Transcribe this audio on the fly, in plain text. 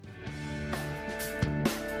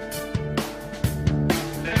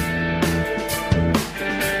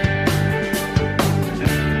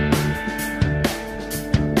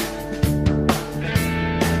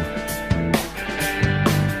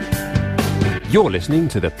You're listening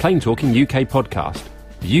to the Plain Talking UK podcast,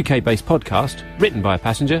 the UK-based podcast written by a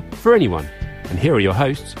passenger for anyone. And here are your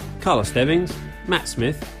hosts, Carla Stebbings, Matt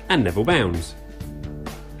Smith and Neville Bounds.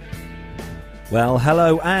 Well,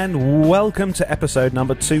 hello and welcome to episode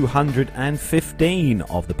number 215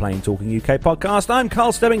 of the Plain Talking UK podcast. I'm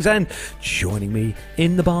Carl Stebbings, and joining me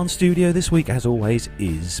in the Barn studio this week, as always,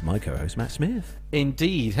 is my co-host Matt Smith.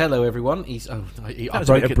 Indeed. Hello, everyone. That was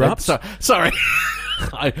a bit abrupt. Sorry.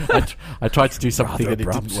 I tried to do something and it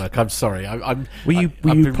didn't work. I'm sorry. Were you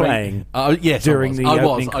playing? Yes, during the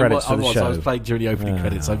opening credits for the show. I was playing during the opening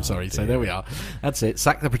credits. I'm sorry. So there we are. That's it.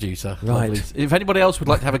 Sack the producer. Right. Lovely. If anybody else would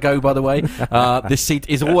like to have a go, by the way, this seat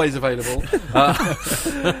is always available.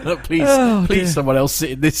 Please, someone else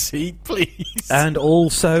sit in this seat, please. And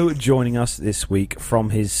also joining us this week from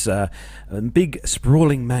his big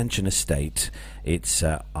sprawling mansion estate, it's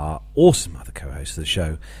our awesome other co-host of the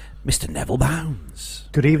show, Mr. Neville Bounds.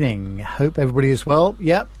 Good evening. Hope everybody is well.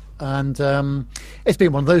 Yep. And it's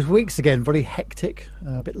been one of those weeks again, very hectic.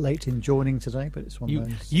 A bit late in joining today, but it's one of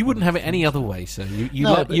those. You wouldn't have it any other way, sir.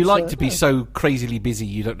 You like to be so crazily busy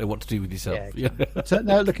you don't know what to do with yourself. Yeah. So,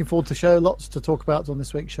 no, looking forward to the show. Lots to talk about on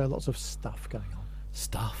this week's show. Lots of stuff going on.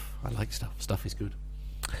 Stuff. I like stuff. Stuff is good.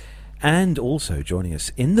 And also joining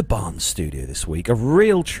us in the Barn studio this week, a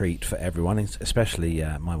real treat for everyone, especially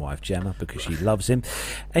my wife Gemma, because she loves him.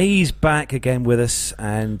 He's back again with us,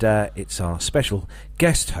 and it's our special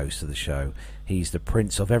guest host of the show. He's the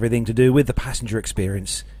prince of everything to do with the passenger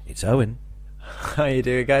experience. It's Owen. How you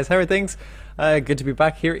doing, guys? How are things? Good to be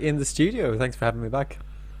back here in the studio. Thanks for having me back.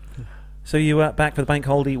 So you back for the bank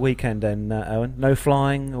holiday weekend then, Owen? No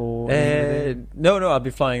flying or? No, I'll be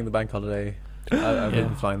flying the bank holiday. I will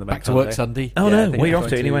be flying the bank back to holiday. work Sunday. Oh no, where are you off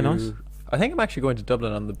to? Anywhere nice? I think I'm actually going to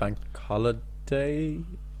Dublin on the bank holiday.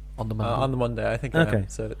 On the Monday? On the Monday, I think. Okay. I am.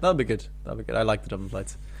 So that'll be good. I like the Dublin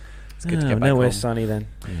flights. It's good to get back nowhere home. sunny then.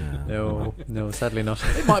 No, sadly not.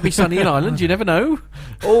 It might be sunny in Ireland, you never know.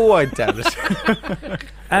 Oh, I doubt it.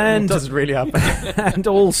 And it doesn't really happen. And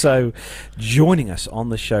also joining us on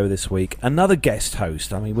the show this week, another guest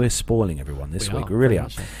host. I mean, we're spoiling everyone this week. We really are.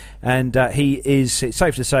 And it's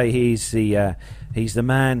safe to say he's the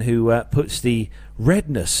man who puts the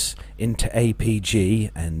redness into APG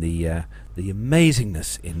and the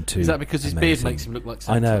amazingness into. Is that because his beard makes him look like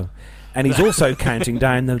Santa? I know. And he's also counting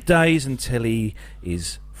down the days until he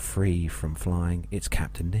is free from flying. It's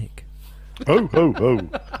Captain Nick. Ho, ho, ho.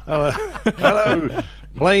 Hello.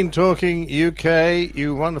 Plain Talking UK,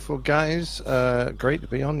 you wonderful guys. Great to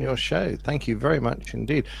be on your show. Thank you very much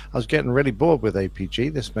indeed. I was getting really bored with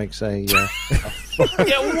APG. This makes a... yeah,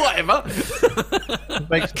 whatever.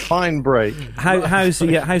 makes a fine break. How's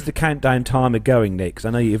the countdown timer going, Nick? 'Cause I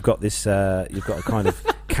know you've got this... you've got a kind of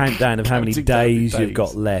countdown of how many days you've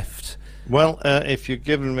got left. Well, if you'd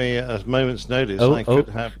given me a moment's notice, I could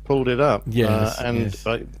have pulled it up. Yes,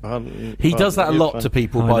 He does that a lot to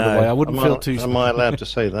people, by the way. I wouldn't feel too... Am I allowed to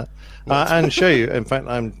say that? And show you. In fact,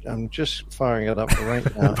 I'm just firing it up right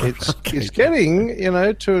now. It's getting,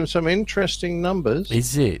 to some interesting numbers.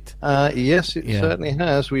 Is it? Yes, it certainly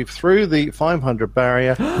has. We've through the 500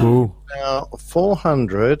 barrier. Now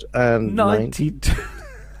 492.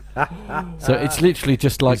 So it's literally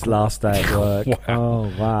just like his last day at work. Wow.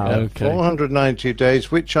 Oh wow! Okay. 492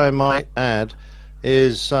 days, which I might add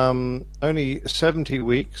is only 70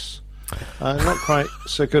 weeks. Not quite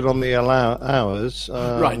so good on the hours.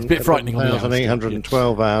 Right, it's a bit frightening on the hours.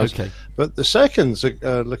 1,812 hours. Okay. But the seconds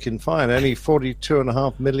are looking fine. Only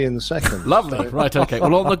 42.5 million seconds. Lovely. Right. Okay.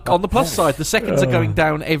 Well, on the plus side, the seconds are going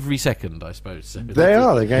down every second, I suppose. So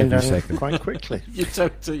they're going down quite quickly.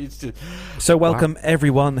 So welcome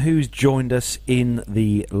everyone who's joined us in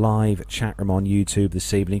the live chat room on YouTube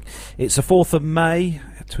this evening. It's the 4th of May,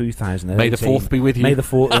 2018. May the 4th be with you. May the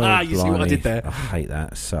 4th. You see what I did there? I hate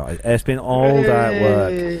that. So it's been all that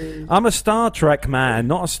work. I'm a Star Trek man,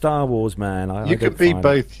 not a Star Wars man. You could be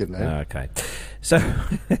both, you know. Okay. So,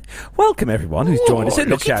 welcome everyone who's joined us in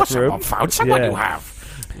the chat room. Someone you have.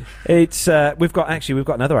 It's we've got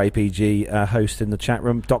another APG host in the chat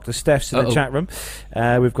room. Dr. Steph's in the chat room.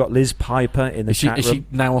 We've got Liz Piper in the chat room. Is she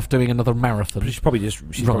now off doing another marathon? She's probably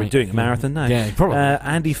doing a marathon now. Yeah, probably.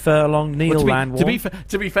 Andy Furlong, Neil Landwall.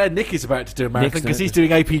 To be fair, Nick is about to do a marathon because he's doing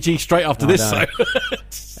APG straight after this. So.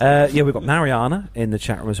 We've got Mariana in the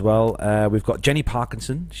chat room as well. We've got Jenny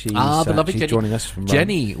Parkinson. She's the lovely she's Jenny. Joining us from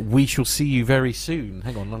Jenny. We shall see you very soon.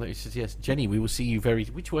 Hang on, yes, Jenny. We will see you very.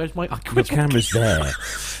 Where's my? The camera's there.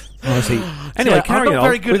 Honestly. Anyway, carrying on.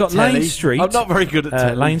 We've got Lane Street. I'm not very good at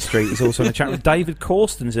telly. Lane Street is also in the chat room. David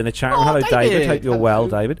Corsten's in the chat room. Hello, David. Hope you're well,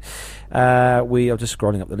 David. We are just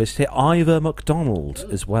scrolling up the list here. Ivor McDonald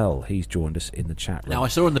as well. He's joined us in the chat room. Now, I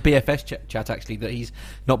saw in the BFS chat actually that he's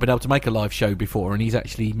not been able to make a live show before, and he's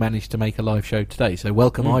actually managed to make a live show today. So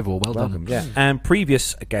welcome, Ivor. Well done. Yeah. And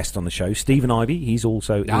previous guest on the show, Stephen Ivy. He's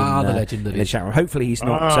also the legend in the chat room. Hopefully, he's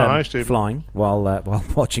not flying while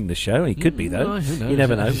watching the show. He could be though. Who knows? You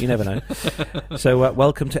never know. You never know. So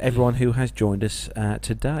welcome to everyone who has joined us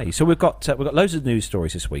today. So we've got loads of news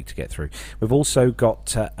stories this week to get through. We've also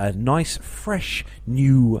got a nice, fresh,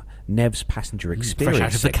 new Nev's passenger experience. Fresh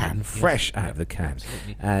out of the can. Fresh out of the can.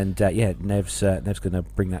 Absolutely. And Nev's going to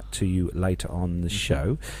bring that to you later on the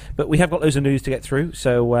show. But we have got loads of news to get through,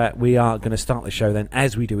 so we are going to start the show then,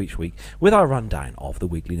 as we do each week, with our rundown of the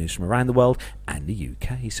weekly news from around the world and the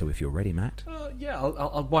UK. So if you're ready, Matt.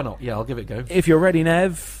 I'll why not? Yeah, I'll give it a go. If you're ready,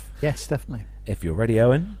 Nev. Yes, definitely. If you're ready,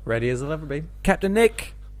 Owen. Ready as I'll ever be. Captain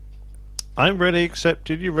Nick. I'm ready, except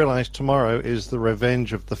did you realise tomorrow is the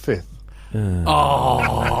Revenge of the 5th? Oh,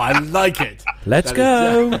 I like it. Let's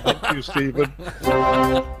go. Thank you, Stephen.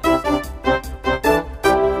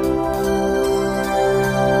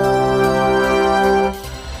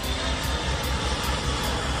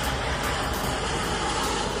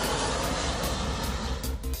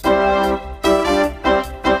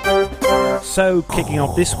 So, kicking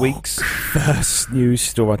off this week's first news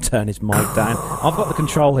story, I'll turn his mic down. I've got the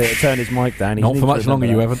control here to turn his mic down. Not for much longer,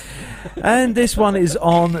 you haven't. And this one is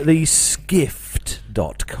on the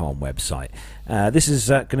skift.com website. This is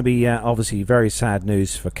going to be obviously very sad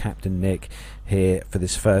news for Captain Nick here for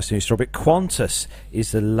this first news story. But Qantas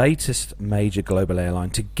is the latest major global airline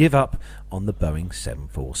to give up on the Boeing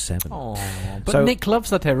 747. But Nick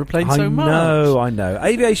loves that aeroplane so much. I know.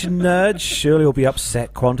 Aviation nerds surely will be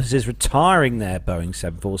upset Qantas is retiring their Boeing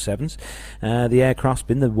 747s. The aircraft's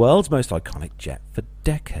been the world's most iconic jet for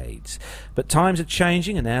decades. But times are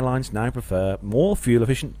changing and airlines now prefer more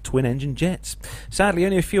fuel-efficient twin-engine jets. Sadly,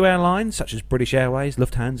 only a few airlines, such as British Airways,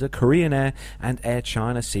 Lufthansa, Korean Air and Air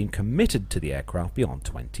China, seem committed to the aircraft beyond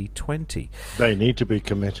 2020. They need to be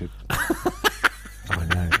committed. I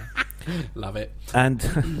know. Love it. And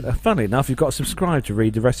funnily enough, you've got to subscribe to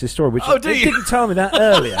read the rest of this story, which didn't tell me that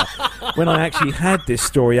earlier when I actually had this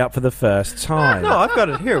story up for the first time. No, I've got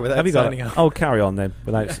it here without signing up. Oh, carry on then.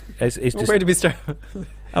 It's just... Where do we start?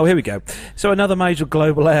 Oh, here we go. So another major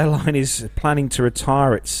global airline is planning to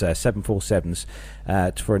retire its 747s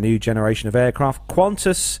for a new generation of aircraft.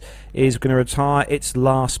 Qantas is going to retire its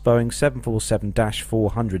last Boeing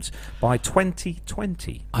 747-400s by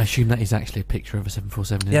 2020. I assume that is actually a picture of a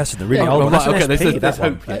 747. Yes, the really old one. There's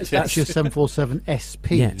hope. That's your 747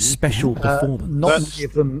 SP. Yeah, special performance. Not many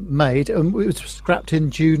of them made. It was scrapped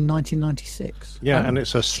in June 1996. Yeah, and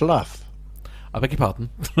it's a slough. I beg your pardon.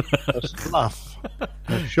 A slough.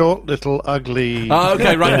 A short, little, ugly... Oh,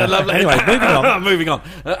 okay, right. Lovely. Anyway, moving on. Moving on.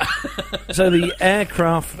 So the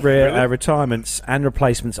aircraft retirements and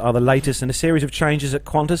replacements are the latest in a series of changes at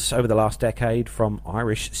Qantas over the last decade from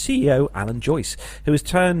Irish CEO Alan Joyce, who has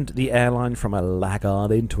turned the airline from a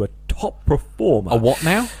laggard into a top performer. A what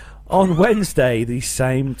now? On Wednesday, the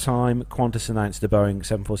same time Qantas announced the Boeing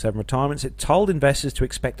 747 retirements, it told investors to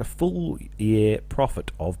expect a full-year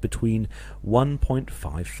profit of between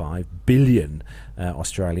 1.55 billion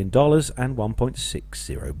Australian dollars and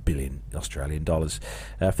 1.60 billion Australian dollars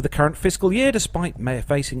for the current fiscal year, despite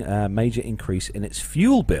facing a major increase in its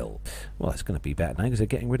fuel bill. Well, that's going to be bad now because they're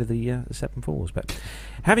getting rid of the 747s. But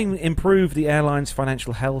having improved the airline's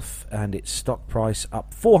financial health and its stock price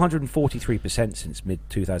up 443% since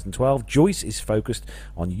mid-2012, Joyce is focused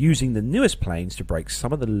on using the newest planes to break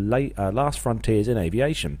some of the last frontiers in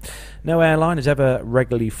aviation. No airline has ever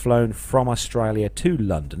regularly flown from Australia to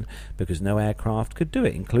London because no aircraft could do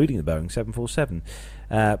it, including the Boeing 747.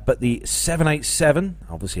 But the 787,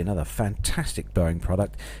 obviously another fantastic Boeing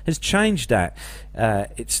product, has changed that.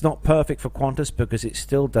 It's not perfect for Qantas because it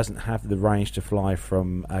still doesn't have the range to fly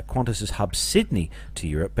from Qantas's hub Sydney to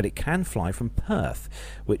Europe, but it can fly from Perth,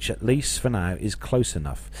 which at least for now is close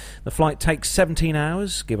enough. The flight takes 17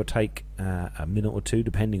 hours, give or take a minute or two,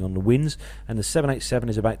 depending on the winds, and the 787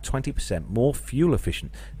 is about 20% more fuel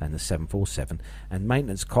efficient than the 747, and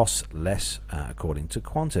maintenance costs less, according to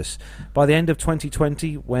Qantas. By the end of 2020,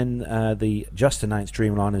 2020, when the just announced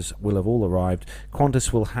Dreamliners will have all arrived,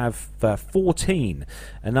 Qantas will have 14,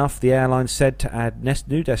 enough, the airline said, to add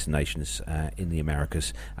new destinations in the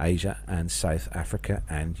Americas, Asia and South Africa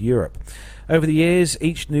and Europe. Over the years,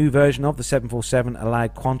 each new version of the 747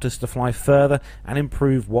 allowed Qantas to fly further and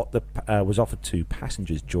improve what was offered to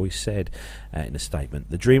passengers, Joyce said in a statement.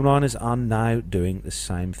 The Dreamliners are now doing the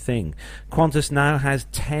same thing. Qantas now has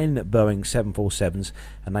 10 Boeing 747s,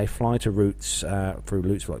 and they fly to routes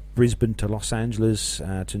like Brisbane to Los Angeles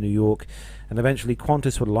to New York. And eventually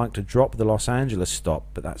Qantas would like to drop the Los Angeles stop,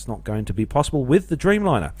 but that's not going to be possible with the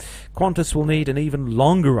Dreamliner. Qantas will need an even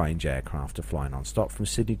longer range aircraft to fly non-stop from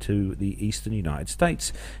Sydney to the eastern United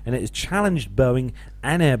States, and it has challenged Boeing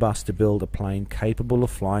and Airbus to build a plane capable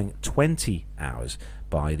of flying 20 hours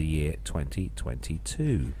by the year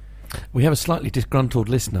 2022. We have a slightly disgruntled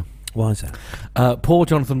listener. Why is that? Poor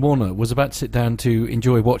Jonathan Warner was about to sit down to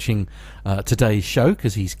enjoy watching today's show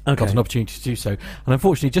because he's got an opportunity to do so. And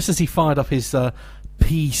unfortunately, just as he fired up his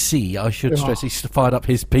PC, I should stress, he fired up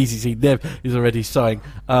his PCC. Nev is already sighing.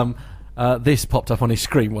 This popped up on his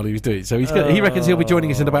screen while he was doing it. So he reckons he'll be joining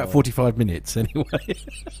us in about 45 minutes anyway.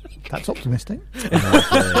 That's optimistic.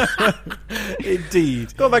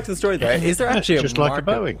 Indeed. Going back to the story there, is there actually just like a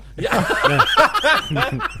Boeing?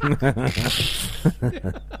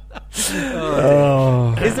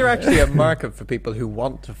 Is there actually a market for people who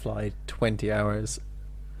want to fly 20 hours?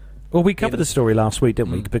 Well, we covered the story last week,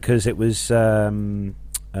 didn't we? Because it was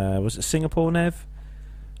it Singapore, Nev?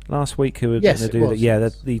 Last week, who were going to do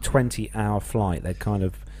the 20-hour flight. They kind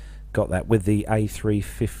of got that with the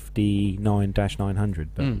A350-900.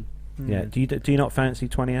 But yeah, do you not fancy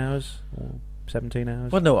 20 hours or 17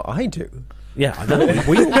 hours? Well, no, I do. Yeah, I know.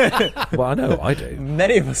 Well, I know I do.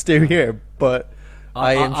 Many of us do here, but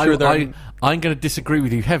I am sure I'm going to disagree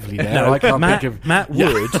with you heavily there. No, I can't Matt, think of... Matt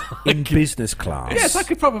would in business class. Yes, I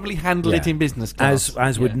could probably handle it in business class.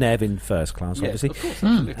 As would Nev in first class, obviously. Of course,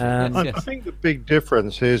 absolutely. I think the big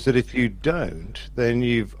difference is that if you don't, then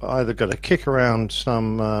you've either got to kick around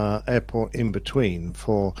some airport in between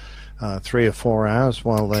for 3 or 4 hours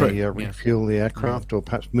while they refuel the aircraft, or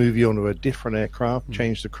perhaps move you onto a different aircraft,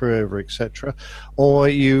 change the crew over, etc. Or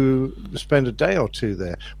you spend a day or two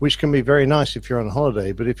there, which can be very nice if you're on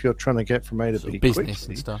holiday, but if you're trying to get from A to B business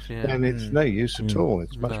quickly, and stuff, then it's no use at all.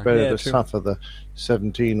 It's much better to suffer the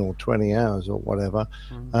 17 or 20 hours or whatever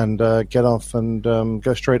and get off and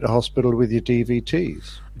go straight to hospital with your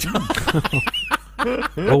DVTs.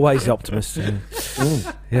 Always optimist.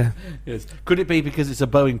 Yeah. Yes. Could it be because it's a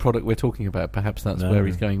Boeing product we're talking about? Perhaps that's where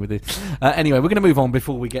he's going with it. Anyway, we're going to move on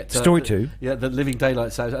before we get to story 2. Yeah, the Living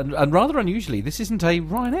Daylights. And rather unusually, this isn't a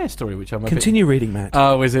Ryanair story, which I'm Continue reading, Matt.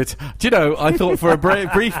 Oh, is it? Do you know, I thought for a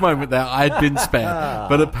brief moment there I had been spared,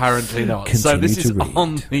 but apparently not. So this is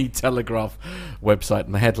on the Telegraph website,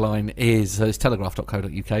 and the headline is it's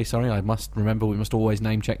telegraph.co.uk. Sorry, I must remember we must always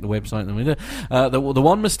name check the website. The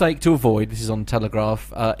one mistake to avoid, this is on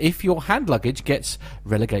Telegraph, if your hand luggage gets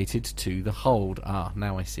relegated to the hold.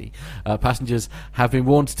 Now I see. Passengers have been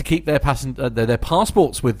warned to keep their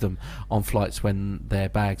passports with them on flights when their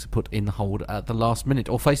bags are put in the hold at the last minute,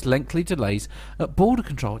 or face lengthy delays at border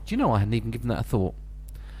control. Do you know, I hadn't even given that a thought.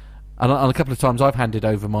 And a couple of times I've handed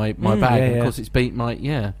over my bag, and of course it's been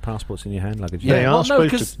my passport's in your hand luggage. They are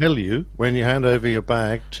supposed to tell you when you hand over your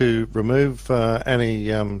bag to remove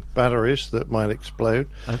any batteries that might explode.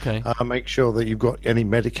 Okay. Make sure that you've got any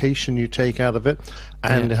medication you take out of it,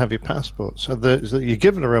 and have your passport. So you're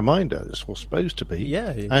given a reminder. It's all supposed to be.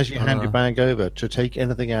 As you hand your bag over, to take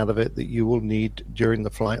anything out of it that you will need during the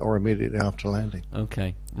flight or immediately after landing.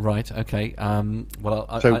 Okay. Right. Okay.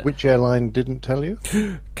 Which airline didn't tell you?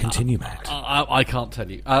 Continue, Matt. I can't tell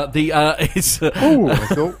you. I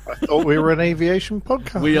thought we were an aviation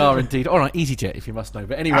podcast. We are indeed. All right, EasyJet, if you must know.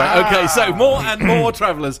 But anyway, okay. So more and more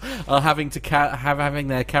travellers are having to having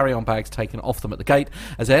their carry-on bags taken off them at the gate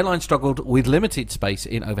as airlines struggled with limited space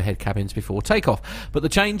in overhead cabins before takeoff. But the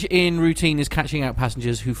change in routine is catching out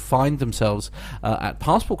passengers who find themselves at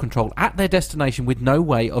passport control at their destination with no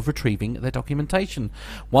way of retrieving their documentation.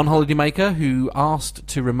 One holidaymaker who asked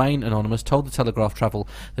to remain anonymous told the Telegraph Travel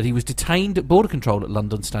that he was detained at border control at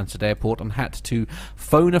London Stansted Airport and had to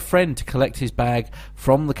phone a friend to collect his bag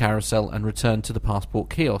from the carousel and return to the passport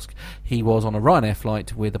kiosk. He was on a Ryanair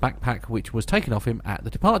flight with a backpack which was taken off him at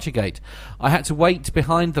the departure gate. I had to wait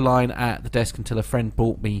behind the line at the desk until a friend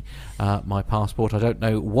brought me my passport. I don't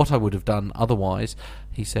know what I would have done otherwise.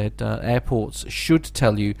 He said airports should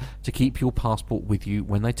tell you to keep your passport with you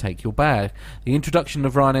when they take your bag. The introduction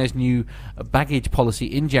of Ryanair's new baggage policy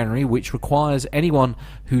in January, which requires anyone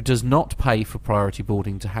who does not pay for priority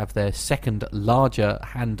boarding to have their second larger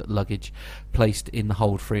hand luggage placed in the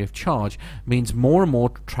hold free of charge, means more and more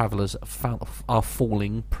travellers are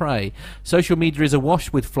falling prey. Social media is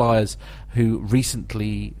awash with flyers who realised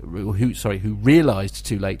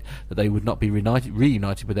too late that they would not be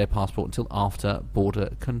reunited with their passport until after border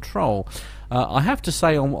control. I have to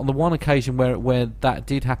say, on the one occasion where that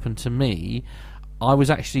did happen to me, I was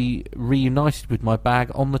actually reunited with my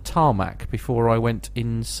bag on the tarmac before I went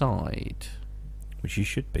inside. Which you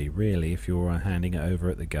should be, really, if you're handing it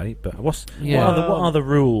over at the gate. But what are the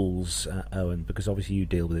rules, Owen? Because obviously you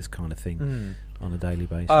deal with this kind of thing on a daily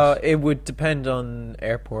basis. It would depend on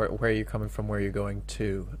airport, where you're coming from, where you're going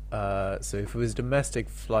to. So if it was a domestic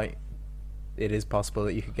flight, it is possible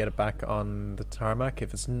that you could get it back on the tarmac.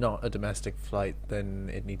 If it's not a domestic flight,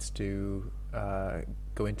 then it needs to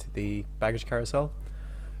go into the baggage carousel.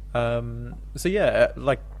 So yeah,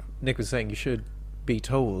 like Nick was saying, you should be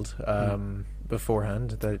told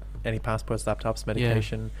beforehand that any passports, laptops,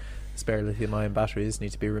 medication, spare lithium-ion batteries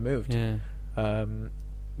need to be removed.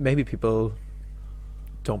 Maybe people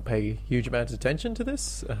don't pay huge amounts of attention to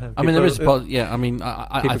this. I mean, there is, people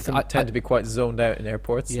I tend to be quite zoned out in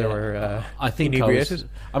airports. Or I think inebriated.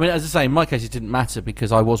 As I say, in my case, it didn't matter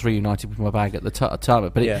because I was reunited with my bag at the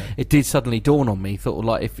tarmac. But it did suddenly dawn on me. Thought,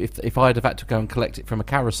 like, if I'd have had to go and collect it from a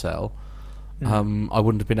carousel, I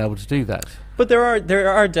wouldn't have been able to do that. But there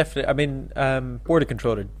are definitely. I mean, border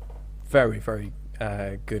control are very, very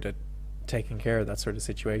good at taking care of that sort of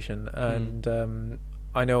situation. And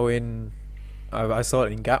I know I saw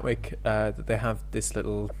it in Gatwick that they have this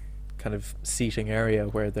little kind of seating area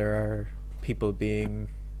where there are people being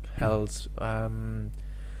held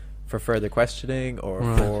for further questioning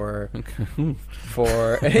or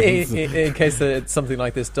for in case that something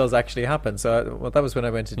like this does actually happen. So that was when I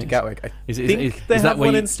went into Gatwick. Is that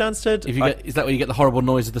one in Stansted. Is that where you get the horrible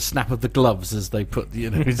noise of the snap of the gloves as they put?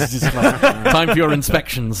 It's just like, time for your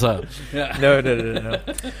inspection, sir. Yeah. No.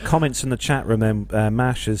 Comments in the chat room.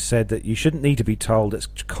 Mash has said that you shouldn't need to be told. It's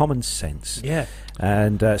common sense. Yeah.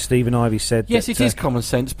 And Stephen Ivey said, yes, it is common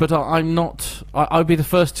sense, but I'm not. I'd be the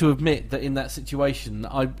first to admit that in that situation,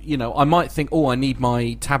 I might think, I need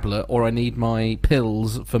my tablet or I need my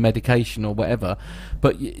pills for medication or whatever,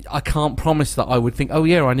 but I can't promise that I would think,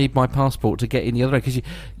 I need my passport to get in the other way, because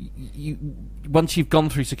you once you've gone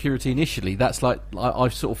through security initially, that's like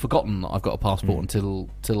I've sort of forgotten that I've got a passport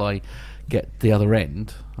until I get the other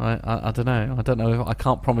end. I don't know. I don't know. I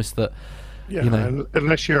can't promise that. Yeah,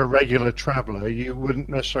 unless you're a regular traveller, you wouldn't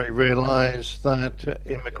necessarily realise that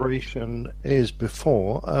immigration is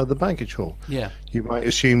before the baggage hall. Yeah. You might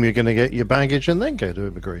assume you're going to get your baggage and then go to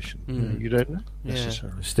immigration. You don't know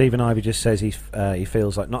necessarily. Stephen Ivey just says he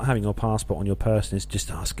feels like not having your passport on your person is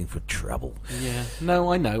just asking for trouble. Yeah.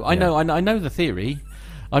 No, I know. I know the theory.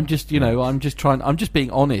 I'm just, I'm just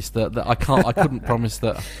being honest that I couldn't promise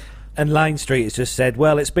that. And Lane Street has just said,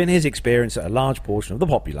 well, it's been his experience that a large portion of the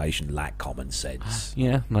population lack common sense.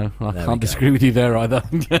 Yeah, no, I can't disagree with you there either.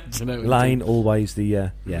 Lane, always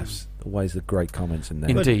the always the great comments in there.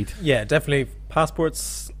 Indeed. But, yeah, definitely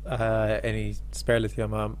passports, any spare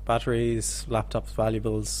lithium batteries, laptops,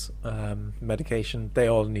 valuables, medication, they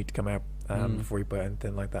all need to come out before you put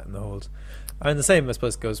anything like that in the hold. And the same, I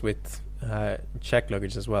suppose, goes with check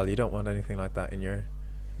luggage as well. You don't want anything like that in your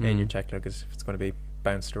check luggage if it's going to be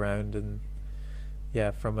bounced around. And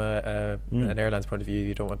from an airline's point of view,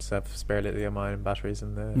 you don't want to have spare lithium-ion batteries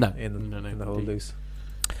in the hold loose.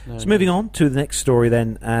 So moving on to the next story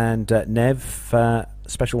then, and Nev,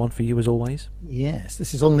 special one for you as always. Yes,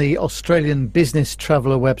 this is on the Australian Business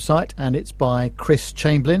Traveller website, and it's by Chris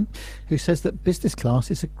Chamberlain, who says that business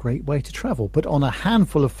class is a great way to travel, but on a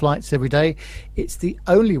handful of flights every day, it's the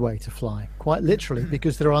only way to fly, quite literally,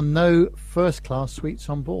 because there are no first class suites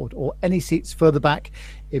on board or any seats further back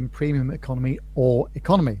in premium economy or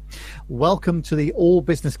economy. Welcome to the all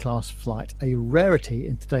business class flight, a rarity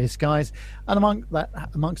in today's skies, and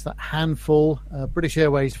amongst that handful, British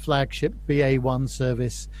Airways flagship BA1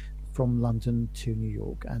 service from London to New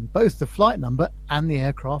York, and both the flight number and the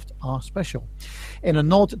aircraft are special. In a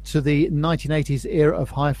nod to the 1980s era of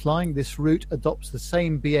high flying, this route adopts the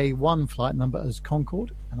same BA1 flight number as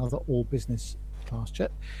Concorde and other all business class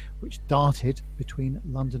jet, which darted between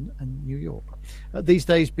London and New York. These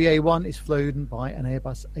days, BA1 is flown by an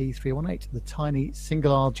Airbus A318, the tiny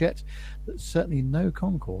single-aisle jet that's certainly no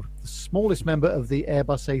Concorde, the smallest member of the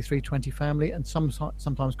Airbus A320 family and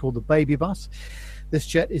sometimes called the baby bus. This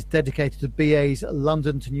jet is dedicated to BA's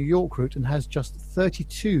London to New York route and has just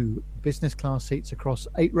 32 business class seats across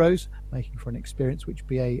 8 rows, making for an experience which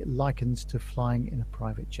BA likens to flying in a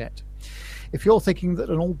private jet. If you're thinking that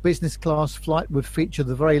an all business class flight would feature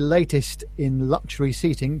the very latest in luxury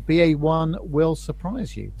seating, BA1 will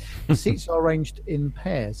surprise you. The seats are arranged in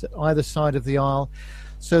pairs at either side of the aisle,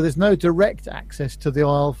 so there's no direct access to the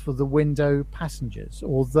aisle for the window passengers,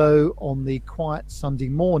 although on the quiet Sunday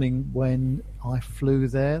morning when I flew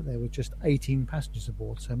there were just 18 passengers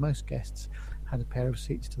aboard, so most guests had a pair of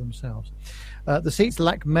seats to themselves. The seats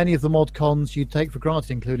lack many of the mod cons you'd take for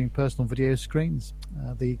granted, including personal video screens.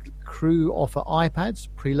 The crew offer iPads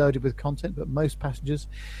preloaded with content, but most passengers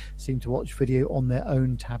seem to watch video on their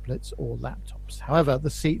own tablets or laptops. However,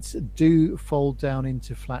 the seats do fold down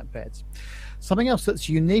into flat beds. Something else that's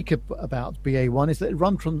unique about BA1 is that it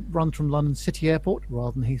runs from London City Airport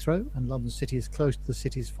rather than Heathrow, and London City is close to the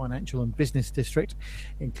city's financial and business district,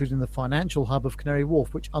 including the financial hub of Canary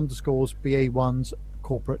Wharf, which underscores BA1's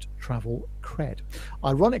corporate travel cred.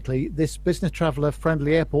 Ironically, this business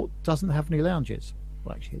traveller-friendly airport doesn't have any lounges.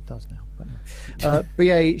 Well, actually, it does now. But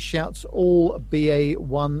BA shouts all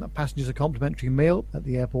BA1 passengers a complimentary meal at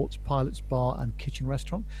the airport's pilot's bar and kitchen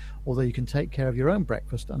restaurant, although you can take care of your own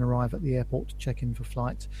breakfast and arrive at the airport to check in for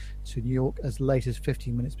flights to New York as late as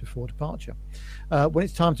 15 minutes before departure. When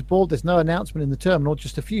it's time to board, there's no announcement in the terminal,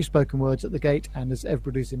 just a few spoken words at the gate, and as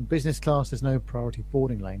everybody's in business class, there's no priority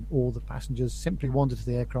boarding lane. All the passengers simply wander to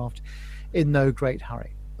the aircraft in no great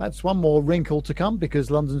hurry. That's one more wrinkle to come because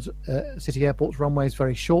London's City Airport's runway is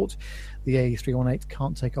very short. The A318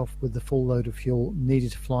 can't take off with the full load of fuel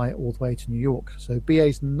needed to fly all the way to New York. So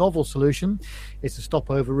BA's novel solution is a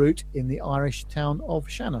stopover route in the Irish town of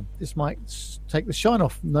Shannon. This might take the shine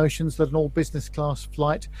off notions that an all business class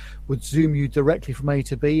flight would zoom you directly from A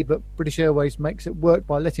to B, but British Airways makes it work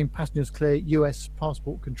by letting passengers clear US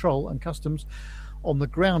passport control and customs on the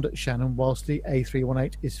ground at Shannon whilst the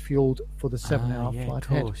A318 is fueled for the 7-hour flight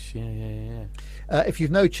ahead. Of course, yeah. If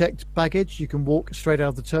you've no checked baggage, you can walk straight out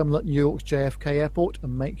of the terminal at New York's JFK Airport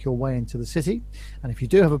and make your way into the city. And if you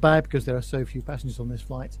do have a bag, because there are so few passengers on this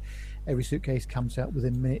flight, every suitcase comes out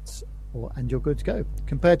within minutes and you're good to go.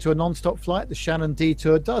 Compared to a non-stop flight, the Shannon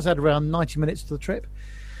detour does add around 90 minutes to the trip.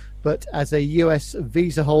 But as a US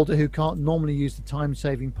visa holder who can't normally use the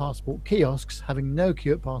time-saving passport kiosks, having no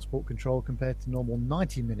queue at passport control compared to normal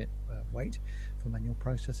 90-minute wait for manual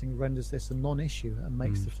processing renders this a non-issue and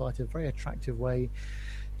makes the flight a very attractive way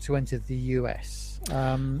to enter the US.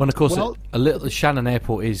 Well, of course, the Shannon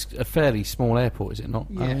Airport is a fairly small airport, is it not?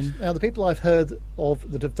 Yes. Now, the people I've heard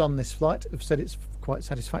of that have done this flight have said it's quite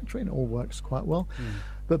satisfactory and it all works quite well.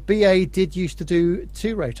 But BA did used to do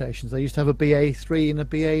 2 rotations. They used to have a BA3 and a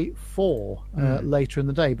BA4 later in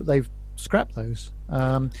the day, but they've scrapped those.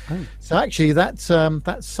 So actually,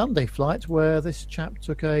 that Sunday flight where this chap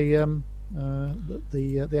took the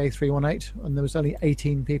A318 and there was only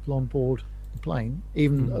 18 people on board the plane,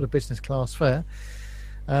 even at a business class fare,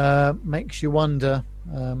 makes you wonder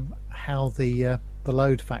how the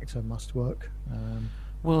load factor must work.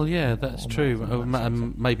 Well, yeah, that's true.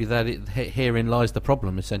 Maybe herein lies the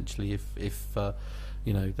problem. Essentially, if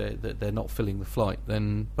they're not filling the flight,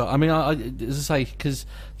 then. But I mean, as I say, because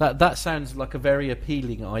that sounds like a very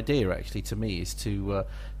appealing idea, actually, to me, is to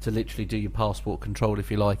literally do your passport control,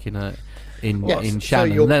 if you like, in Shannon. So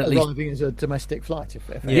you're arriving as a domestic flight,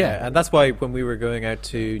 yeah, and that's why when we were going out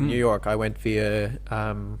to New York, I went via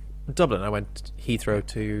Dublin. I went Heathrow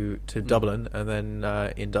to Dublin, and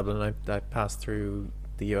then in Dublin I passed through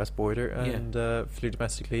the US border and flew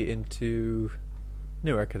domestically into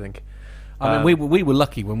Newark, I think. I mean, we were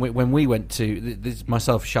lucky when we went to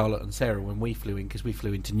myself, Charlotte, and Sarah. When we flew in, because we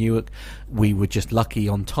flew into Newark, we were just lucky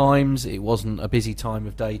on times. It wasn't a busy time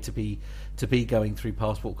of day to be going through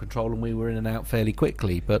passport control, and we were in and out fairly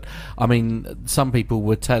quickly. But I mean, some people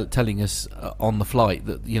were telling us on the flight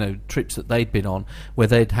that trips that they'd been on where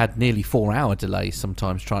they'd had nearly 4-hour delays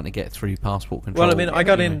sometimes trying to get through passport control. Well, I mean, I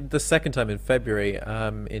got in the second time in February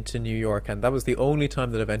into New York, and that was the only time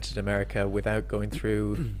that I've entered America without going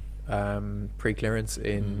through pre-clearance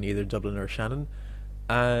in either Dublin or Shannon,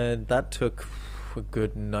 and that took a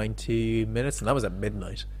good 90 minutes, and that was at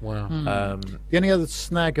midnight. Wow. The only other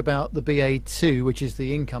snag about the BA2, which is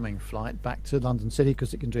the incoming flight back to London City,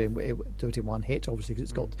 because it can do it in one hit, obviously, because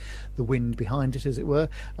it's got the wind behind it, as it were.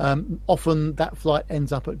 Often that flight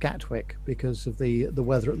ends up at Gatwick because of the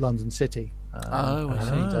weather at London City.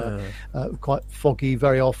 I see. Quite foggy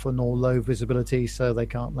very often, or low visibility, so they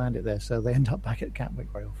can't land it there. So they end up back at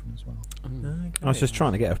Gatwick very often as well. I was just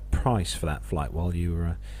trying to get a price for that flight while you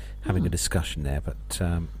were having a discussion there, but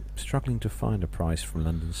struggling to find a price from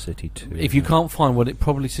London City to... If you can't find one, it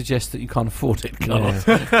probably suggests that you can't afford it, Carlos.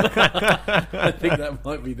 I think that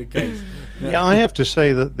might be the case. Yeah, I have to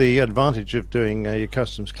say that the advantage of doing your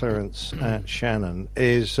customs clearance at Shannon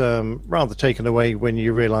is rather taken away when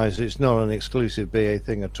you realise it's not an exclusive BA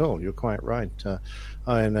thing at all. You're quite right,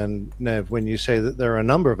 Ian and Nev, when you say that there are a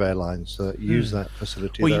number of airlines that use that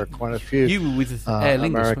facility. Well, there are quite a few You were with Aer Lingus,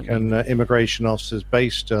 American immigration officers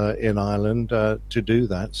based in Ireland to do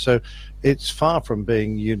that. So it's far from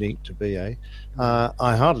being unique to BA.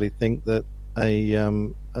 I hardly think that a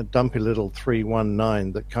dumpy little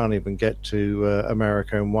 319 that can't even get to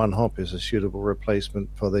America in one hop is a suitable replacement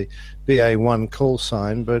for the BA1 call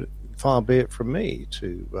sign, but far be it from me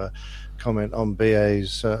to comment on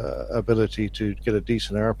BA's ability to get a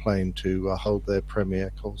decent airplane to hold their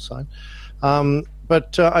premier call sign.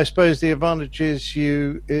 But I suppose the advantage is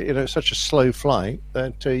it's such a slow flight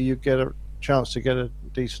that you get a chance to get a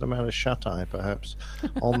decent amount of shut-eye, perhaps,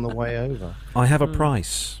 on the way over. I have a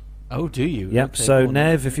price. Oh, do you? Yep. Okay, So, go on.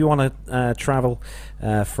 Nev, if you want to travel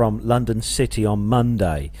from London City on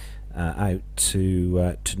Monday out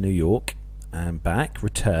to New York and back,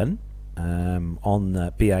 return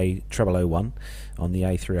on BA 0001 on the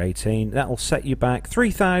A318, that will set you back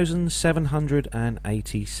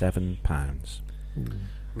 £3,787.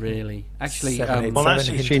 Really? Actually, Seven, Well, that's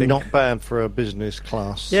Seven actually hinting. not bad for a business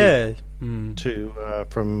class. Yeah. From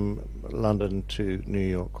London to New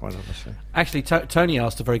York, quite honestly. actually, Tony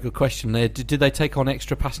asked a very good question there. Did they take on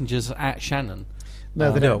extra passengers at Shannon?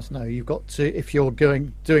 No, they No. don't. No, you've got to, if you're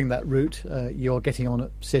doing that route, you're getting on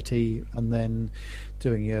at City and then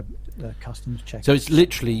doing your customs check. So it's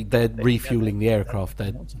literally they're refueling the aircraft.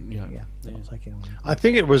 They're, they're not taking on. I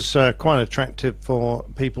think it was quite attractive for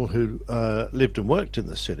people who lived and worked in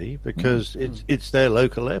the city because it's their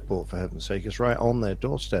local airport, for heaven's sake. It's right on their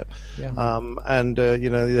doorstep. Yeah. And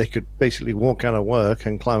they could basically walk out of work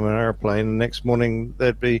and climb an airplane, and next morning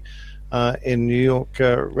they'd be in New York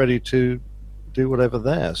ready to do whatever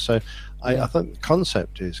there. So I think the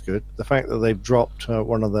concept is good. The fact that they've dropped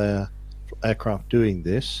one of their aircraft doing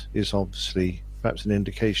this is obviously perhaps an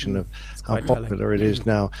indication of how quite telling. popular it is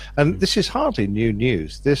now. And this is hardly new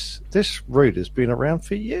news. This route has been around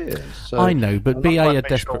for years. So I know, but I'm not BA quite are sure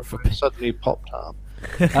desperate for why it suddenly popped up.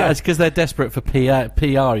 it's because they're desperate for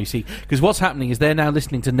PR, you see. Because what's happening is they're now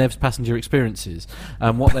listening to Nev's passenger experiences,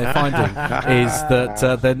 and what they're finding is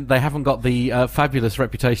that they haven't got the fabulous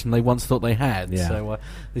reputation they once thought they had. Yeah. So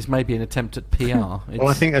this may be an attempt at PR. Well,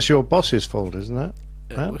 I think that's your boss's fault, isn't it?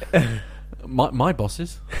 My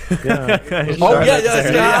bosses. Yeah. Oh yeah,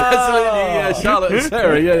 absolutely. Yeah, Charlotte and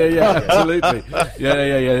Sarah. Yeah, absolutely.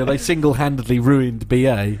 Yeah. They single-handedly ruined BA.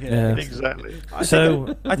 Yeah. Exactly.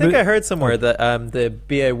 So, I think I heard somewhere that the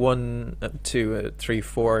BA 1, 2, 3,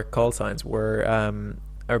 4 call signs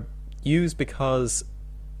are used because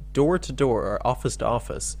door to door or office to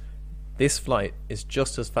office, this flight is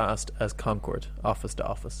just as fast as Concorde office to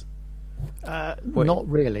office. Wait. Not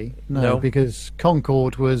really, No? because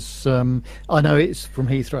Concorde was. I know it's from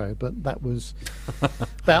Heathrow, but that was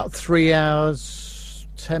about 3 hours,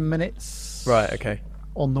 10 minutes. Right. Okay.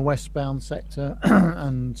 On the westbound sector,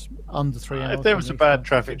 and under 3 hours. If there was a from bad Heathrow.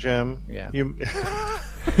 traffic jam, Yeah. No,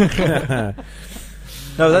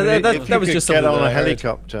 I mean, that if you was could just get something on that a I heard.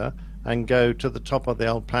 helicopter and go to the top of the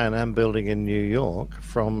old Pan Am building in New York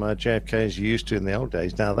from JFK as you used to in the old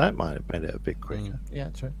days. Now that might have made it a bit quicker. Yeah,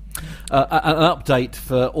 true. An update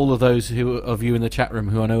for all of those of you in the chat room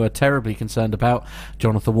who I know are terribly concerned about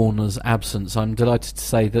Jonathan Warner's absence. I'm delighted to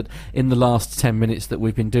say that in the last 10 minutes that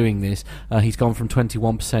we've been doing this, he's gone from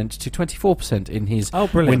 21% to 24% in his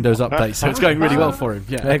brilliant. Windows update. So it's going really well for him.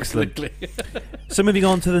 Yeah, Excellent. absolutely. So moving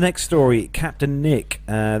on to the next story, Captain Nick.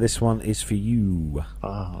 This one is for you.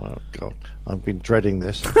 Oh, God. I've been dreading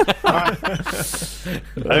this.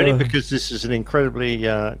 Only because this is an incredibly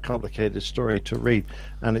complicated story to read,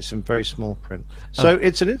 and it's in very small print. So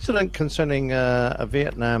it's an incident concerning a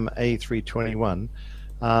Vietnam A321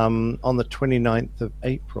 on the 29th of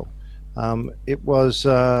April. It was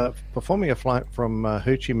performing a flight from Ho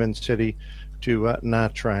Chi Minh City to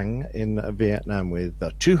Nha Trang in Vietnam with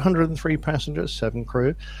 203 passengers, 7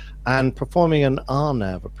 crew, and performing an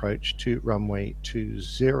RNAV approach to runway 20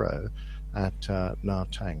 at Nha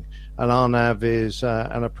Trang. An RNAV is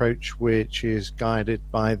an approach which is guided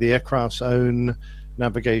by the aircraft's own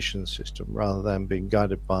navigation system rather than being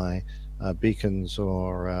guided by beacons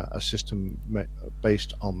or a system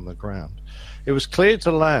based on the ground. It was cleared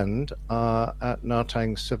to land at Nha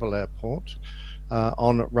Trang Civil Airport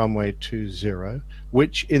on runway 20,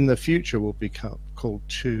 which in the future will be called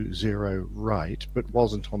 20 right, but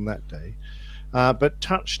wasn't on that day. But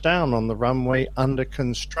touched down on the runway under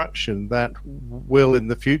construction that will in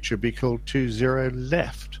the future be called 20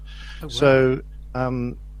 left. Oh, wow. So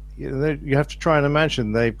you have to try and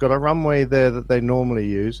imagine they've got a runway there that they normally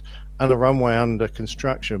use and a runway under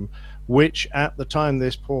construction, which at the time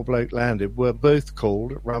this poor bloke landed were both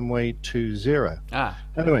called runway 20.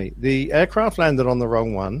 Anyway, the aircraft landed on the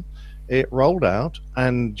wrong one. It rolled out,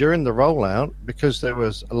 and during the rollout, because there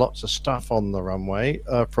was lots of stuff on the runway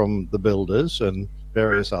from the builders and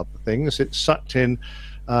various other things, it sucked in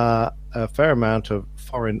a fair amount of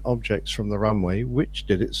foreign objects from the runway, which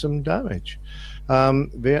did it some damage.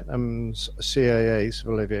 Vietnam's CAA,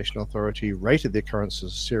 Civil Aviation Authority, rated the occurrence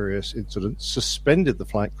as a serious incident, suspended the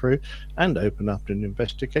flight crew, and opened up an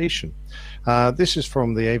investigation. This is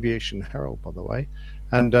from the Aviation Herald, by the way.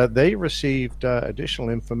 And they received additional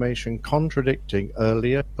information contradicting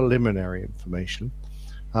earlier preliminary information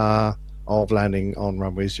of landing on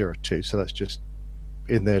runway 02. So that's just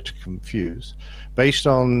in there to confuse. Based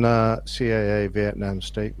on CAA Vietnam's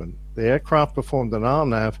statement, the aircraft performed an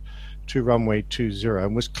RNAV to runway 20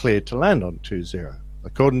 and was cleared to land on 20.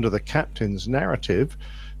 According to the captain's narrative,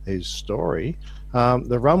 his story,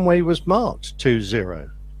 the runway was marked 20.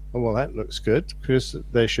 Well, that looks good, because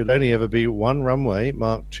there should only ever be one runway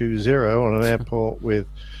marked 20 on an airport with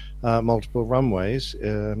multiple runways,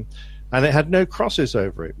 and it had no crosses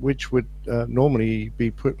over it, which would normally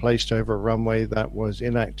be placed over a runway that was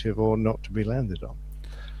inactive or not to be landed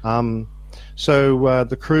on. So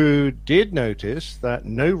the crew did notice that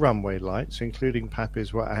no runway lights, including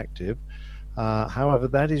PAPIs, were active. However,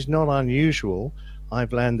 that is not unusual.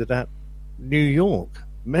 I've landed at New York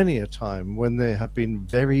many a time when there have been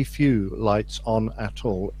very few lights on at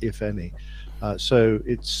all, if any. So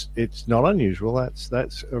it's not unusual.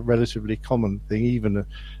 That's a relatively common thing, even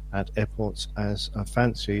at airports as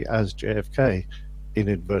fancy as JFK, in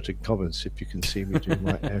inverted commas, if you can see me doing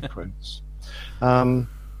my air quotes.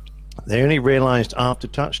 They only realized after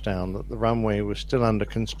touchdown that the runway was still under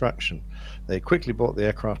construction. They quickly brought the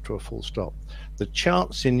aircraft to a full stop. The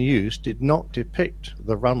charts in use did not depict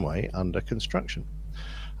the runway under construction.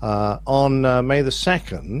 On May the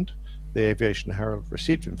 2nd, the Aviation Herald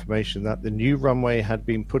received information that the new runway had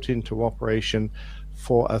been put into operation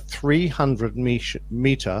for a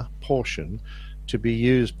 300-meter portion to be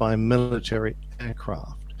used by military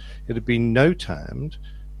aircraft. It had been NOTAMed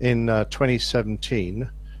in 2017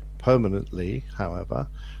 permanently, however.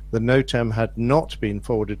 The NOTAM had not been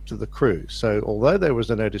forwarded to the crew. So although there was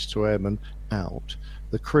a notice to airmen out,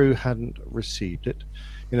 the crew hadn't received it.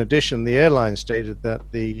 In addition, the airline stated that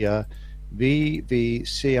the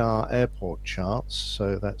VVCR airport charts,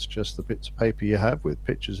 so that's just the bits of paper you have with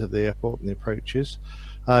pictures of the airport and the approaches,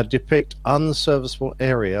 depict unserviceable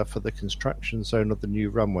area for the construction zone of the new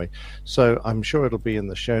runway. So I'm sure it'll be in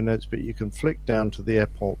the show notes, but you can flick down to the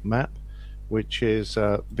airport map, which is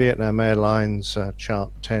Vietnam Airlines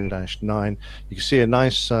chart 10-9. You can see a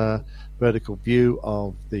nice vertical view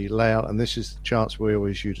of the layout, and this is the charts we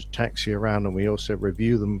always use to taxi around, and we also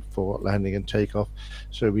review them for landing and takeoff,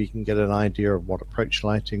 so we can get an idea of what approach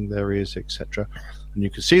lighting there is, etc. And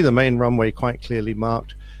you can see the main runway quite clearly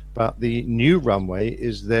marked, but the new runway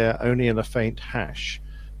is there only in a faint hash,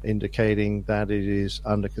 indicating that it is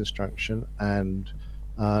under construction and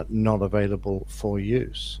not available for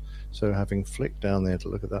use. So having flicked down there to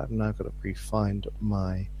look at that, I've now got to pre-find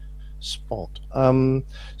my spot.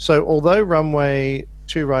 So although runway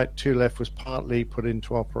 2 right, 2 left was partly put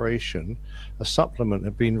into operation, a supplement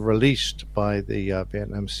had been released by the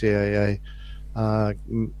Vietnam CAA,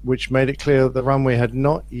 which made it clear that the runway had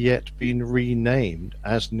not yet been renamed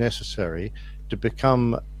as necessary to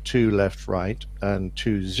become 2 left right and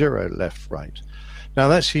 20 left right. Now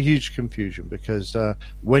that's a huge confusion, because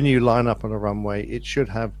when you line up on a runway, it should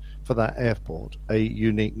have, for that airport, a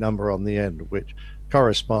unique number on the end, which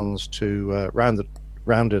corresponds to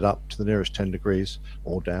rounded up to the nearest 10 degrees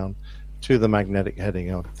or down to the magnetic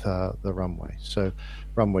heading of the runway. So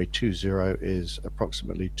runway 20 is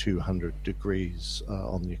approximately 200 degrees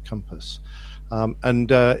on your compass. And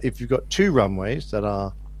if you've got 2 runways that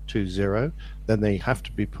are 20, then they have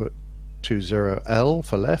to be put 20L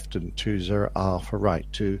for left and 20R for right,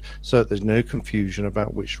 so that there's no confusion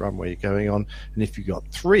about which runway you're going on. And if you've got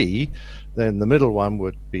 3, then the middle one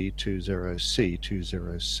would be 20C,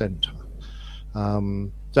 20 center.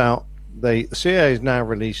 Now, the CAA has now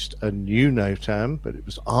released a new NOTAM, but it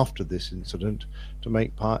was after this incident, to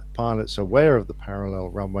make pilots aware of the parallel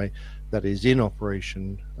runway that is in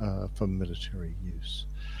operation for military use.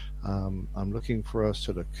 I'm looking for a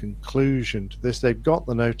sort of conclusion to this. They've got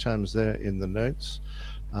the NOTAMs there in the notes.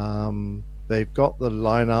 They've got the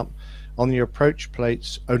lineup. On the approach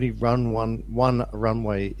plates, only one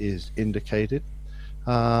runway is indicated.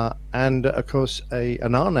 And of course, an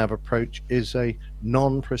RNAV approach is a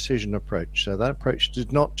non-precision approach. So that approach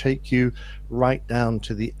does not take you right down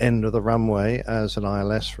to the end of the runway as an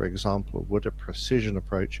ILS, for example, would a precision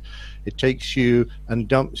approach. It takes you and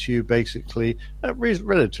dumps you basically at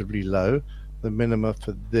relatively low. The minima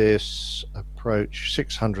for this approach,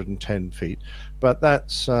 610 feet, but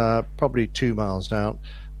that's probably 2 miles out.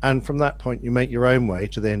 And from that point, you make your own way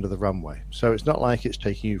to the end of the runway. So it's not like it's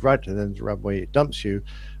taking you right to the end of the runway. It dumps you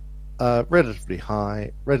relatively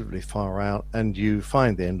high, relatively far out, and you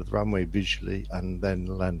find the end of the runway visually and then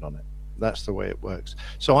land on it. That's the way it works.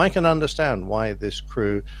 So I can understand why this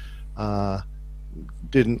crew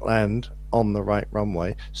didn't land on the right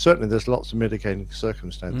runway. Certainly there's lots of mitigating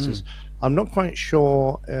circumstances. I'm not quite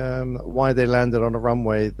sure why they landed on a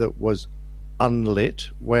runway that was unlit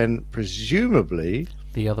when presumably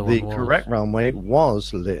the correct runway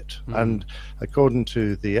was lit. And according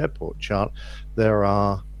to the airport chart, there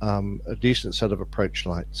are a decent set of approach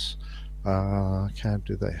lights.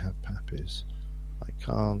 Do they have PAPIs? I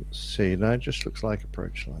can't see. No, it just looks like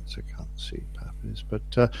approach lights. I can't see PAPIs. But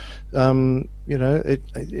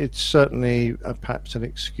it's certainly perhaps an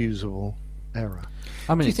excusable error.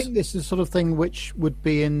 I mean, do you think this is the sort of thing which would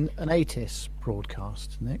be in an ATIS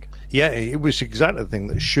broadcast, Nick? Yeah, it was exactly the thing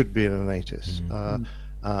that should be in an ATIS.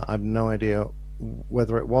 I have no idea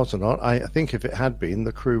whether it was or not. I think if it had been,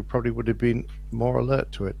 the crew probably would have been more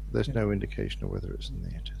alert to it. There's no indication of whether it's in the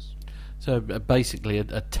ATIS. So basically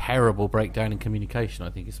a terrible breakdown in communication, I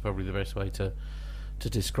think, is probably the best way to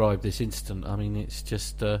describe this incident. I mean, it's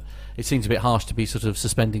just it seems a bit harsh to be sort of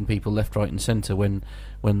suspending people left, right and centre when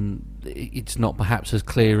it's not perhaps as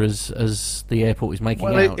clear as the airport is making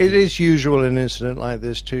out. It is usual in an incident like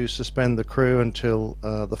this to suspend the crew until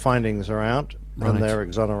the findings are out and they're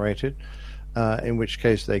exonerated, in which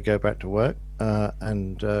case they go back to work.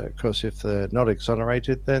 And of course, if they're not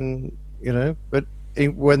exonerated, then, but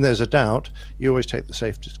when there's a doubt, you always take the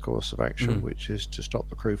safest course of action, which is to stop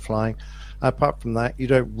the crew flying. Apart from that, you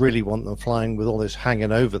don't really want them flying with all this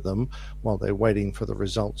hanging over them while they're waiting for the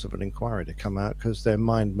results of an inquiry to come out, because their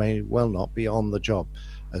mind may well not be on the job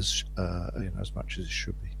as much as it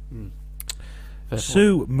should be.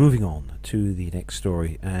 So, moving on to the next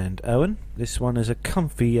story. And Owen, this one is a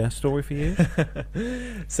comfy story for you.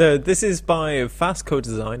 So this is by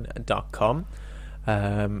fastcodesign.com,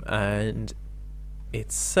 and it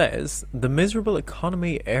says, the miserable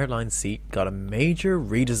economy airline seat got a major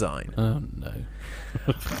redesign. Oh, no.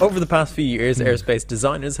 Over the past few years, aerospace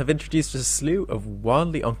designers have introduced a slew of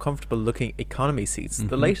wildly uncomfortable-looking economy seats,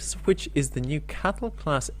 the latest of which is the new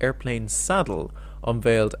Cattle-class airplane saddle,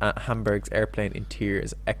 unveiled at Hamburg's Airplane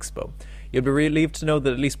Interiors Expo. You'll be relieved to know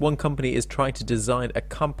that at least one company is trying to design a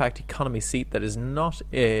compact economy seat that is not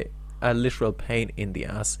a literal pain in the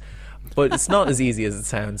ass, but it's not as easy as it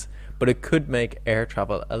sounds. But it could make air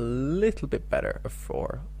travel a little bit better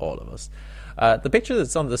for all of us. The picture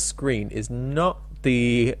that's on the screen is not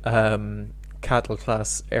the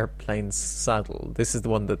Cattle-class airplane saddle. This is the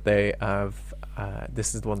one that they have.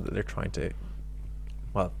 This is the one that they're trying to,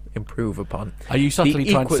 improve upon. Are you subtly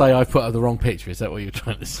trying to say I've put up the wrong picture? Is that what you're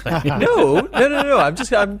trying to say? No.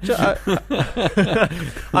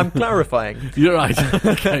 I'm clarifying. You're right.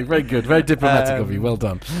 Okay, very good. Very diplomatic of you. Well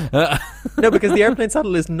done. No, because the airplane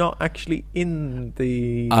saddle is not actually in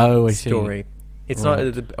the story. It's not.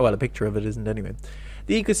 A picture of it isn't anyway.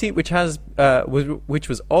 The EcoSeat, which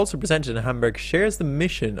was also presented in Hamburg, shares the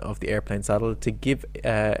mission of the airplane saddle to give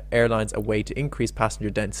airlines a way to increase passenger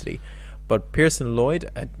density. But Pearson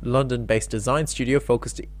Lloyd, a London-based design studio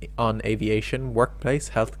focused on aviation,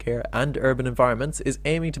 workplace, healthcare and urban environments, is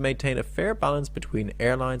aiming to maintain a fair balance between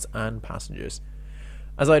airlines and passengers.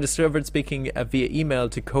 As I discovered speaking via email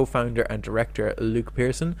to co-founder and director Luke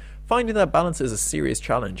Pearson, finding that balance is a serious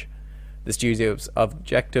challenge. The studio's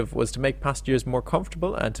objective was to make passengers more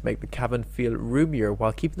comfortable and to make the cabin feel roomier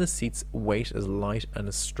while keeping the seats' weight as light and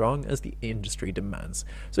as strong as the industry demands.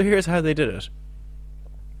 So here's how they did it.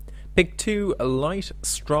 Pick 2, light,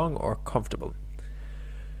 strong or comfortable.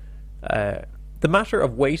 The matter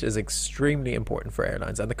of weight is extremely important for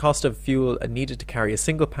airlines, and the cost of fuel needed to carry a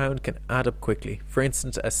single pound can add up quickly. For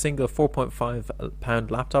instance, a single 4.5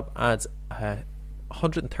 pound laptop adds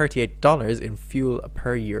 $138 in fuel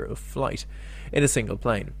per year of flight in a single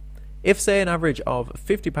plane. If, say, an average of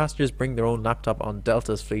 50 passengers bring their own laptop on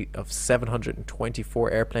Delta's fleet of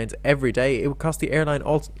 724 airplanes every day, it would cost the airline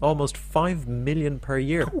almost $5 million per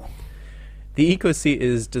year. The EcoSeat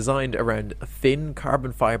is designed around a thin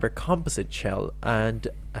carbon fibre composite shell and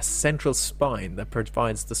a central spine that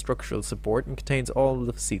provides the structural support and contains all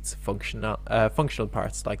of the seat's functional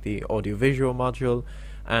parts like the audiovisual module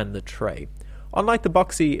and the tray. Unlike the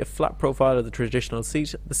boxy flat profile of the traditional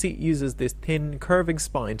seat, the seat uses this thin curving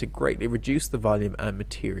spine to greatly reduce the volume and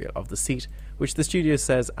material of the seat, which the studio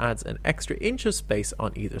says adds an extra inch of space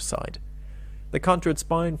on either side. The contoured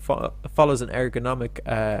spine follows an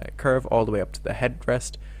ergonomic curve all the way up to the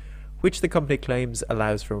headrest, which the company claims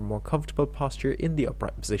allows for a more comfortable posture in the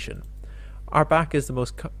upright position. Our back is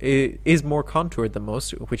more contoured than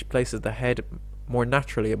most, which places the head more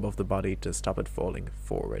naturally above the body to stop it falling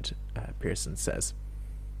forward, Pearson says.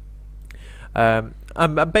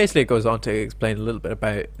 Basically it goes on to explain a little bit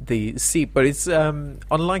about the seat, but it's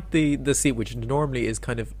unlike the seat, which normally is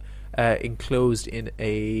kind of enclosed in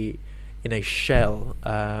a shell.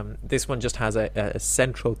 This one just has a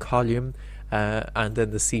central column, and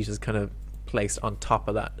then the seat is kind of placed on top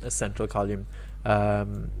of that central column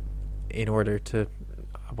in order to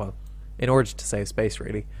save space,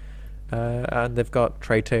 really. And they've got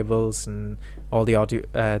tray tables and all the audio,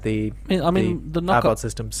 the AVOD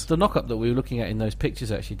systems. The knock-up that we were looking at in those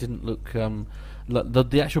pictures actually didn't look.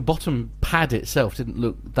 The actual bottom pad itself didn't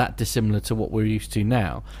look that dissimilar to what we're used to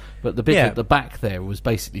now, but the bit at the back there was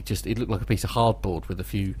basically it looked like a piece of hardboard with a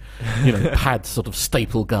few, pads sort of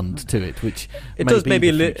staple gunned to it, which it does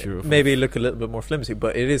maybe look a little bit more flimsy,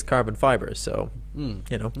 but it is carbon fibre, so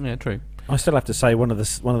yeah, true. I still have to say one of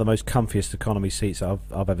the most comfiest economy seats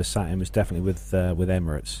I've ever sat in was definitely with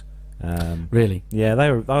Emirates. Really? Yeah,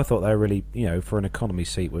 I thought they were really, for an economy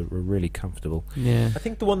seat, were really comfortable. Yeah, I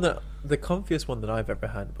think the comfiest one that I've ever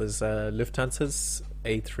had was Lufthansa's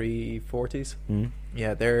A340s.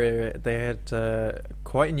 Yeah, they had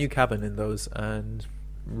quite a new cabin in those and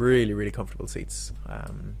really, really comfortable seats.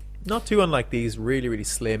 Not too unlike these, really, really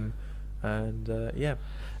slim, and yeah.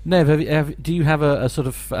 Nev, do you have a sort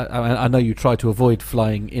of? I know you try to avoid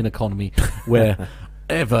flying in economy where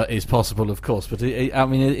ever is possible, of course. But I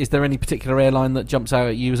mean, is there any particular airline that jumps out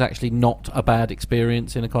at you as actually not a bad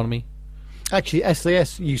experience in economy? Actually,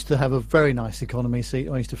 SAS used to have a very nice economy seat.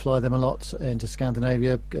 I used to fly them a lot into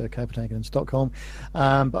Scandinavia, Copenhagen and Stockholm,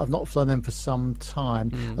 but I've not flown them for some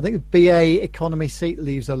time. I think the BA economy seat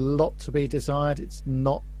leaves a lot to be desired. It's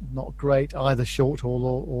not great, either short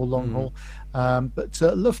haul or long haul. But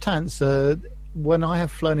Lufthansa, when I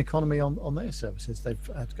have flown economy on their services, they've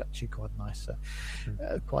actually quite nice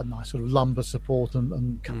sort of lumbar support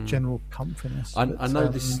and general comfortness. I know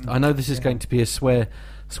this is going to be a swear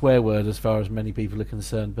word as far as many people are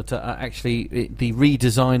concerned, but actually the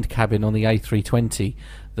redesigned cabin on the A320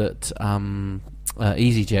 that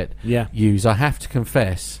EasyJet use, I have to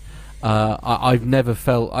confess, I've never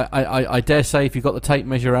felt. I dare say, if you've got the tape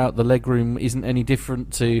measure out, the legroom isn't any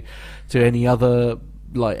different to any other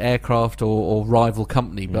like aircraft or rival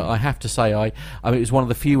company, but I have to say I mean, it was one of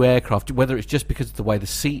the few aircraft, whether it's just because of the way the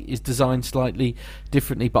seat is designed slightly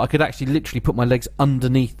differently, but I could actually literally put my legs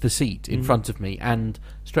underneath the seat in front of me and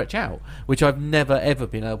stretch out, which I've never ever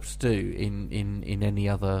been able to do in any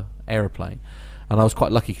other aeroplane. And I was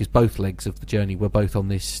quite lucky because both legs of the journey were both on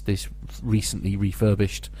this recently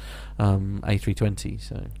refurbished A320.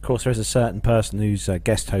 So, of course, there is a certain person who's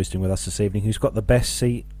guest hosting with us this evening who's got the best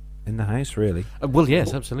seat in the house, really. Well,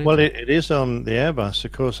 yes, absolutely. Well, it is on the Airbus.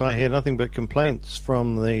 Of course, I hear nothing but complaints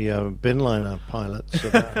from the binliner pilots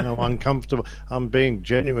about how uncomfortable. I'm being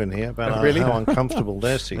genuine here about how uncomfortable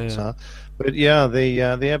their seats are. But yeah, the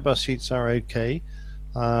Airbus seats are okay,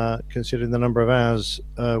 considering the number of hours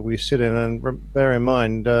we sit in. And bear in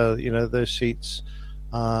mind, those seats,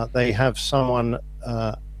 they have someone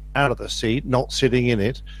out of the seat, not sitting in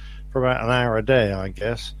it, for about an hour a day, I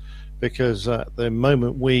guess. Because the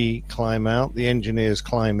moment we climb out, the engineers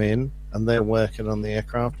climb in and they're working on the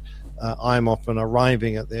aircraft. I'm often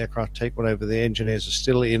arriving at the aircraft, take whatever, the engineers are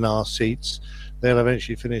still in our seats. They'll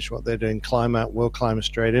eventually finish what they're doing, climb out, we'll climb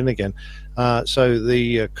straight in again. So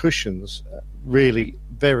the cushions really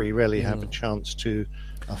very rarely have a chance to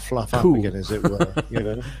fluff up again, as it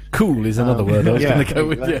were. Cool is another word I was going to go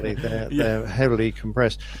with. Exactly. They're heavily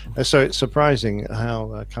compressed. So it's surprising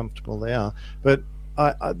how comfortable they are. But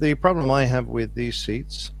the problem I have with these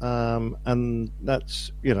seats, and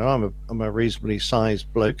that's, I'm a reasonably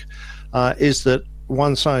sized bloke, is that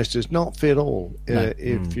one size does not fit all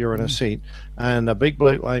if you're in a seat. And a big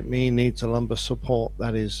bloke like me needs a lumbar support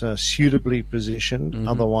that is suitably positioned.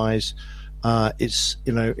 Otherwise, It's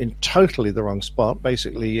in totally the wrong spot.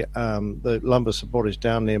 Basically, the lumbar support is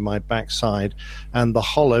down near my backside, and the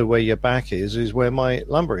hollow where your back is where my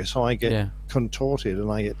lumbar is. So I get contorted,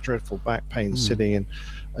 and I get dreadful back pain sitting in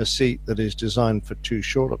a seat that is designed for too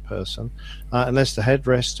short a person. Unless the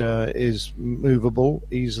headrest is movable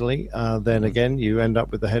easily, then again you end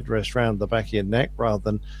up with the headrest round the back of your neck rather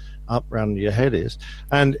than up round your head is.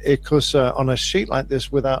 And of course, on a sheet like this,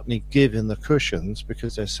 without any give in the cushions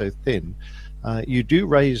because they're so thin, you do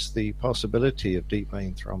raise the possibility of deep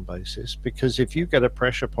vein thrombosis, because if you get a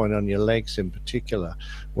pressure point on your legs in particular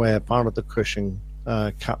where part of the cushion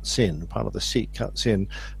cuts in, part of the seat cuts in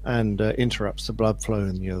and interrupts the blood flow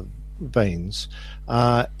in your veins,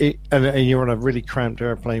 and you're on a really cramped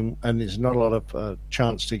airplane and there's not a lot of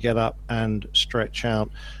chance to get up and stretch out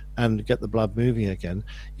and get the blood moving again,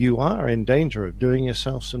 you are in danger of doing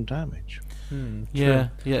yourself some damage. Yeah,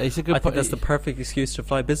 it's a good. I think that's the perfect excuse to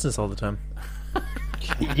fly business all the time.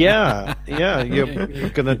 Yeah, you're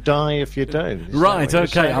going to die if you don't. Right,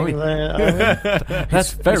 okay. I mean,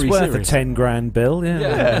 that's very it's worth serious. a 10 grand bill.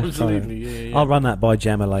 Yeah, absolutely. Yeah. I'll run that by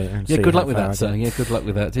Gemma later. And see Good luck how with far that, I sir. get. Yeah, good luck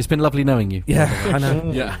with that. It's been lovely knowing you. Yeah, I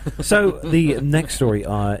know. Yeah. So the next story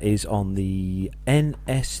is on the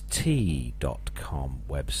NST.com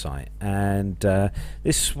website, and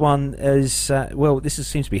this one is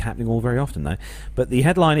seems to be happening all very often though. But the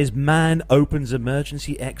headline is: Man opens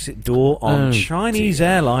emergency exit door on Chinese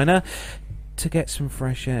airliner to get some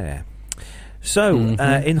fresh air. So,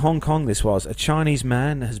 in Hong Kong, this was a Chinese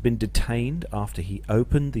man has been detained after he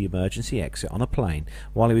opened the emergency exit on a plane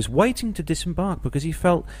while he was waiting to disembark because he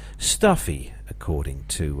felt stuffy, according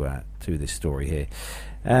to this story here.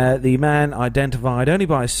 The man, identified only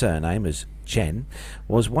by his surname as Chen,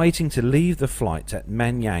 was waiting to leave the flight at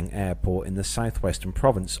Manyang Airport in the southwestern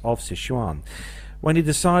province of Sichuan when he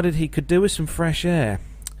decided he could do with some fresh air.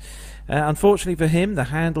 Unfortunately for him, the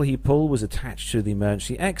handle he pulled was attached to the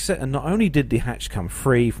emergency exit, and not only did the hatch come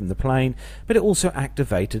free from the plane, but it also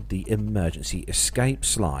activated the emergency escape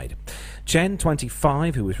slide. Chen,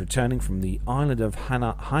 25, who was returning from the island of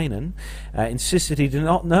Hainan, insisted he did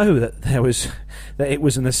not know that it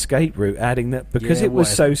was an escape route, adding that because it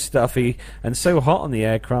was so stuffy and so hot on the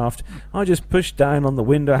aircraft, I just pushed down on the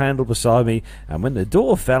window handle beside me, and when the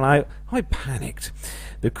door fell out, I panicked.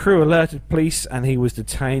 The crew alerted police, and he was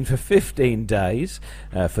detained for 15 days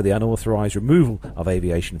for the unauthorised removal of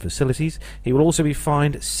aviation facilities. He will also be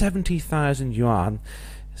fined 70,000 yuan.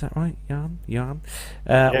 Is that right? Yuan?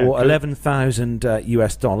 Or 11,000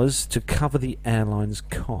 US dollars to cover the airline's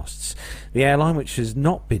costs. The airline, which has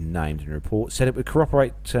not been named in the report, said it would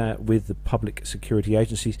cooperate with the public security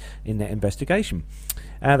agencies in their investigation.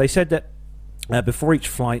 They said that before each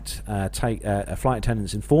flight, flight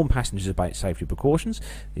attendants inform passengers about safety precautions,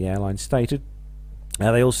 the airline stated.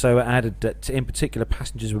 They also added that, in particular,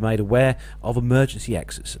 passengers were made aware of emergency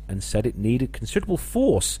exits and said it needed considerable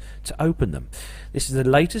force to open them. This is the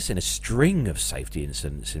latest in a string of safety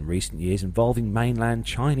incidents in recent years involving mainland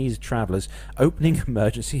Chinese travellers opening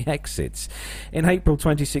emergency exits. In April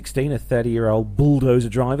 2016, a 30-year-old bulldozer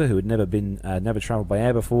driver who had never travelled by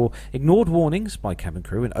air before ignored warnings by cabin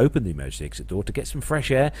crew and opened the emergency exit door to get some fresh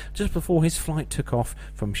air just before his flight took off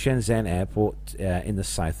from Shenzhen Airport in the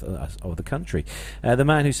south of the country. The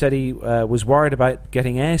man who said he was worried about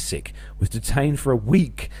getting airsick was detained for a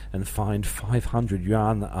week and fined 500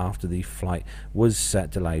 yuan after the flight was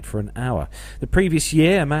delayed for an hour. The previous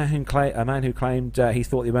year, a man who claimed he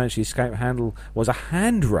thought the emergency escape handle was a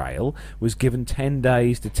handrail was given 10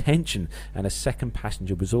 days detention, and a second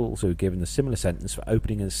passenger was also given a similar sentence for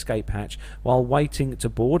opening an escape hatch while waiting to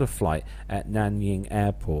board a flight at Nanying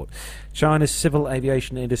Airport. China's civil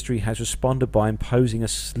aviation industry has responded by imposing a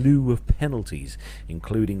slew of penalties,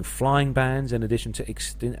 including flying bans in addition to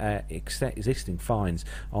existing fines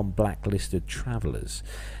on blacklisted travellers.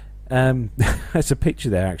 There's a picture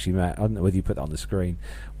there, actually, Matt. I don't know whether you put that on the screen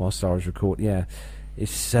whilst I was recording. Yeah,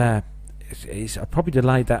 it's I probably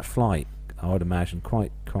delayed that flight, I would imagine,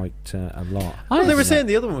 quite a lot. Oh, they were saying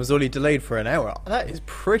the other one was only delayed for an hour. That is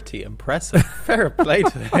pretty impressive. Fair play to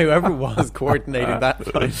whoever was coordinating that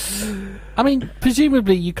flight. I mean,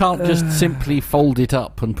 presumably you can't just simply fold it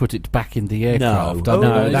up and put it back in the aircraft. No,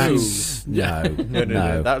 No.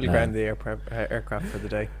 that That'll ground the aircraft for the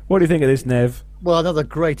day. What do you think of this, Nev? Well, another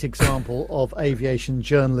great example of aviation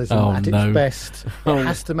journalism at its best. It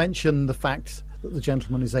has to mention the fact that the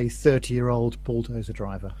gentleman is a 30-year-old bulldozer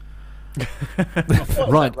driver.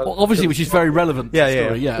 Right, obviously, which is very relevant.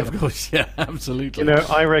 Yeah, yeah, of course, yeah, absolutely.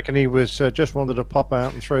 I reckon he was just wanted to pop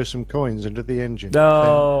out and throw some coins into the engine.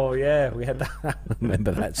 Oh, yeah, we had that. I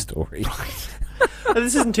remember that story.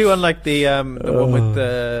 This isn't too unlike the one with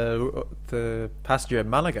the passenger in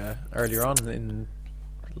Malaga earlier on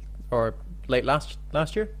or late last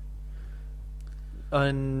year.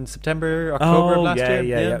 In September, October of last year.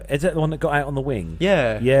 Yeah. Is that the one that got out on the wing?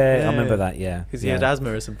 Yeah. I remember that. Yeah, because he had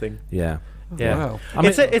asthma or something. Yeah. Wow. I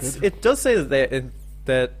mean, it does say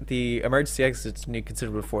that the emergency exits need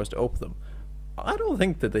considerable force to open them. I don't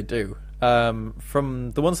think that they do.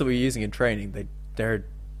 From the ones that we're using in training, they're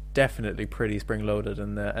definitely pretty spring loaded,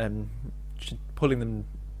 and pulling them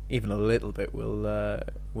even a little bit will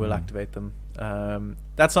activate them.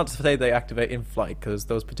 That's not to say they activate in flight, because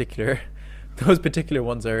those particular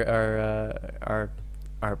ones are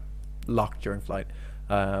locked during flight,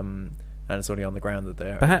 and it's only on the ground that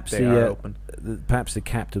they are open. Perhaps the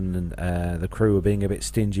captain and the crew are being a bit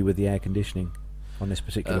stingy with the air conditioning on this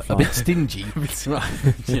particular flight. A bit stingy.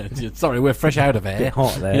 Sorry, we're fresh out of air. A bit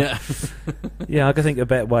hot there. Yeah, I can think of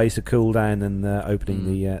better ways to cool down than opening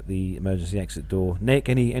the emergency exit door. Nick,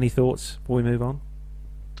 any thoughts before we move on?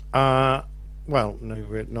 Well, no,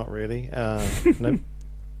 not really. No.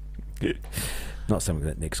 Not something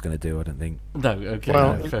that Nick's going to do, I don't think. No, okay.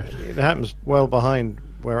 Well, no, fair. it happens well behind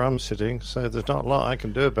where I'm sitting, so there's not a lot I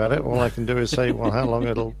can do about it. All I can do is say, well, how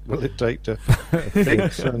long will it take to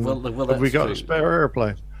fix? And well, have we got true. a spare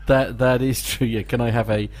airplane? That is true. Yeah, can I have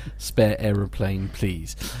a spare aeroplane,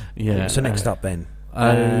 please? Yeah. So next up, then.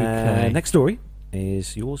 Okay. Next story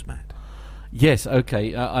is yours, Matt. Yes,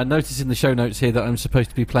 okay. I notice in the show notes here that I'm supposed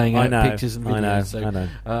to be playing out pictures and videos. I know.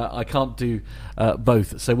 I can't do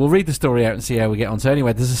both. So we'll read the story out and see how we get on. So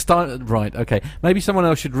anyway, there's a start. Right, okay. Maybe someone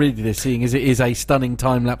else should read this, seeing as it is a stunning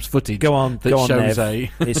time-lapse footage. Go on, shows Nev.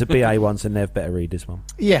 It's a BA one, so Nev better read this one.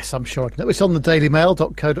 Yes, I'm sure. It's on the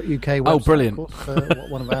dailymail.co.uk website. Oh, brilliant. Of course,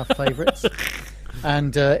 one of our favourites.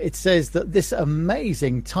 And it says that this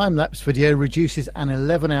amazing time-lapse video reduces an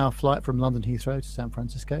 11-hour flight from London Heathrow to San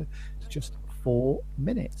Francisco to just 4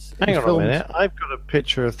 minutes. Hang on a minute. I've got a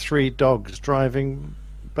picture of 3 dogs driving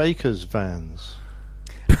Baker's vans.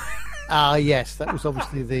 Yes, that was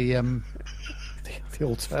obviously the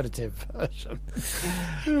alternative version.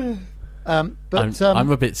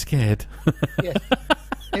 I'm a bit scared. Yes.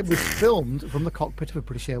 It was filmed from the cockpit of a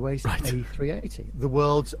British Airways A380, the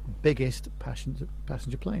world's biggest passenger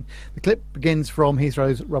plane. The clip begins from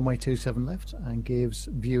Heathrow's runway 27 left and gives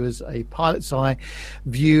viewers a pilot's eye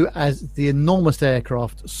view as the enormous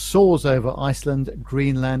aircraft soars over Iceland,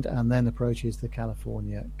 Greenland, and then approaches the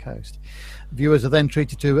California coast. Viewers are then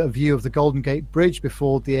treated to a view of the Golden Gate Bridge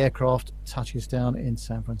before the aircraft touches down in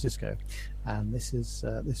San Francisco. And this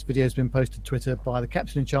video has been posted to Twitter by the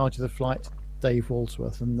captain in charge of the flight, Dave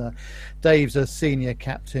Walsworth, and Dave's a senior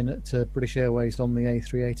captain at British Airways on the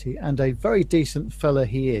A380, and a very decent fella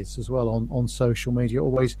he is as well on social media,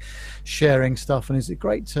 always sharing stuff, and is a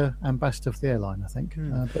great ambassador for the airline, I think.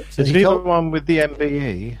 Is he the one with the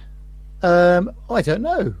MBE? I don't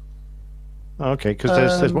know. Okay,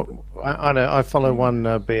 because there's I know I follow one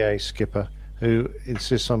BA skipper who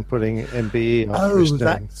insists on putting MBE on. Oh,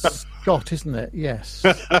 that's Scott, isn't it? Yes.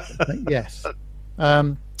 Yes.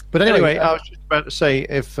 But anyway, I was just about to say,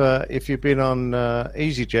 if you'd been on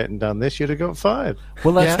EasyJet and done this, you'd have got fired.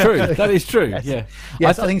 Well, that's true. That is true. Yes. Yeah.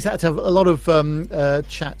 Yes, I think he's had to have a lot of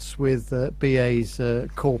chats with BA's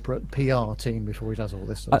corporate PR team before he does all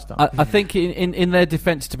this sort of stuff. I think in their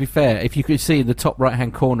defence, to be fair, if you could see in the top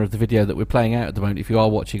right-hand corner of the video that we're playing out at the moment, if you are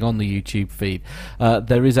watching on the YouTube feed,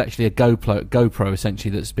 there is actually a GoPro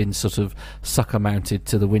essentially that's been sort of sucker-mounted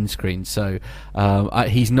to the windscreen. So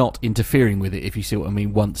he's not interfering with it, if you see what I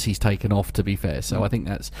mean, once he's taken off, to be fair. So I think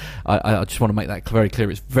that's I just want to make that very clear.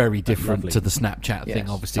 It's very different to the Snapchat thing,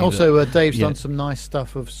 obviously. Also, Dave's done some nice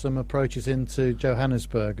stuff of some approaches into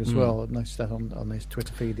Johannesburg as well. I noticed that on his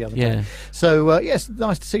Twitter feed the other day. So yes,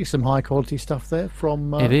 nice to see some high quality stuff there from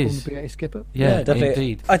the BA skipper. Yeah, definitely.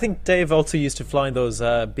 Indeed. I think Dave also used to fly those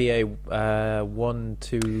BA 1,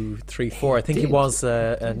 2, 3, 4. I think he was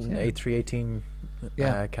an A318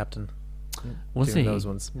 captain. Was he? Those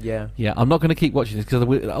ones? Yeah. Yeah, I'm not going to keep watching this because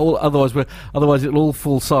otherwise it'll all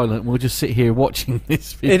fall silent and we'll just sit here watching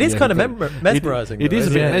this video. It is kind of mesmerising. It is a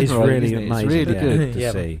bit mesmerising. It's really amazing. amazing. It's really good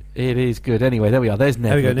to see. It is good. Anyway, there we are. There's Nev.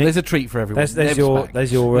 There we go, Nick. There's a treat for everyone.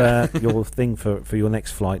 There's your thing for your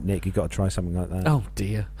next flight, Nick. You've got to try something like that. Oh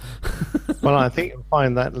dear. Well, I think you'll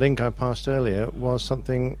find that link I passed earlier was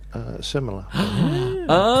something similar.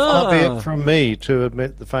 Far be it from me to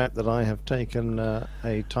admit the fact that I have taken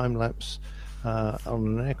a time lapse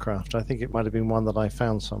on an aircraft. I think it might have been one that I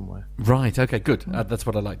found somewhere. Right, okay, good. That's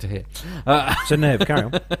what I like to hear. So, Nev, carry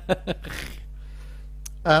on.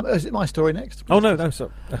 Is it my story next? Oh, no.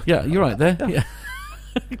 So, yeah, you're right there. Yeah.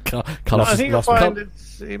 Carlos I think lost you'll me.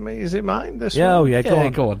 find is it mine? This Yeah, one? oh yeah, go Yeah,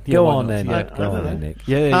 on. go on. Yeah, Go why on not? then. Yeah, Go on then, Nick.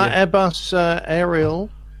 Yeah. Airbus Aerial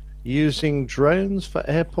using drones for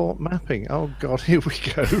airport mapping. Oh God, here we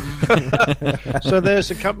go. So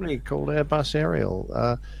there's a company called Airbus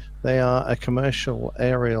Aerial. They are a commercial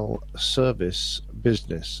aerial service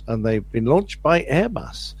business, and they've been launched by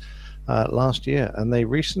Airbus last year. And they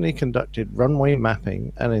recently conducted runway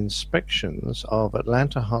mapping and inspections of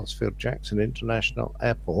Atlanta Hartsfield Jackson International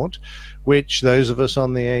Airport, which those of us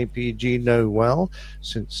on the APG know well,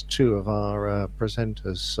 since two of our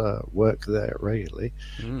presenters work there regularly.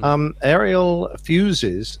 Aerial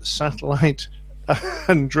fuses satellite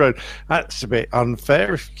and drone. That's a bit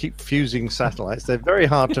unfair if you keep fusing satellites. They're very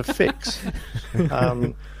hard to fix.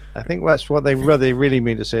 I think that's what they really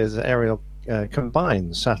mean to say is that Aerial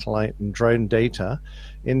combines satellite and drone data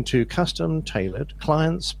into custom-tailored,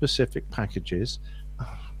 client-specific packages.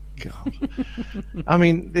 Oh, God. I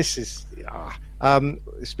mean, this is...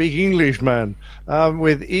 speak English, man.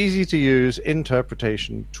 With easy-to-use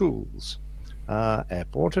interpretation tools.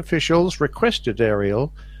 Airport officials requested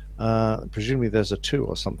Aerial... presumably there's a 2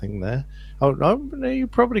 or something there. Oh, no, you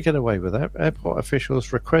probably get away with that. Airport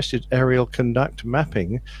officials requested Aerial conduct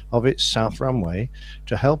mapping of its south runway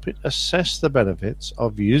to help it assess the benefits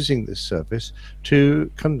of using this service to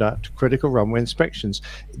conduct critical runway inspections.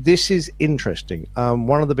 This is interesting.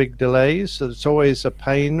 One of the big delays, so it's always a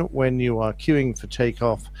pain when you are queuing for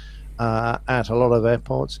takeoff at a lot of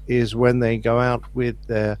airports, is when they go out with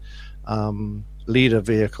their leader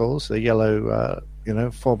vehicles, the yellow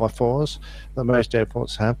 4x4s that most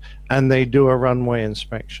airports have, and they do a runway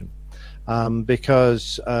inspection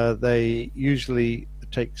because they usually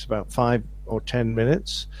it takes about 5 or 10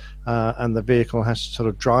 minutes and the vehicle has to sort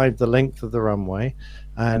of drive the length of the runway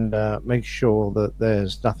and make sure that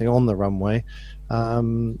there's nothing on the runway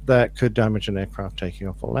that could damage an aircraft taking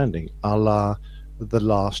off or landing, a la the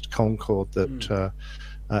last Concorde that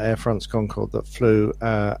Air France Concorde that flew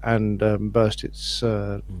and burst its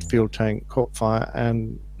fuel tank, caught fire,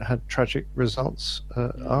 and had tragic results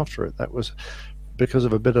after it. That was because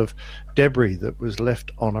of a bit of debris that was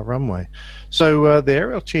left on a runway. So the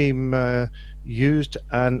aerial team used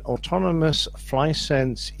an autonomous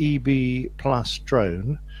FlySense EB Plus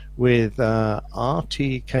drone with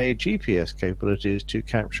RTK GPS capabilities to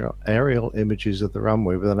capture aerial images of the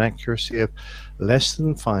runway with an accuracy of less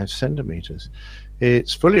than 5 centimeters.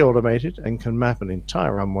 It's fully automated and can map an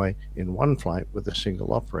entire runway in one flight with a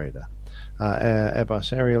single operator.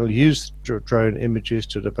 Airbus Aerial used drone images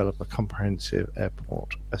to develop a comprehensive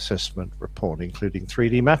airport assessment report, including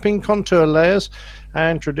 3D mapping, contour layers,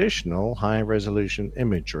 and traditional high-resolution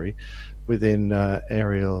imagery within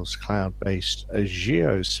Aerial's cloud-based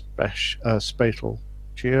geospatial.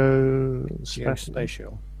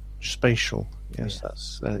 Spatial. Yes,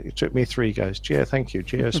 that's. It took me 3 goes. Thank you.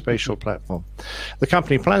 Geospatial platform. The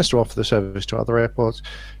company plans to offer the service to other airports.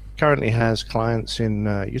 Currently has clients in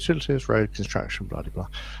utilities, road construction, blah blah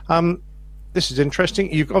blah. This is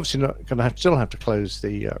interesting. You're obviously not going to still have to close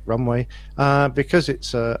the runway because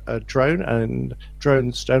it's a drone, and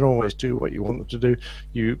drones don't always do what you want them to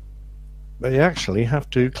do. They actually have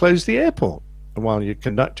to close the airport while you're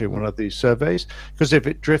conducting one of these surveys, because if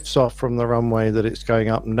it drifts off from the runway that it's going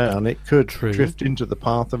up and down, it could drift into the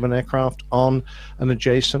path of an aircraft on an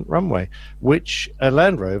adjacent runway, which a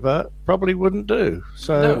Land Rover probably wouldn't do.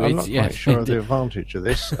 So I'm not quite sure of the advantage of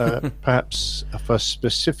this. Perhaps for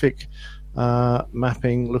specific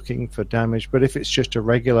mapping, looking for damage, but if it's just a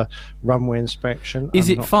regular runway inspection, is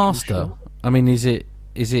it faster? Sure. I mean, is it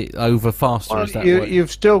over faster? Well,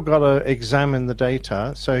 you've still got to examine the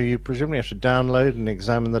data, so you presumably have to download and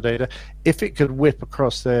examine the data. If it could whip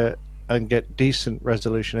across there and get decent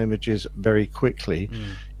resolution images very quickly,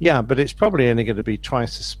 but it's probably only going to be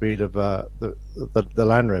twice the speed of the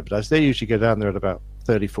Land Rover does. They usually go down there at about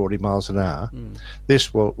 30-40 miles an hour.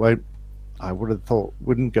 This won't. I would have thought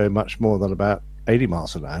wouldn't go much more than about 80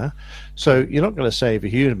 miles an hour. So you're not going to save a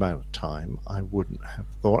huge amount of time, I wouldn't have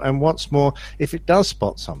thought. And what's more, if it does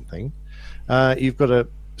spot something, you've got to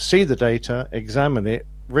see the data, examine it,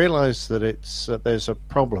 realize that it's there's a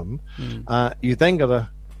problem. You then got to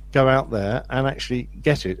go out there and actually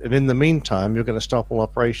get it. And in the meantime, you're going to stop all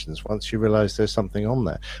operations once you realize there's something on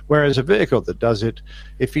there. Whereas a vehicle that does it,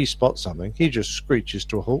 if he spots something, he just screeches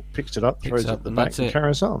to a halt, picks it up, throws it at the back, and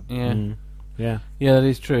carries on. Yeah, that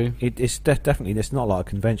is true. It's definitely, it's not like a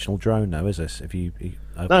conventional drone, though, is it?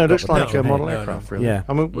 No, it looks like a model aircraft, really. Yeah.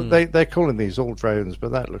 I mean, they're calling these all drones,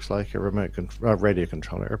 but that looks like a radio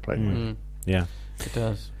control airplane. Yeah, it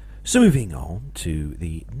does. So moving on to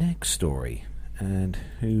the next story, and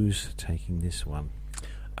who's taking this one?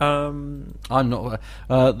 I'm not.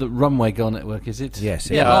 The Runway Girl Network, is it?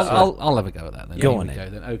 Yes, it Yeah, is. I'll have a go at that then. Go Here on we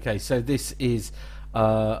then. go then. Okay, so this is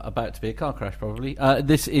about to be a car crash, probably.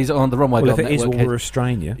 This is on the Runway Well, Girl if it is, Network. we'll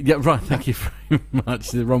restrain you. Yeah, right. Thank you very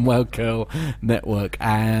much. The Runway Girl Network,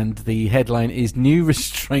 and the headline is "New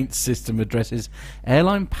Restraint System Addresses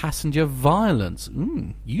Airline Passenger Violence."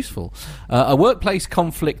 Useful. A workplace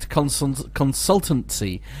conflict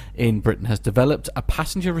consultancy in Britain has developed a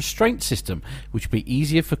passenger restraint system which will be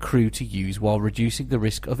easier for crew to use while reducing the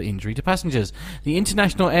risk of injury to passengers. The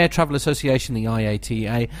International Air Travel Association, the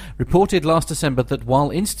IATA, reported last December that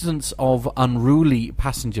while incidents of unruly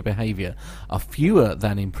passenger behaviour are fewer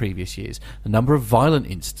than in previous years, the number of violent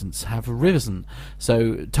incidents have risen.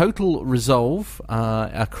 So Total Resolve,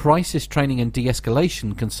 a crisis training and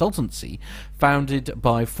de-escalation consultancy founded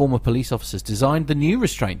by former police officers, designed the new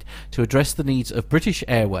restraint to address the needs of British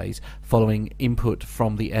Airways following input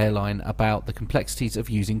from the airline about the complexities of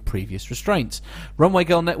using previous restraints. Runway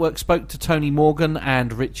Girl Network spoke to Tony Morgan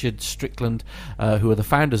and Richard Strickland, who are the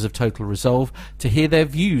founders of Total Resolve, to hear their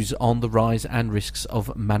views on the rise and risks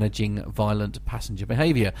of managing violent passenger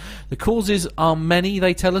behaviour. The causes are many,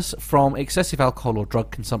 they tell us, from excessive alcohol or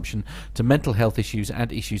drug consumption to mental health issues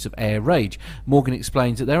and issues of air rage. Morgan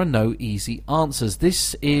explains that there are no easy answers.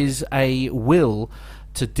 This is a will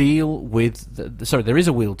to deal with there is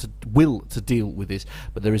a will to deal with this,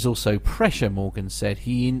 but there is also pressure, Morgan said.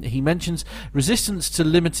 He mentions resistance to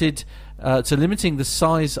limiting the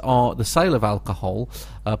size or the sale of alcohol,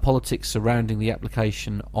 politics surrounding the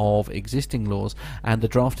application of existing laws and the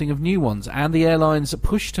drafting of new ones, and the airline's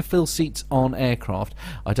push to fill seats on aircraft.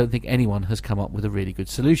 I don't think anyone has come up with a really good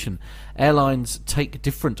solution. Airlines take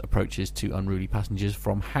different approaches to unruly passengers,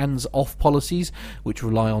 from hands-off policies, which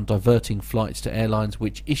rely on diverting flights, to airlines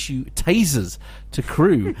which issue tasers to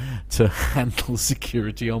crew to handle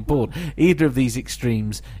security on board. Either of these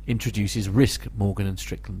extremes introduces risk, Morgan and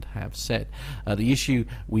Strickland have said. The issue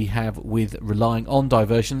we have with relying on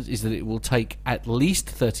diversions is that it will take at least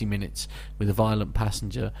 30 minutes with a violent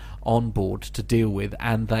passenger on board to deal with,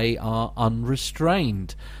 and they are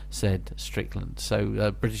unrestrained, said Strickland.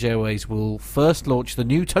 So British Airways will first launch the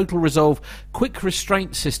new Total Resolve quick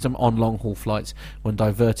restraint system on long-haul flights when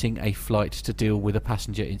diverting a flight to deal with a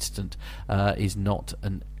passenger incident is not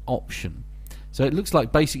an option. So it looks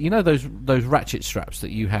like basically, those ratchet straps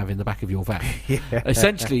that you have in the back of your van. Yeah.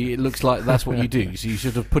 Essentially, it looks like that's what you do. So you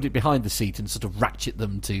sort of put it behind the seat and sort of ratchet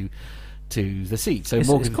them to the seat. So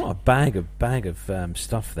it's got a bag of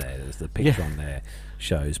stuff there. There's the picture on there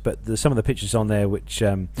shows, but there's some of the pictures on there which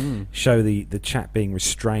show the chap being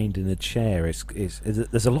restrained in a chair.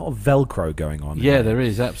 There's a lot of Velcro going on. Yeah, there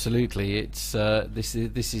is, absolutely. It's this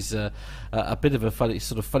is a bit of a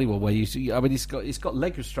funny one where it's got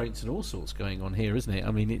leg restraints and all sorts going on here, isn't it?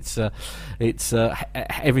 I mean, it's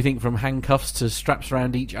everything from handcuffs to straps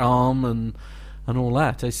around each arm and all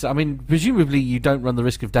that. Presumably you don't run the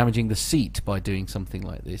risk of damaging the seat by doing something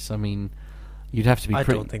like this. I mean, you'd have to be. I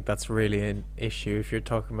don't think that's really an issue if you're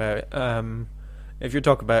talking about a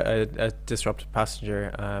disruptive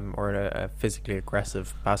passenger or a physically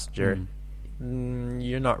aggressive passenger.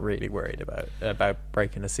 You're not really worried about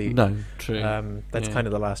breaking a seat. No, true. That's kind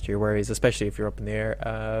of the last of your worries, especially if you're up in the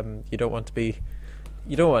air. You don't want to be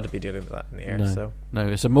dealing with that in the air. No.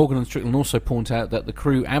 So Morgan and Strickland also point out that the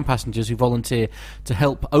crew and passengers who volunteer to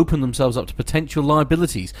help open themselves up to potential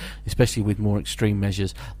liabilities, especially with more extreme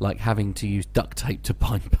measures like having to use duct tape to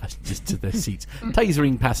bind passengers to their seats,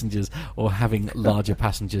 tasering passengers, or having larger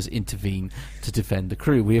passengers intervene to defend the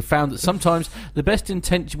crew. We have found that sometimes with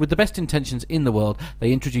the best intentions in the world,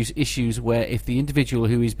 they introduce issues where if the individual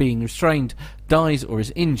who is being restrained dies or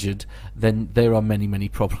is injured, then there are many, many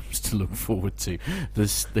problems to look forward to.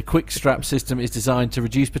 The quick strap system is designed to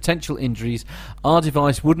reduce potential injuries. Our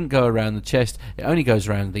device wouldn't go around the chest, it only goes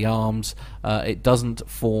around the arms. It doesn't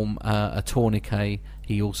form a tourniquet,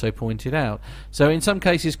 he also pointed out. So in some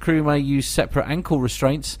cases, crew may use separate ankle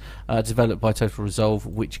restraints developed by Total Resolve,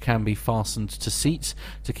 which can be fastened to seats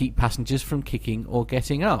to keep passengers from kicking or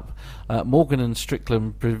getting up. Morgan and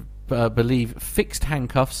Strickland believe fixed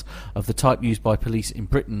handcuffs of the type used by police in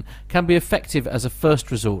Britain can be effective as a first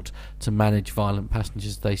resort to manage violent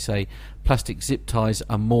passengers. They say plastic zip ties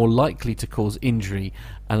are more likely to cause injury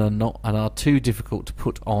and are too difficult to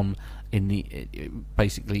put on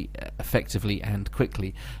basically effectively and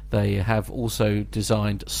quickly. They have also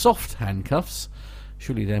designed soft handcuffs,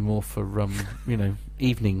 Surely they're more for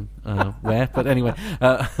evening wear. But anyway,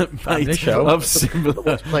 made show. of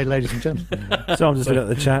similar. Play, ladies and gentlemen. So I'm just looking at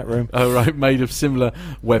the chat room. Oh right, made of similar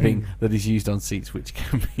webbing that is used on seats, which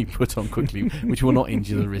can be put on quickly, which will not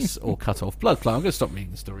injure the wrists or cut off blood flow. I'm going to stop reading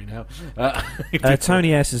the story now.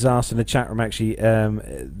 Tony S has asked in the chat room. Actually,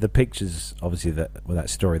 the pictures, obviously, that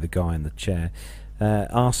story, the guy in the chair.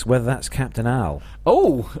 Asks whether that's Captain Al.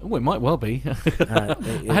 Oh, it might well be. I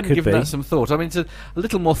hadn't given that some thought. I mean, it's a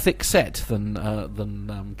little more thick set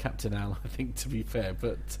than Captain Al, I think, to be fair.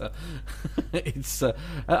 But it's.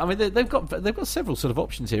 I mean, they've got several sort of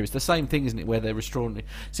options here. It's the same thing, isn't it? Where they're restoring.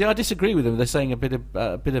 See, I disagree with them. They're saying a bit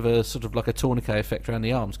of a sort of like a tourniquet effect around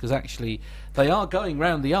the arms, because actually they are going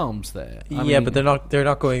round the arms there. I mean, but they're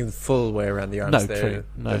not going the full way around the arms. No, true.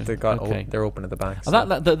 No, they're open at the back. So.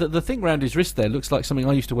 The thing round his wrist there looks like something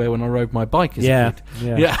I used to wear when I rode my bike as a kid.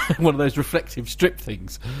 Yeah, one of those reflective strip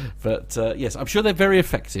things. But yes, I'm sure they're very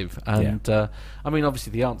effective. And I mean,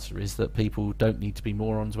 obviously, the answer is that people don't need to be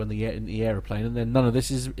morons when they're in the aeroplane, and then none of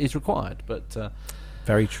this is required. But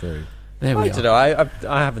very true. There we are. I don't know.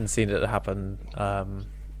 I haven't seen it happen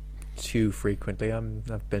too frequently.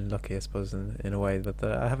 I've been lucky, I suppose, in a way, but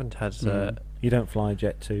I haven't had. You don't fly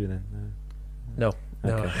Jet 2 then? No.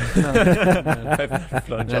 Okay.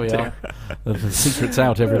 There we are. The secret's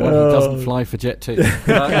out, everyone. He doesn't fly for Jet 2.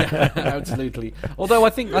 Absolutely. Although I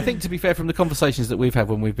think to be fair, from the conversations that we've had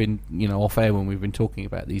when we've been off air, when we've been talking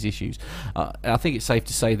about these issues, I think it's safe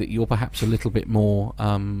to say that you're perhaps a little bit more.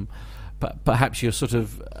 Perhaps you're sort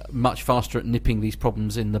of much faster at nipping these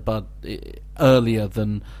problems in the bud earlier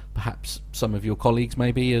than perhaps some of your colleagues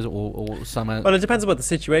maybe, or some. Well, it depends on what the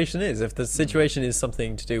situation is. If the situation is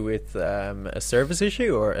something to do with a service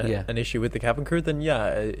issue or an issue with the cabin crew, then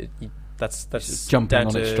that's jumping down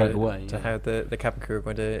on it straight away to how the cabin crew are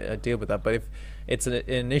going to deal with that. But if it's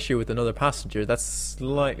an issue with another passenger, that's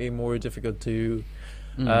slightly more difficult to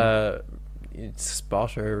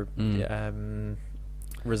spot or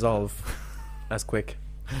resolve as quick.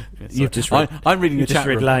 You've just I'm reading the chat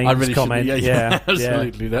room. Lane's I really comment. Yeah,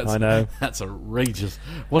 absolutely. Yeah, I know. That's outrageous.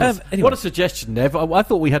 What a suggestion, Nev. I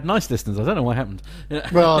thought we had nice listeners. I don't know what happened.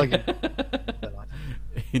 Well,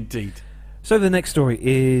 indeed. So the next story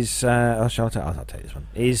is I'll take this one.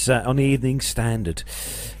 Is on the Evening Standard,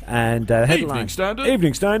 and headline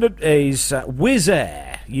Evening Standard is Wizz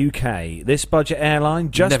Air UK. This budget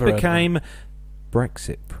airline just became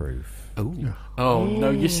Brexit proof. Oh no!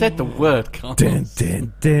 You said the word, Carl. Dun,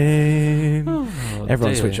 dun, dun.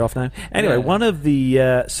 Everyone switch off now. Anyway, one of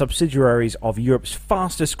the subsidiaries of Europe's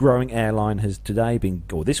fastest growing airline has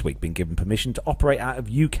this week been given permission to operate out of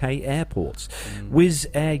UK airports. Wizz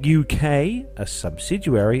Air UK, a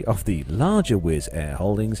subsidiary of the larger Wizz Air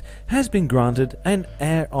Holdings, has been granted an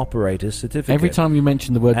air operator certificate. Every time you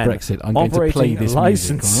mention the word Brexit, I'm going to play this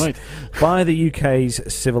license music, by the UK's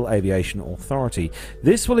Civil Aviation Authority.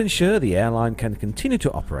 This will ensure the airline can continue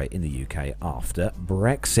to operate in the UK after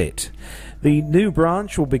Brexit. The new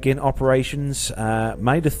branch will begin operations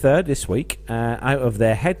May the 3rd this week out of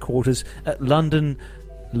their headquarters at London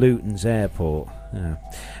Luton's Airport,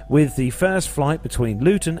 with the first flight between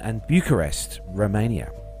Luton and Bucharest,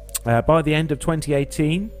 Romania. By the end of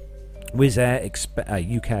 2018, Wizz Air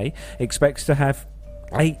UK expects to have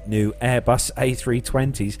 8 new Airbus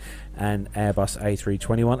A320s and Airbus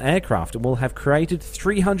A321 aircraft, and will have created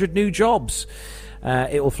 300 new jobs.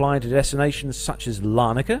 It will fly to destinations such as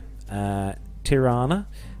Larnaca, Tirana,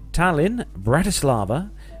 Tallinn, Bratislava,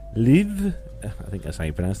 Lviv, I think that's how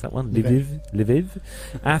you pronounce that one, Lviv,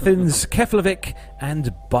 Athens, Keflavik,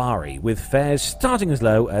 and Bari, with fares starting as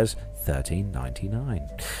low as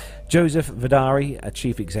 $13.99. Joseph Vadari, a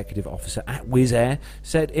chief executive officer at Wizz Air,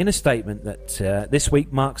 said in a statement that this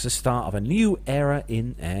week marks the start of a new era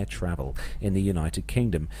in air travel in the United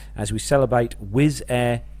Kingdom as we celebrate Wizz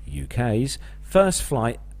Air UK's first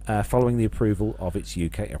flight following the approval of its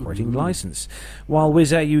UK operating licence. While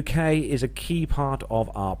Wizz Air UK is a key part of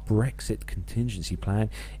our Brexit contingency plan,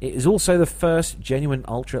 it is also the first genuine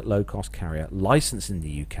ultra-low-cost carrier licensed in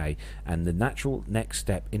the UK and the natural next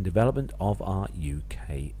step in development of our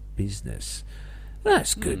UK business.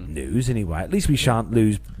 That's good news anyway. At least we shan't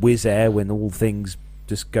lose Wizz Air when all things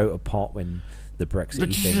just go to pot when the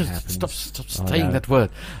Brexit thing happens. Stop saying that word.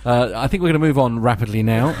 I think we're going to move on rapidly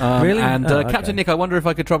now. Really? And Captain Nick, I wonder if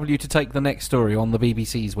I could trouble you to take the next story on the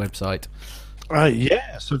BBC's website.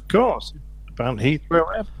 Yes, of course. About Heathrow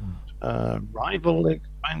Airport. Rival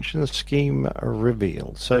expansion scheme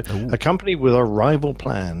revealed. So a company with a rival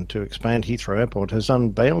plan to expand Heathrow Airport has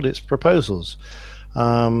unveiled its proposals.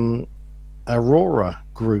 Aurora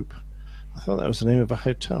Group, I thought that was the name of a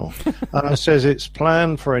hotel. It says its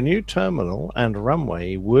plan for a new terminal and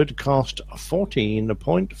runway would cost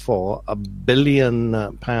 £14.4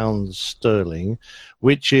 billion pounds sterling,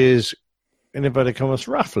 which is, in inverted commas,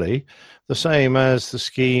 roughly the same as the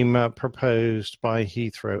scheme proposed by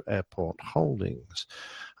Heathrow Airport Holdings.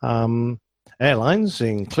 Airlines,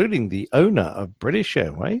 including the owner of British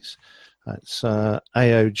Airways, that's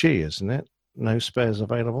AOG, isn't it? No spares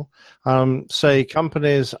available. Say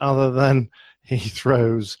companies other than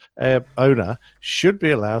Heathrow's owner should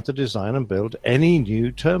be allowed to design and build any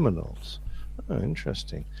new terminals. Oh,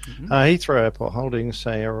 interesting. Heathrow Airport Holdings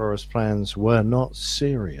say Aurora's plans were not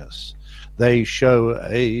serious. They show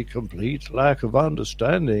a complete lack of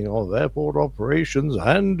understanding of airport operations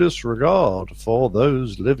and disregard for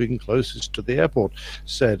those living closest to the airport,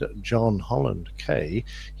 said John Holland Kay,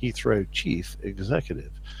 Heathrow Chief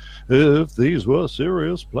Executive. If these were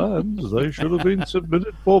serious plans, they should have been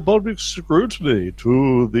submitted for public scrutiny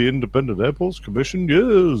to the Independent Airports Commission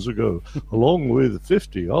years ago, along with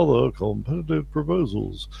 50 other competitive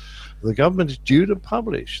proposals. The government is due to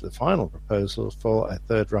publish the final proposals for a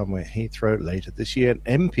third runway at Heathrow later this year,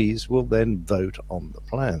 and MPs will then vote on the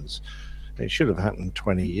plans. It should have happened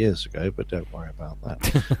 20 years ago, but don't worry about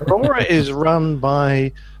that. Aurora is run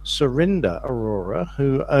by Surinder Arora,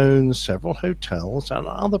 who owns several hotels and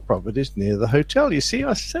other properties near the hotel. You see,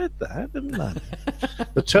 I said that, didn't I?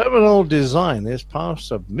 The terminal design is part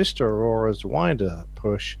of Mr. Aurora's wider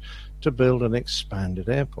push to build an expanded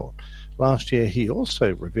airport. Last year, he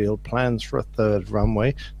also revealed plans for a third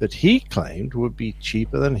runway that he claimed would be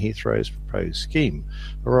cheaper than Heathrow's proposed scheme.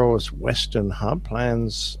 Aurora's Western hub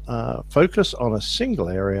plans focus on a single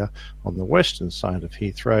area on the western side of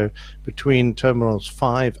Heathrow between Terminals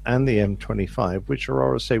 5 and the M25, which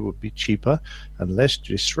Aurora say would be cheaper and less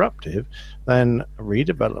disruptive than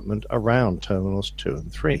redevelopment around Terminals 2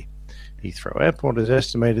 and 3. Heathrow Airport has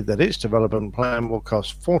estimated that its development plan will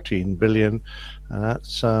cost $14 billion, and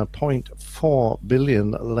that's $0.4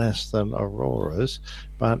 billion less than Aurora's.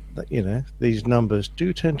 But you know, these numbers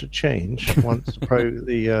do tend to change once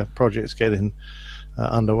the projects get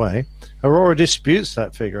underway. Aurora disputes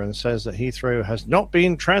that figure and says that Heathrow has not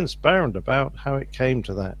been transparent about how it came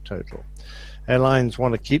to that total. Airlines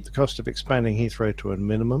want to keep the cost of expanding Heathrow to a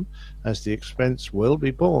minimum, as the expense will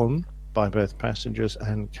be borne by both passengers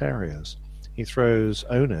and carriers. Heathrow's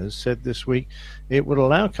owners said this week it would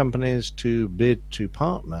allow companies to bid to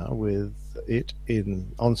partner with it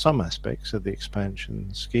on some aspects of the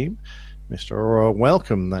expansion scheme. Mr. Aurora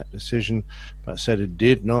welcomed that decision, but said it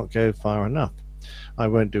did not go far enough. I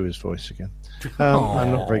won't do his voice again.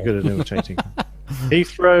 I'm not very good at imitating him.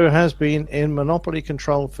 Heathrow has been in monopoly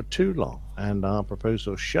control for too long, and our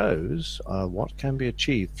proposal shows what can be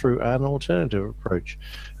achieved through an alternative approach,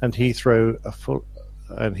 and Heathrow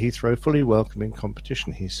fully welcoming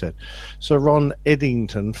competition, he said. Sir Ron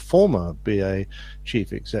Eddington, former BA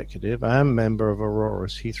chief executive and member of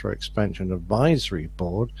Aurora's Heathrow Expansion Advisory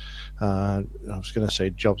Board, I was going to say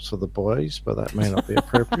jobs for the boys, but that may not be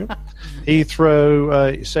appropriate.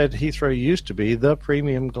 Heathrow said Heathrow used to be the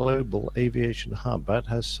premium global aviation hub, but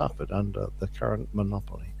has suffered under the current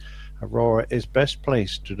monopoly. Aurora is best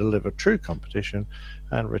placed to deliver true competition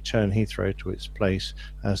and return Heathrow to its place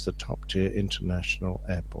as the top-tier international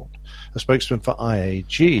airport. A spokesman for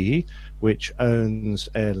IAG, which owns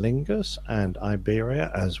Aer Lingus and Iberia,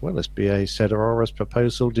 as well as BA, said Aurora's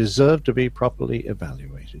proposal deserved to be properly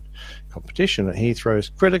evaluated. Competition at Heathrow is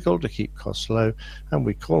critical to keep costs low, and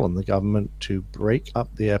we call on the government to break up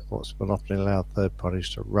the airport's monopoly and allow third parties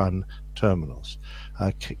to run terminals.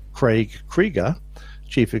 Craig Krieger,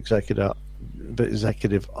 chief executive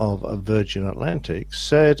of Virgin Atlantic,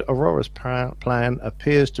 said Aurora's plan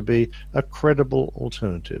appears to be a credible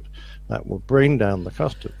alternative that will bring down the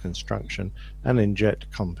cost of construction and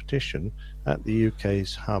inject competition at the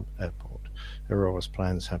UK's hub airport. Aurora's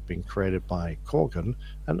plans have been created by Corgan,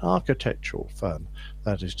 an architectural firm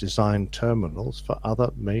that has designed terminals for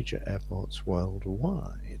other major airports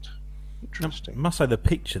worldwide. Interesting. I must say, the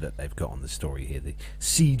picture that they've got on the story here, the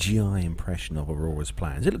CGI impression of Aurora's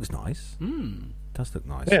plans, it looks nice. It does look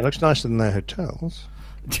nice. Yeah, it looks nicer than their hotels.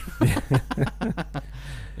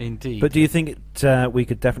 Indeed. But do you think we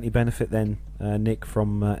could definitely benefit then, Nick,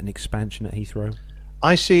 from an expansion at Heathrow?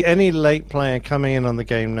 I see any late player coming in on the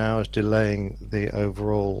game now as delaying the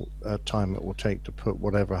overall time it will take to put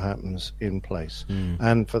whatever happens in place.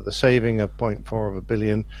 And for the saving of 0.4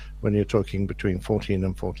 billion, when you're talking between 14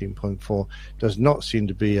 and 14.4, does not seem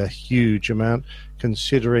to be a huge amount,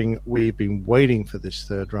 considering we've been waiting for this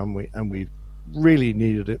third runway and we've really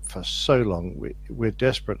needed it for so long. We're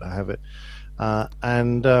desperate to have it.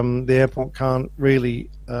 And the airport can't really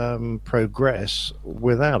progress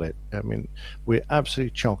without it. I mean, we're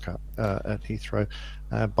absolutely chock up at Heathrow,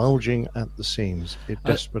 bulging at the seams. It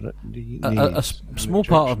desperately needs a small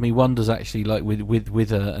part of me wonders, actually, like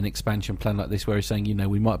with an expansion plan like this, where he's saying,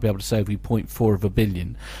 we might be able to save you 0.4 of a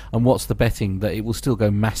billion, and what's the betting that it will still go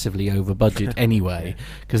massively over budget anyway?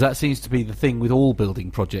 Because that seems to be the thing with all building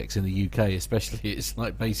projects in the UK, especially. It's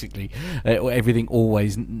like basically everything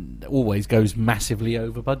always goes massively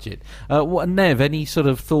over budget. Nev, any sort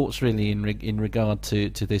of thoughts really in regard to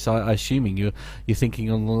this? I assuming you're thinking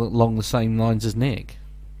along the same lines as Nick.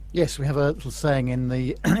 Yes, we have a little saying in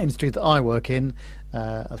the industry that I work in,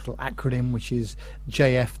 a little acronym which is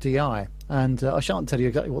JFDI, and I shan't tell you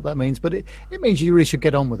exactly what that means, but it means you really should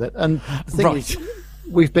get on with it. And the thing is,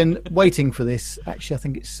 we've been waiting for this. Actually, I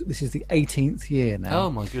think this is the 18th year now.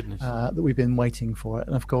 Oh my goodness! That we've been waiting for it,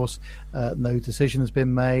 and of course, no decision has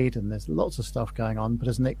been made, and there's lots of stuff going on. But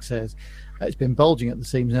as Nick says, it's been bulging at the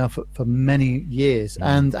seams now for many years,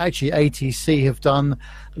 and actually ATC have done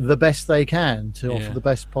the best they can to offer the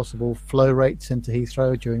best possible flow rates into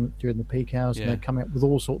Heathrow during the peak hours, and they're coming up with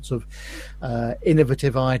all sorts of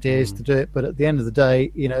innovative ideas to do it. But at the end of the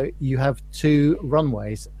day, you have 2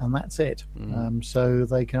 runways, and that's it. So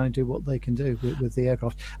they can only do what they can do with the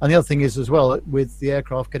aircraft. And the other thing is as well, with the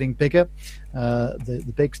aircraft getting bigger,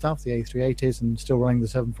 the big stuff, the A380s, and still running the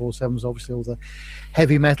 747s, obviously all the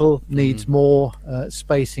heavy metal needs more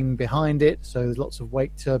spacing behind it, so there's lots of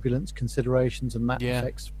wake turbulence considerations, and that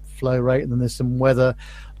affects flow rate, and then there's some weather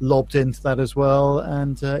lobbed into that as well,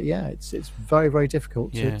 and it's very, very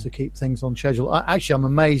difficult to keep things on schedule. I'm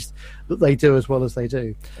amazed that they do as well as they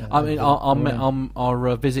do. I mean,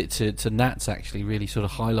 our visit to NATS actually really sort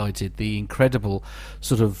of highlighted the incredible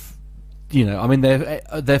sort of, I mean,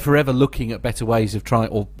 they're forever looking at better ways of trying,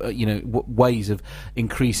 or ways of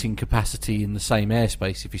increasing capacity in the same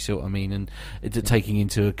airspace, if you see what I mean, and taking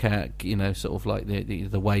into account, sort of like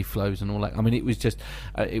the wave flows and all that. I mean, it was just,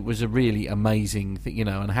 it was a really amazing thing,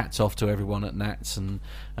 and hats off to everyone at NATS and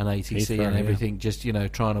ATC Heathrow, and everything. Just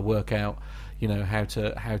trying to work out, how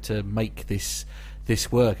to make this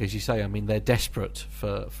work. As you say, I mean, they're desperate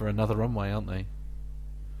for another runway, aren't they?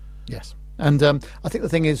 Yes. And I think the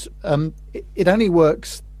thing is, it only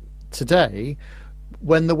works today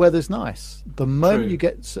when the weather's nice. The moment you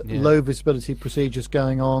get low visibility procedures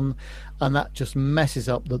going on, and that just messes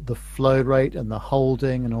up the flow rate and the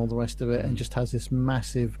holding and all the rest of it, and just has this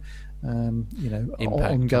massive, impact,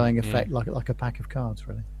 ongoing effect, like a pack of cards,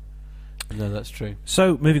 really. No, that's true.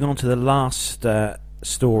 So, moving on to the last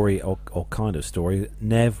story or kind of story,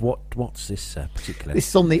 Nev, what's this particular? This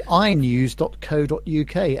is on the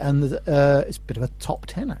inews.co.uk, and it's a bit of a top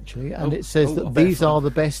 10 actually, and it says that these are the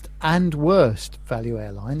best and worst value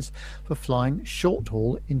airlines for flying short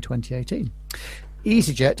haul in 2018.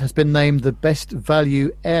 EasyJet has been named the best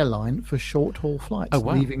value airline for short haul flights,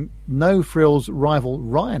 leaving no frills rival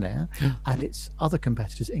Ryanair and its other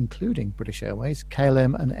competitors, including British Airways,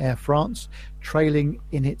 KLM and Air France, trailing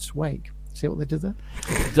in its wake. See what they did there?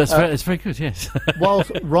 It's very good, yes.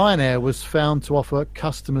 Whilst Ryanair was found to offer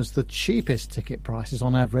customers the cheapest ticket prices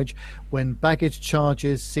on average when baggage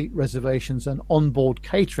charges, seat reservations and onboard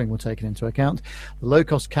catering were taken into account, the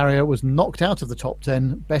low-cost carrier was knocked out of the top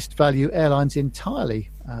 10 best value airlines entirely,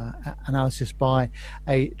 analysis by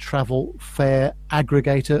a travel fare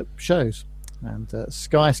aggregator shows. And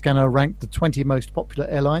Skyscanner ranked the 20 most popular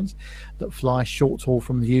airlines that fly short haul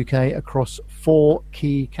from the UK across 4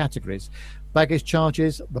 key categories: baggage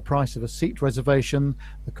charges, the price of a seat reservation,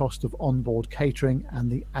 the cost of onboard catering,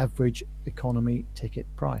 and the average economy ticket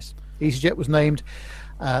price. EasyJet was named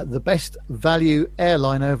the best value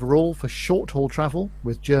airline overall for short-haul travel,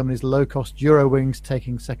 with Germany's low-cost Eurowings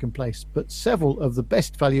taking second place. But several of the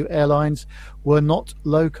best value airlines were not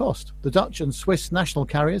low-cost. The Dutch and Swiss national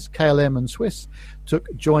carriers, KLM and Swiss,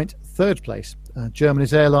 took joint third place.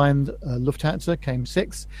 Germany's airline Lufthansa came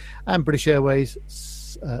sixth, and British Airways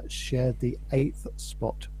shared the 8th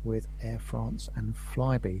spot with Air France and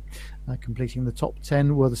Flybe. Completing the top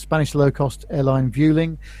 10 were the Spanish low-cost airline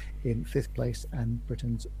Vueling in 5th place, and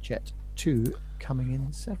Britain's Jet2 coming in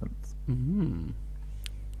 7th. Mm-hmm.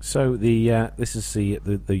 So this is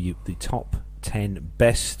the top 10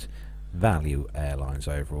 best value airlines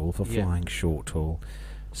overall for flying short haul.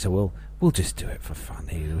 So we'll just do it for fun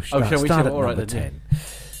here. We'll start at number 10.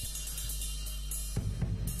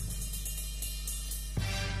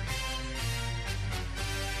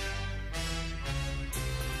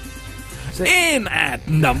 In at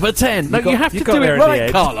number 10. No, you have to do it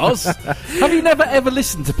right, Carlos. Have you never ever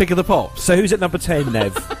listened to Pick of the Pops? So who's at number 10,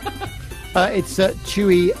 Nev? It's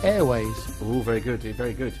TUI Airways. Oh, very good,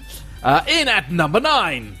 very good. In at number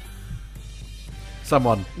 9.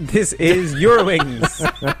 Someone. This is Eurowings.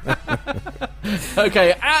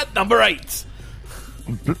 Okay, at number 8.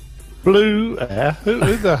 Blue Air?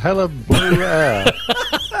 Who the hell are Blue Air?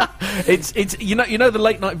 It's you know the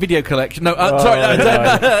late night video collection. No, sorry, in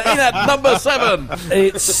at number 7.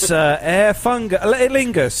 It's Aer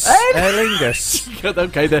Lingus. Aer Lingus.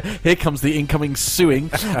 Okay, here comes the incoming suing.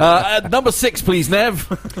 At number 6, please, Nev.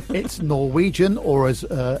 It's Norwegian, or as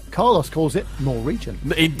Carlos calls it, Norwegian.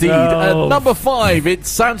 Indeed. No. At number 5, it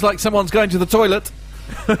sounds like someone's going to the toilet.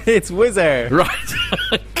 It's Wizz Air. Right.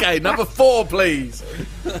 Okay, number 4, please.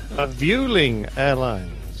 Vueling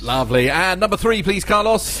Airlines. Lovely. And number 3, please,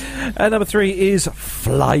 Carlos. Number 3 is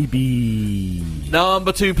Flybe.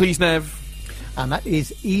 Number 2, please, Nev. And that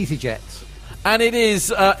is EasyJet. And it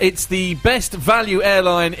is, it's the best value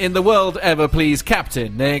airline in the world ever, please,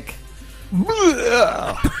 Captain Nick.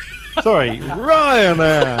 Sorry,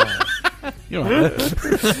 Ryanair. You're right.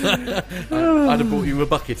 I'd have bought you a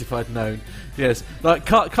bucket if I'd known. Yes. Like,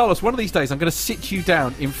 Carlos, one of these days I'm going to sit you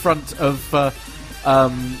down in front of...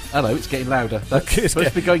 hello, it's getting louder. That's supposed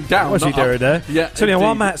to be going down. What's he doing there? Yeah. So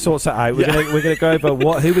while Matt sorts that out, we're going to go over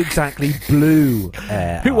who exactly Blue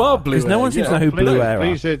Air Who are Blue Because no Air? one seems to know who Blue Air are.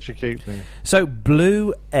 Please educate me. So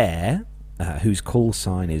Blue Air, whose call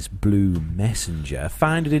sign is Blue Messenger,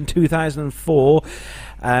 founded in 2004,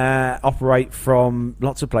 operate from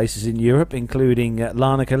lots of places in Europe, including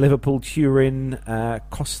Larnaca, Liverpool, Turin,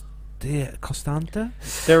 Constanta.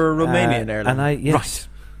 They're a Romanian airline. And yes. Right.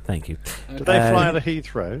 Thank you. Do they fly out of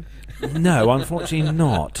Heathrow? No, unfortunately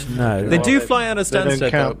not. No. They do Well, fly out of they don't Stansted, though,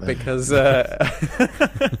 count then. because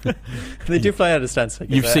they do fly out of Stansted.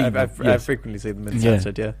 You've seen I them, yes. frequently see them in Yeah.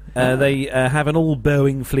 Stansted, yeah. They have an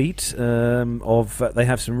all-Boeing fleet they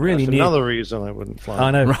have some really That's new... another reason I wouldn't fly. I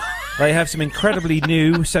know. They have some incredibly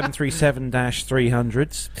new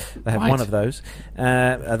 737-300s. They have Right. one of those.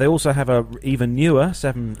 They also have a even newer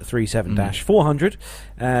 737-400.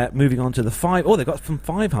 Moving on to the 5... Oh, they've got some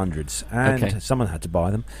 500s. And Okay. someone had to buy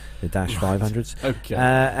them, the Dash 500s. Okay.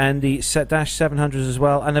 And the Dash 700s as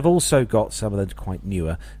well. And they've also got some of the quite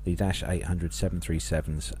newer, the Dash 800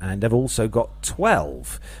 737s. And they've also got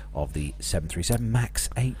 12 of the 737 MAX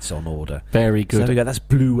 8s on order. Very So good. there we go. That's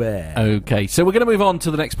Blue Air. Okay, so we're going to move on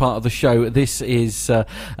to the next part of the show. This is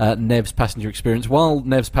Nev's Passenger Experience. While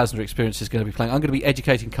Nev's Passenger Experience is going to be playing, I'm going to be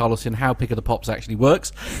educating Carlos in how Pick of the Pops actually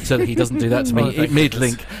works, so that he doesn't do that to me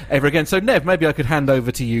mid-link ever again. So, Nev, maybe I could hand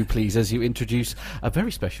over to you, please, as you introduce a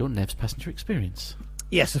very special Nev's Passenger Experience.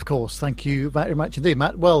 Yes, of course. Thank you very much indeed,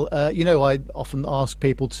 Matt. Well, I often ask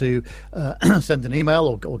people to send an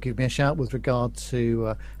email or give me a shout with regard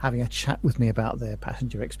to having a chat with me about their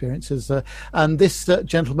passenger experiences. And this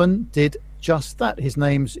gentleman did just that. His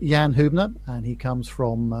name's Jan Hubner, and he comes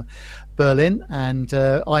from Berlin. And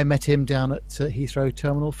I met him down at Heathrow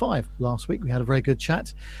Terminal 5 last week. We had a very good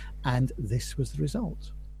chat, and this was the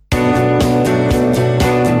result.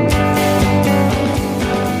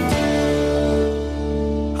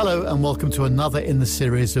 Hello and welcome to another in the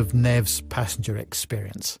series of Nev's Passenger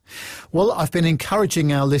Experience. Well, I've been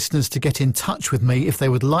encouraging our listeners to get in touch with me if they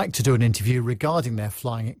would like to do an interview regarding their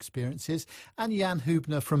flying experiences, and Jan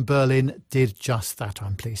Hubner from Berlin did just that,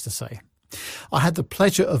 I'm pleased to say. I had the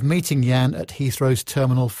pleasure of meeting Jan at Heathrow's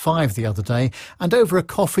Terminal 5 the other day, and over a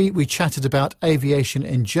coffee we chatted about aviation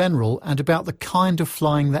in general and about the kind of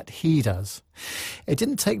flying that he does. It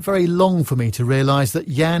didn't take very long for me to realise that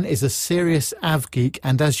Jan is a serious av geek,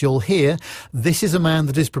 and as you'll hear, this is a man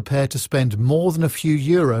that is prepared to spend more than a few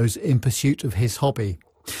euros in pursuit of his hobby.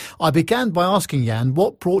 I began by asking Jan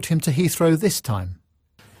what brought him to Heathrow this time.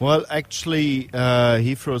 Well, actually,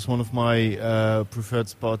 Heathrow is one of my preferred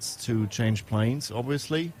spots to change planes,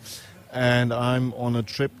 obviously. And I'm on a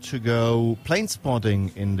trip to go plane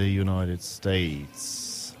spotting in the United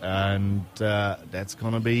States. And that's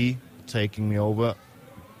going to be taking me over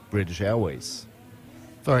British Airways.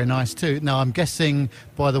 Very nice too. Now, I'm guessing,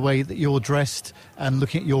 by the way that you're dressed and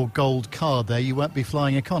looking at your gold card there, you won't be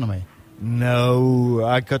flying economy. No,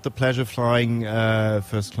 I got the pleasure flying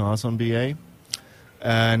first class on BA.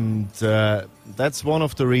 And that's one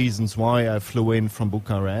of the reasons why I flew in from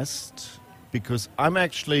Bucharest, because I'm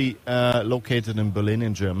actually located in Berlin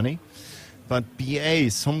in Germany. But BA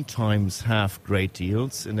sometimes have great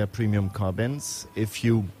deals in their premium cabins. If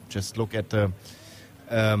you just look at the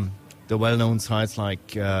well-known sites like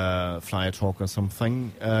Flytalk or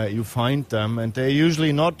something, you find them, and they're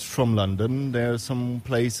usually not from London. There are some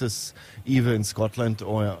places either in Scotland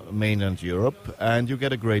or mainland Europe, and you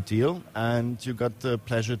get a great deal, and you got the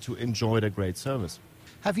pleasure to enjoy the great service.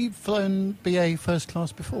 Have you flown BA first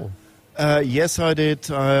class before? Yes, I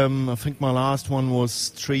did. I think my last one was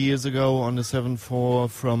 3 years ago on the 74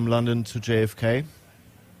 from London to JFK.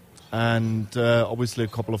 and obviously a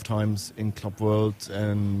couple of times in Club World.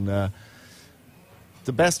 And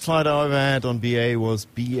the best flight I ever had on BA was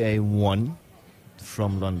BA1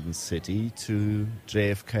 from London City to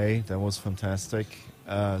JFK. That was fantastic.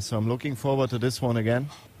 So I'm looking forward to this one again.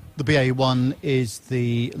 The BA1 is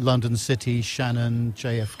the London City, Shannon,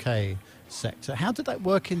 JFK sector. How did that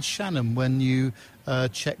work in Shannon when you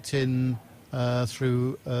checked in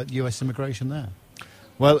through US immigration there?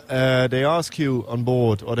 Well, they ask you on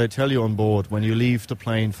board, or they tell you on board when you leave the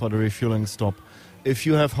plane for the refueling stop, if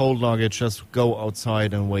you have hold luggage, just go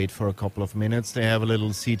outside and wait for a couple of minutes. They have a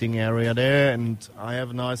little seating area there, and I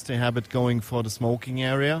have a nice habit going for the smoking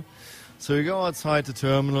area. So you go outside the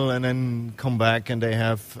terminal and then come back, and they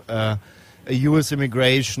have a U.S.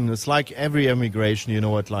 immigration. It's like every immigration,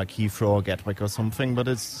 at like Heathrow or Gatwick or something, but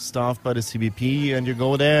it's staffed by the CBP, and you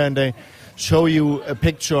go there and they show you a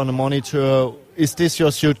picture on the monitor. Is this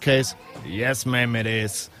your suitcase? Yes, ma'am, it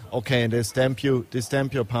is. Okay, and they stamp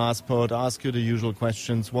your passport, ask you the usual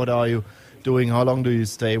questions. What are you doing? How long do you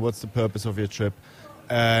stay? What's the purpose of your trip?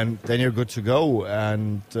 And then you're good to go.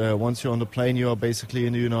 And once you're on the plane, you are basically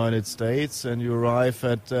in the United States, and you arrive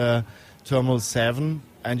at Terminal 7,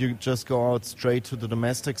 and you just go out straight to the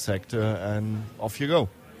domestic sector, and off you go.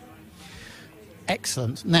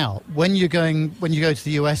 Excellent. Now, when you go to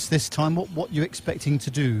the US this time, what are you expecting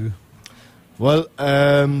to do? Well,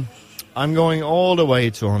 I'm going all the way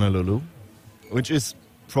to Honolulu, which is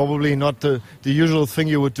probably not the usual thing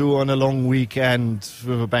you would do on a long weekend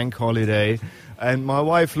with a bank holiday. And my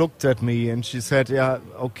wife looked at me and she said, yeah,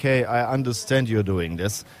 okay, I understand you're doing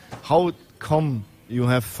this. How come you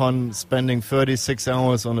have fun spending 36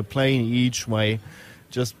 hours on a plane each way,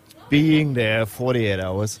 just being there 48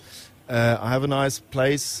 hours? I have a nice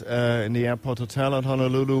place in the airport hotel at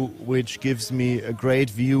Honolulu, which gives me a great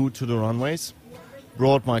view to the runways.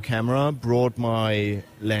 Brought my camera, brought my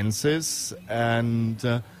lenses, and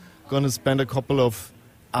going to spend a couple of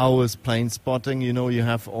hours plane spotting. You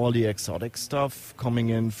have all the exotic stuff coming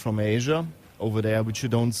in from Asia over there, which you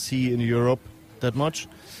don't see in Europe that much.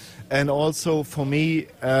 And also for me,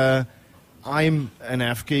 I'm an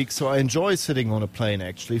F geek, so I enjoy sitting on a plane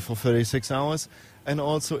actually for 36 hours and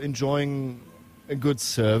also enjoying a good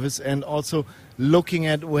service and also looking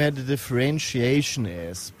at where the differentiation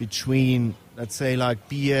is between, let's say, like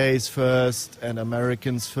BAs first and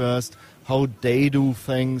Americans first, how they do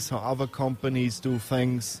things, how other companies do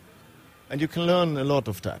things, and you can learn a lot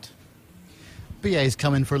of that. BA's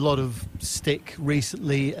come in for a lot of stick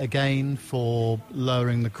recently, again, for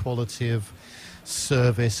lowering the quality of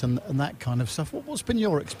service and that kind of stuff. What's been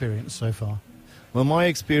your experience so far? Well, my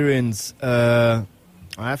experience, I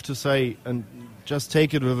have to say, and just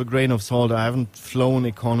take it with a grain of salt, I haven't flown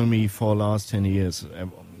economy for the last 10 years,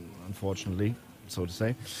 unfortunately, so to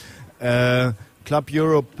say. Club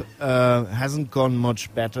Europe hasn't gone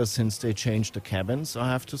much better since they changed the cabins, I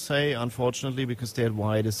have to say, unfortunately, because they had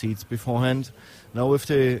wider seats beforehand. Now with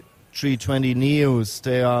the 320 Neos,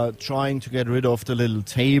 they are trying to get rid of the little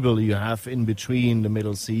table you have in between the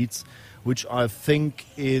middle seats, which I think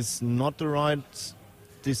is not the right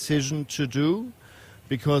decision to do,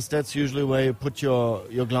 because that's usually where you put your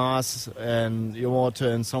glass and your water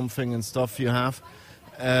and something and stuff you have.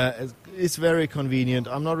 It's very convenient.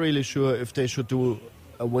 I'm not really sure if they should do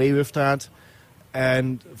away with that.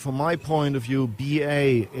 And from my point of view,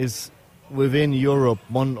 BA is within Europe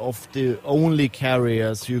one of the only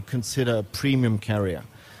carriers you consider a premium carrier.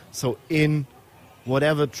 So in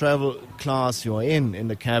whatever travel class you're in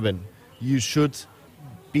the cabin, you should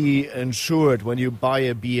be ensured when you buy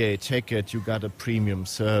a BA ticket you got a premium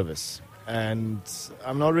service. And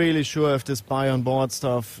I'm not really sure if this buy on board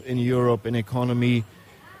stuff in Europe in economy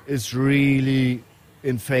is really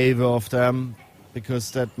in favor of them,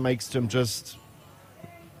 because that makes them just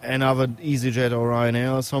another EasyJet or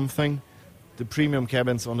Ryanair or something. The premium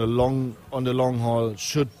cabins on the long haul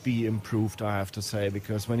should be improved, I have to say,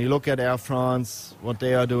 because when you look at Air France, what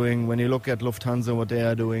they are doing, when you look at Lufthansa, what they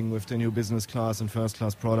are doing with the new business class and first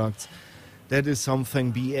class products, that is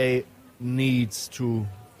something BA needs to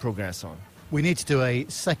progress on. We need to do a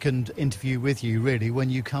second interview with you, really, when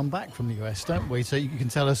you come back from the US, don't we? So you can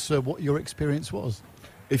tell us what your experience was.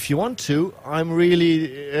 If you want to, I'm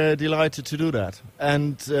really delighted to do that.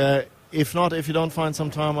 And if not, if you don't find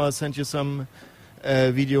some time, I'll send you some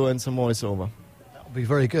video and some voiceover. That'll be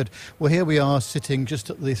very good. Well, here we are sitting just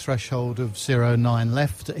at the threshold of 09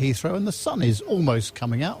 left at Heathrow, and the sun is almost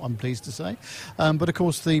coming out, I'm pleased to say. But of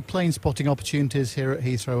course, the plane spotting opportunities here at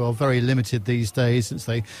Heathrow are very limited these days, since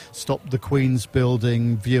they stopped the Queen's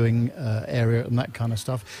Building viewing area and that kind of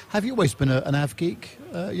stuff. Have you always been an av geek,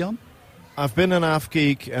 Jan? I've been an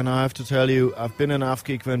AFGeek, and I have to tell you, I've been an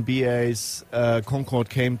AFGeek when BA's Concorde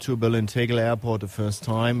came to Berlin-Tegel Airport the first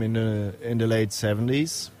time in the late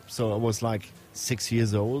 70s. So I was like 6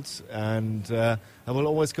 years old, and I will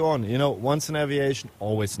always go on. You know, once in aviation,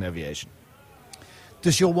 always in aviation.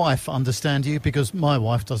 Does your wife understand you? Because my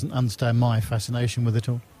wife doesn't understand my fascination with it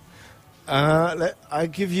all. I'll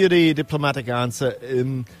give you the diplomatic answer.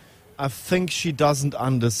 I think she doesn't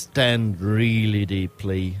understand really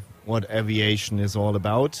deeply what aviation is all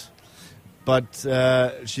about. But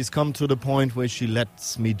she's come to the point where she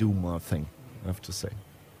lets me do my thing, I have to say.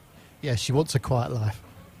 Yeah, she wants a quiet life.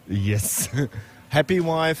 Yes. Happy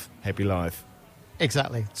wife, happy life.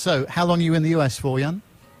 Exactly. So, how long are you in the US for, Jan?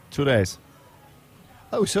 2 days.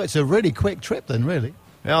 Oh, so it's a really quick trip then, really?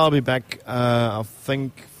 Yeah, I'll be back, I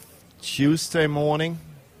think, Tuesday morning.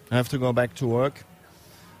 I have to go back to work.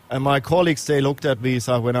 And my colleagues, they looked at me,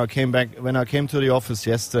 so when I came to the office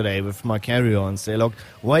yesterday with my carry-ons, they looked,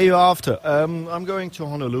 where are you after? I'm going to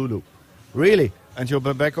Honolulu. Really? And you'll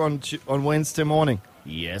be back on Wednesday morning?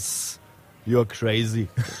 Yes. You're crazy.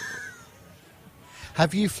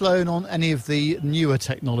 Have you flown on any of the newer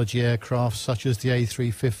technology aircraft, such as the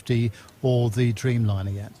A350 or the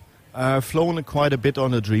Dreamliner yet? I've flown quite a bit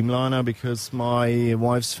on the Dreamliner because my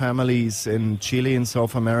wife's family is in Chile in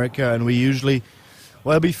South America, and we usually,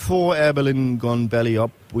 well, before Air Berlin gone belly up,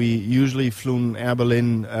 we usually flew Air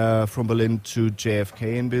Berlin from Berlin to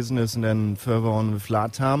JFK in business, and then further on with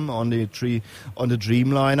LATAM on the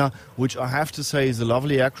Dreamliner, which I have to say is a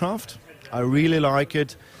lovely aircraft. I really like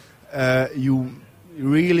it. You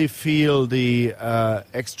really feel the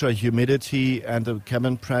extra humidity and the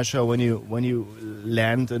cabin pressure when you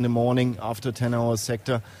land in the morning after 10-hour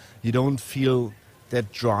sector. You don't feel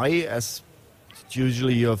that dry as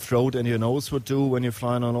usually your throat and your nose would do when you're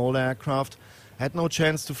flying on old aircraft. Had no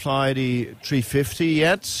chance to fly the 350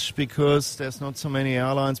 yet because there's not so many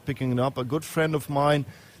airlines picking it up. A good friend of mine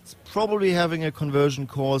is probably having a conversion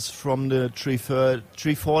course from the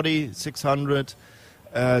 340, 600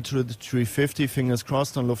 to the 350, fingers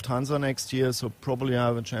crossed, on Lufthansa next year, so probably I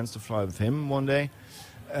have a chance to fly with him one day.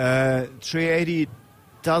 380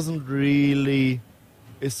 doesn't really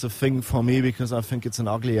is the thing for me because I think it's an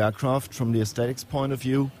ugly aircraft from the aesthetics point of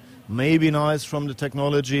view. Maybe nice from the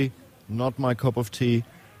technology, not my cup of tea.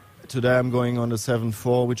 Today I'm going on the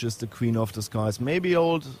 747, which is the queen of the skies. Maybe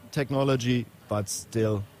old technology, but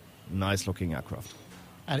still nice looking aircraft.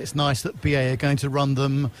 And it's nice that BA are going to run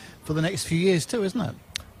them for the next few years too, isn't it?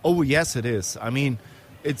 Oh yes, it is. I mean,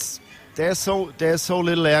 there's so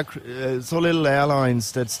little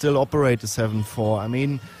airlines that still operate the 747. I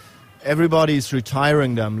mean, everybody's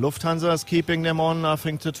retiring them. Lufthansa is keeping them on, I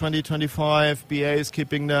think, to 2025. BA is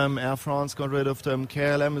keeping them. Air France got rid of them.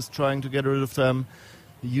 KLM is trying to get rid of them.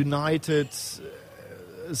 United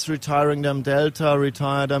is retiring them. Delta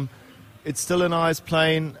retired them. It's still a nice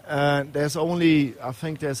plane. There's only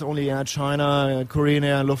Air China, Korean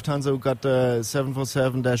Air, and Lufthansa who got the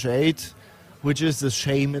 747-8, which is a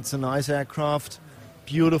shame. It's a nice aircraft,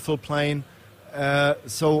 beautiful plane.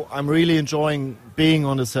 So I'm really enjoying being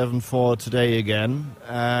on the 747 today again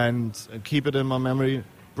and keep it in my memory.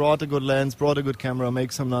 Brought a good lens, brought a good camera,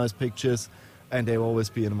 make some nice pictures, and they will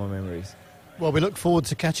always be in my memories. Well, we look forward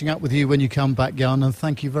to catching up with you when you come back, Jan, and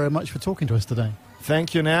thank you very much for talking to us today.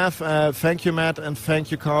 Thank you, Nav. Thank you, Matt, and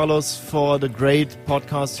thank you, Carlos, for the great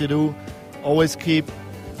podcast you do. Always keep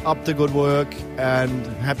up the good work, and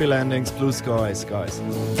happy landings, blue skies, guys.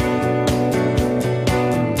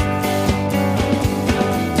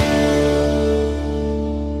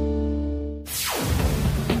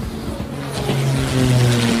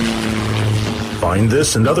 Find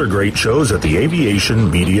this and other great shows at the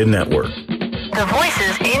Aviation Media Network.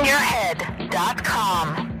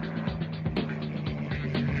 TheVoicesInYourHead.com.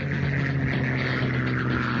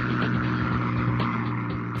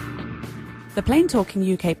 The Plain Talking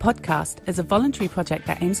UK podcast is a voluntary project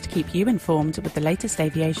that aims to keep you informed with the latest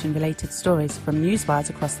aviation-related stories from newswires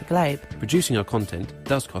across the globe. Producing our content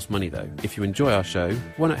does cost money though. If you enjoy our show,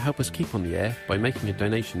 why not help us keep on the air by making a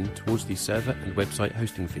donation towards the server and website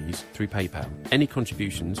hosting fees through PayPal. Any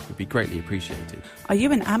contributions would be greatly appreciated. Are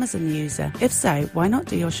you an Amazon user? If so, why not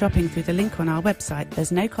do your shopping through the link on our website?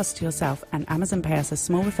 There's no cost to yourself, and Amazon pay us a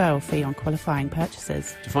small referral fee on qualifying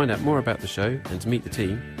purchases. To find out more about the show and to meet the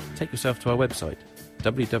team, take yourself to our website,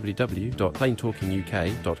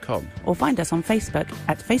 www.plaintalkinguk.com. Or find us on Facebook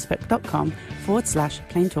at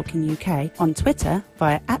facebook.com/plaintalkinguk, on Twitter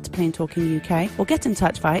via @plaintalkinguk, or get in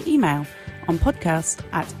touch via email on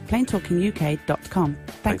podcast@plaintalkinguk.com.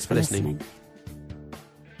 Thanks for listening.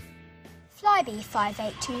 Flybe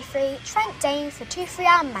 5823, Trent Dane for 23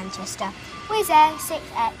 hour Manchester, Wizz Air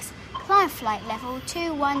 6X, Climb flight level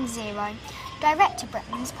 210, direct to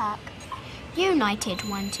Bretlands Park. United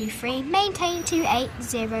 123, maintain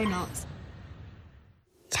 280 knots.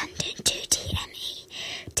 London 2TME,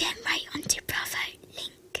 turn right onto Bravo,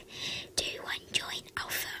 link 21 join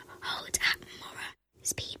Alpha, hold at Mora,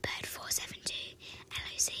 Speedbird 472,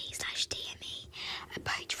 LOC/DME,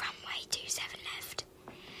 approach runway 27 left.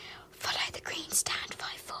 Follow the green stand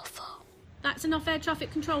 544. That's enough air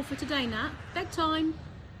traffic control for today, Nat. Bedtime.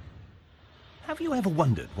 Have you ever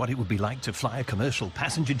wondered what it would be like to fly a commercial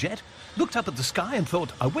passenger jet? Looked up at the sky and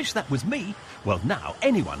thought, I wish that was me? Well, now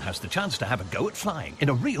anyone has the chance to have a go at flying in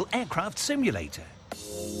a real aircraft simulator.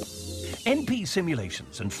 NP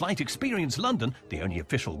Simulations and Flight Experience London, the only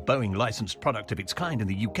official Boeing licensed product of its kind in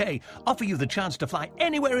the UK, offer you the chance to fly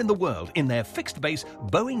anywhere in the world in their fixed-base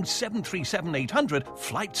Boeing 737-800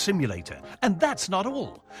 flight simulator. And that's not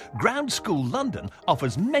all. Ground School London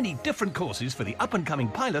offers many different courses for the up-and-coming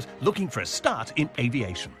pilot looking for a start in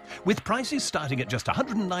aviation. With prices starting at just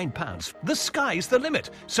 £109, the sky's the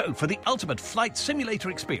limit. So for the ultimate flight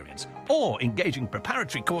simulator experience, or engaging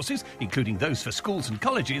preparatory courses, including those for schools and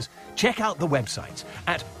colleges, check out the websites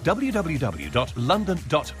at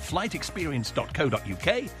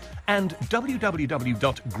www.london.flightexperience.co.uk and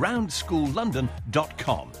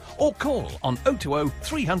www.groundsschoollondon.com, or call on 020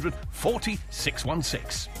 300 40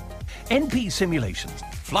 616. NP Simulations.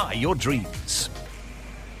 Fly your dreams.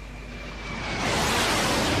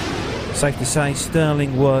 Safe to say,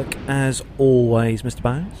 sterling work as always, Mr.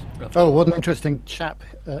 Bowes. Oh, what an interesting chap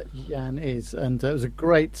Jan is, and it was a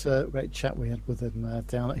great chat we had with him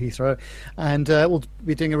down at Heathrow, and we'll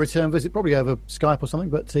be doing a return visit probably over Skype or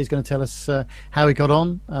something, but he's going to tell us how he got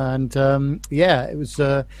on, and it was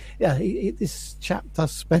this chap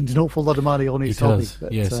does spend an awful lot of money on his hobby,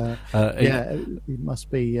 but yes. He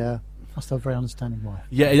must be must have a very understanding wife.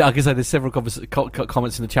 Yeah, I can say there's several comments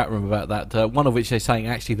in the chat room about that. One of which they're saying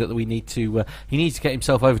actually that he needs to get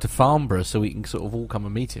himself over to Farnborough so we can sort of all come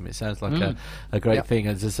and meet him. It sounds like a great thing.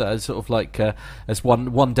 As sort of like as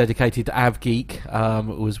one dedicated av geek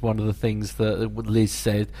was one of the things that Liz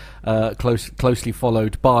said. Closely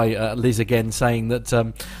followed by Liz again saying that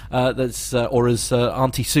that's or as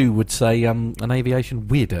Auntie Sue would say, an aviation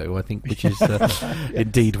weirdo. I think, which is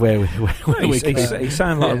indeed where we. He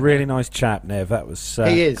sounded like a really nice chap, Nev. That was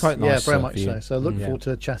he is, quite nice. Very much so. So look forward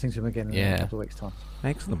to chatting to him again in a couple of weeks' time.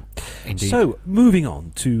 Excellent. Indeed. So, moving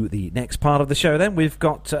on to the next part of the show, then we've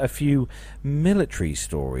got a few military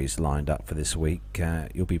stories lined up for this week.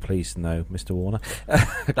 You'll be pleased to know, Mr. Warner.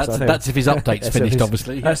 That's if his update's finished,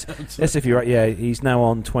 obviously. That's if you're right. Yeah, he's now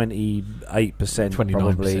on 28%,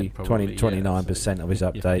 probably 29% of his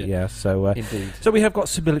update. Yeah. So we have got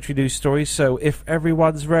some military news stories. So if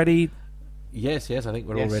everyone's ready. Yes, I think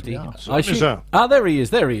we're all ready. There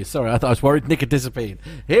he is. Sorry, I was worried Nick had disappeared.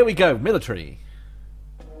 Here we go, military.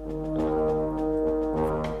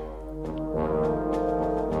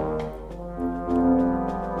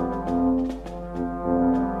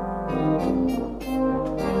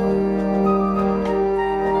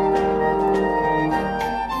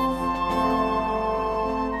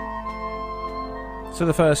 So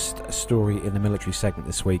the first story in the military segment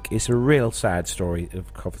this week is a real sad story.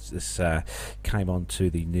 Of course, this came onto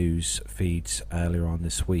the news feeds earlier on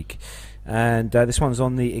this week. And this one's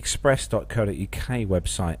on the express.co.uk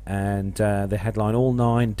website, and the headline, All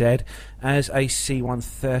 9 Dead as a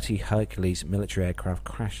C-130 Hercules military aircraft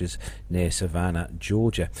crashes near Savannah,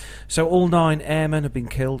 Georgia. So all 9 airmen have been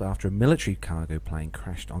killed after a military cargo plane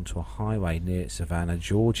crashed onto a highway near Savannah,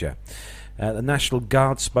 Georgia. The National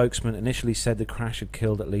Guard spokesman initially said the crash had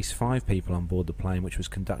killed at least 5 people on board the plane, which was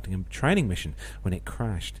conducting a training mission when it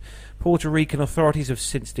crashed. Puerto Rican authorities have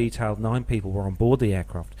since detailed 9 people were on board the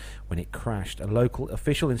aircraft when it crashed. A local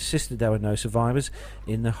official insisted there were no survivors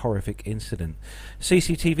in the horrific incident.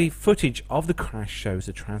 CCTV footage of the crash shows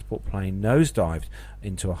the transport plane nosedived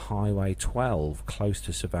into a Highway 12 close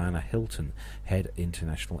to Savannah Hilton Head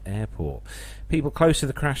International Airport. People close to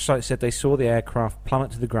the crash site said they saw the aircraft plummet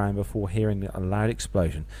to the ground before hearing a loud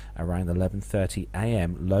explosion around 11:30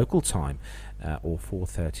 a.m. local time, or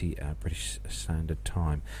 4:30 British Standard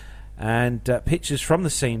Time. And pictures from the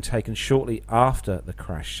scene taken shortly after the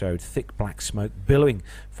crash showed thick black smoke billowing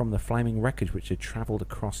from the flaming wreckage which had travelled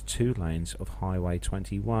across 2 lanes of Highway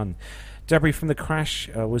 21. Debris from the crash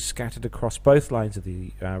was scattered across both lanes of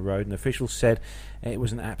the road, and officials said it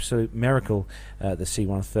was an absolute miracle the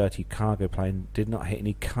C-130 cargo plane did not hit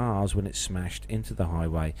any cars when it smashed into the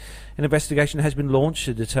highway. An investigation has been launched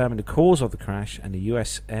to determine the cause of the crash, and the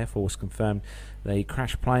US Air Force confirmed the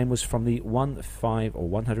crash plane was from the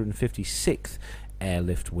 156th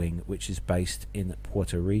airlift wing, which is based in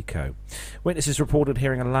Puerto Rico. Witnesses reported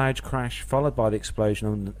hearing a loud crash followed by the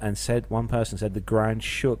explosion, and one person said the ground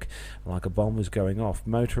shook like a bomb was going off.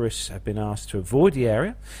 Motorists have been asked to avoid the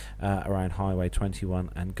area around Highway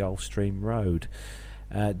 21 and Gulfstream Road.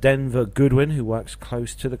 Denver Goodwin, who works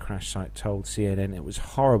close to the crash site, told CNN it was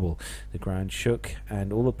horrible. The ground shook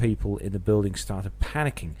and all the people in the building started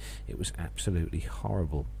panicking. It was absolutely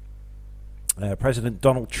horrible. President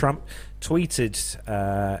Donald Trump tweeted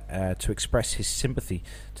to express his sympathy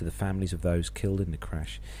to the families of those killed in the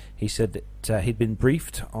crash. He said that he'd been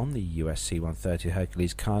briefed on the US C-130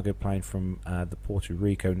 Hercules cargo plane from the Puerto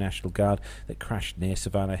Rico National Guard that crashed near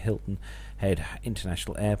Savannah Hilton Head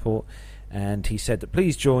International Airport. And he said that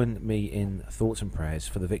please join me in thoughts and prayers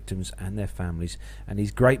for the victims and their families and these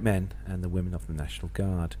great men and the women of the National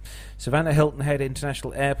Guard. Savannah Hilton Head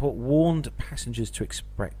International Airport warned passengers to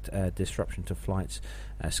expect disruption to flights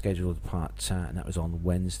scheduled to depart, and that was on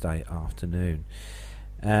Wednesday afternoon.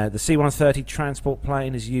 The C-130 transport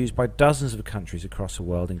plane is used by dozens of countries across the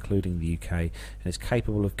world, including the UK, and is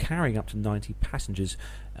capable of carrying up to 90 passengers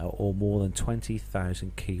or more than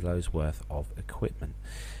 20,000 kilos worth of equipment.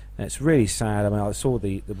 And it's really sad. I mean, I saw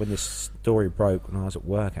when this story broke when I was at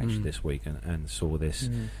work actually this week and saw this,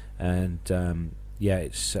 and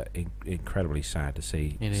it's incredibly sad to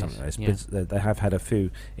see something like this. Yeah. They have had a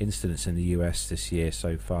few incidents in the US this year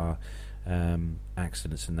so far,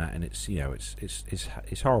 accidents and that, and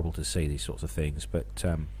it's horrible to see these sorts of things. But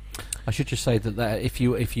I should just say that if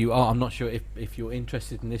you are, I'm not sure if you're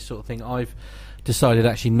interested in this sort of thing. I've decided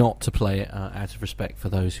actually not to play it out of respect for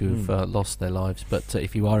those who have lost their lives, but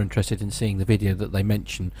if you are interested in seeing the video that they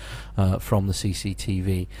mention from the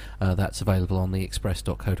CCTV, that's available on the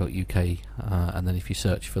express.co.uk, and then if you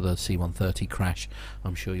search for the C-130 crash,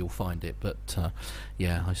 I'm sure you'll find it. But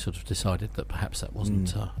I sort of decided that perhaps that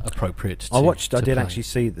wasn't appropriate. I did actually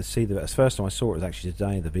see the first time I saw it was actually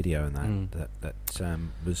today, the video, and that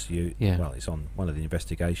was you. Yeah. Well, it's on one of the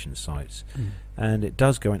investigation sites, and it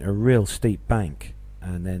does go into a real steep bank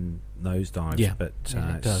and then nosedives. Yeah, but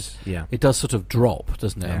it does. Yeah, it does sort of drop,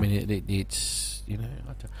 doesn't it? Yeah. I mean, it's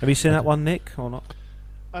Have you seen that one, Nick, or not?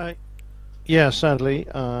 Sadly,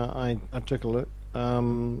 I took a look.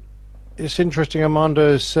 It's interesting.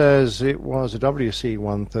 Armando says it was a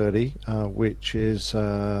WC-130, which is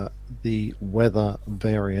the weather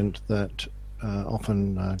variant that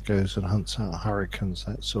often goes and hunts out hurricanes,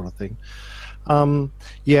 that sort of thing. The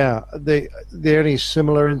only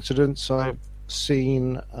similar incidents I've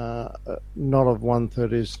seen, not of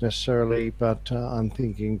 130s necessarily, but I'm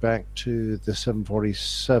thinking back to the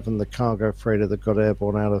 747, the cargo freighter that got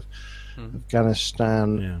airborne out of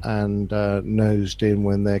Afghanistan and nosed in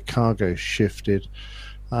when their cargo shifted.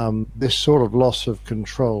 This sort of loss of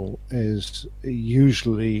control is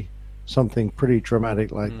usually something pretty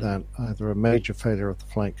dramatic like that, either a major failure of the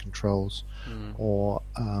flight controls or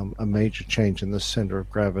a major change in the center of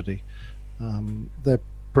gravity. They're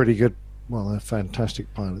pretty good. Well, they're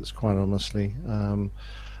fantastic pilots, quite honestly.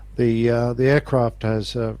 The aircraft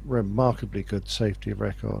has a remarkably good safety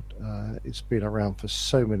record. It's been around for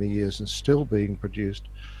so many years and still being produced.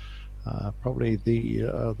 Probably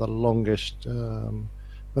the longest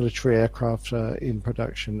military aircraft in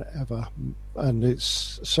production ever, and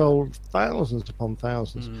it's sold thousands upon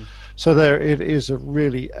thousands. So it is a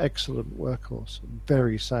really excellent workhorse.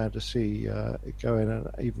 Very sad to see it go in, and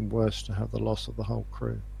even worse to have the loss of the whole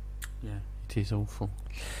crew. Yeah, it is awful.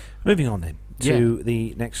 Moving on then to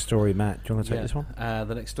the next story, Matt. Do you want to take this one?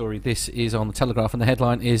 The next story. This is on the Telegraph, and the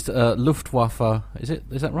headline is Luftwaffe. Is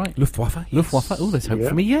that right? Luftwaffe. Yes. Luftwaffe. Oh, there's hope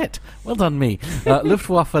for me yet. Well done, me.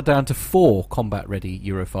 Luftwaffe down to 4 combat-ready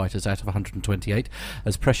Eurofighters out of 128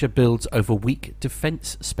 as pressure builds over weak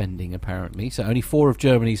defence spending. Apparently, so only 4 of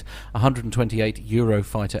Germany's 128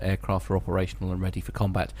 Eurofighter aircraft are operational and ready for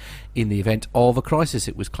combat in the event of a crisis.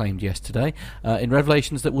 It was claimed yesterday in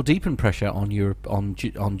revelations that will deepen pressure on Europe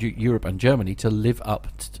and Germany to live up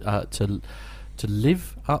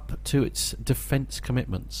to its defence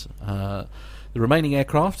commitments. The remaining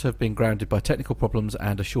aircraft have been grounded by technical problems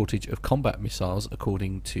and a shortage of combat missiles,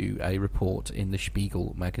 according to a report in the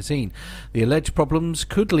Spiegel magazine. The alleged problems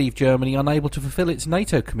could leave Germany unable to fulfil its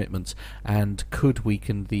NATO commitments and could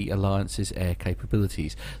weaken the alliance's air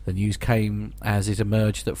capabilities. The news came as it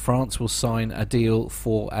emerged that France will sign a deal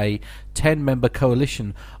for a 10-member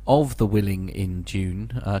coalition of the willing in June,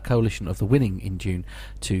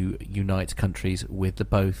 to unite countries with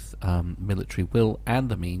both military will and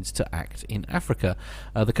the means to act in Africa.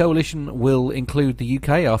 The coalition will include the UK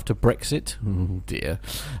after Brexit,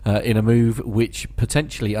 in a move which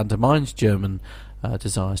potentially undermines German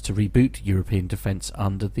desires to reboot European defence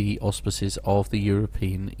under the auspices of the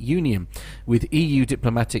European Union, with EU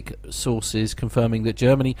diplomatic sources confirming that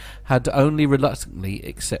Germany had only reluctantly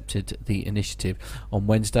accepted the initiative. On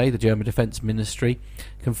Wednesday, the German Defence Ministry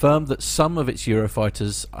confirmed that some of its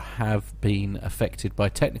Eurofighters have been affected by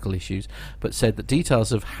technical issues, but said that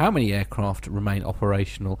details of how many aircraft remain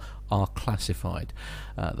operational are classified.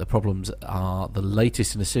 The problems are the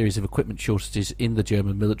latest in a series of equipment shortages in the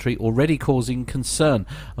German military, already causing concern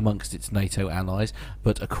amongst its NATO allies,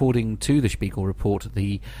 but according to the Spiegel report,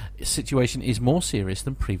 the situation is more serious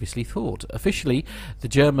than previously thought. Officially, the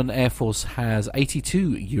German Air Force has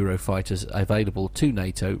 82 Eurofighters available to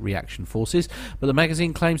NATO reaction forces, but the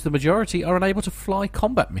magazine claims the majority are unable to fly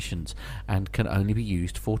combat missions and can only be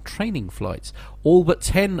used for training flights. All but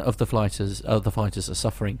 10 of the fighters are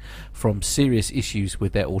suffering from serious issues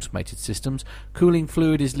with their automated systems. Cooling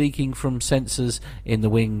fluid is leaking from sensors in the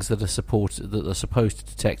wings that are supposed to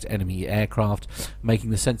detect enemy aircraft, making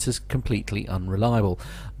the sensors completely unreliable.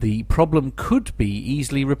 The problem could be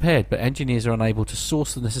easily repaired, but engineers are unable to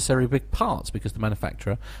source the necessary big parts because the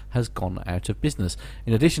manufacturer has gone out of business.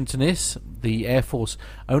 In addition to this, the Air Force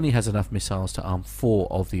only has enough missiles to arm 4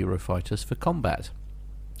 of the Eurofighters for combat.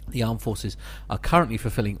 The armed forces are currently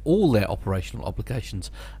fulfilling all their operational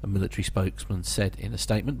obligations, a military spokesman said in a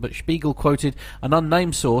statement, but Spiegel quoted an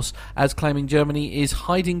unnamed source as claiming Germany is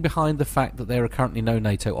hiding behind the fact that there are currently no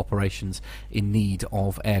NATO operations in need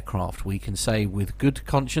of aircraft. We can say with good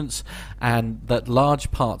conscience and that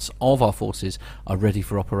large parts of our forces are ready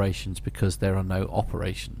for operations because there are no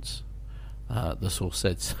operations, the source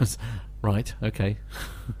said. Right, okay.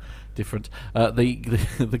 Different.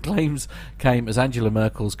 The claims came as Angela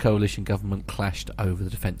Merkel's coalition government clashed over the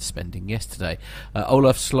defence spending yesterday.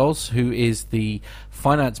 Olaf Scholz, who is the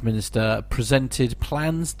finance minister, presented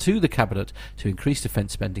plans to the cabinet to increase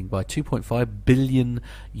defence spending by 2.5 billion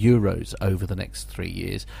euros over the next 3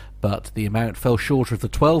 years, but the amount fell short of the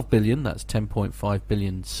 12 billion, that's 10.5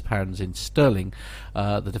 billion pounds in sterling.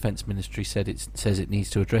 The Defence Ministry says it needs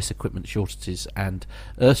to address equipment shortages, and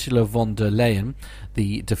Ursula von der Leyen,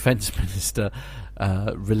 the Defence Minister,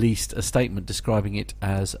 released a statement describing it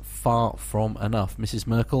as far from enough. Mrs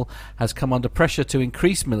Merkel has come under pressure to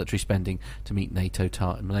increase military spending to meet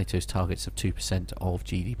NATO's targets of 2% of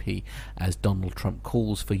GDP, as Donald Trump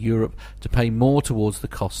calls for Europe to pay more towards the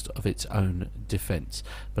cost of its own defence.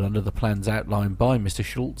 But under the plans outlined by Mr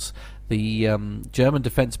Schulz, the German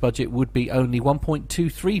defence budget would be only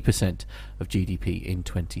 1.23% of GDP in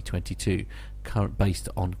 2022, based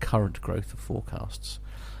on current growth forecasts.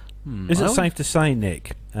 Is it safe to say,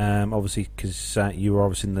 Nick, obviously because you were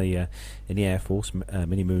obviously in the Air Force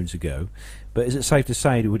many moons ago, but is it safe to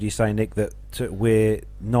say, would you say, Nick, that we're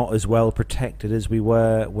not as well protected as we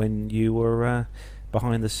were when you were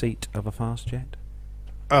behind the seat of a fast jet?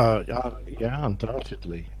 Yeah,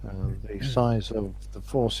 undoubtedly. The size of the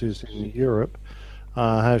forces in Europe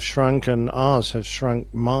have shrunk, and ours have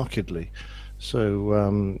shrunk markedly.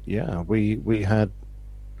 So, we had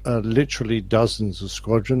literally dozens of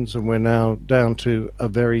squadrons, and we're now down to a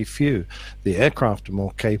very few. The aircraft are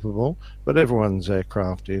more capable, but everyone's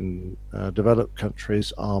aircraft in developed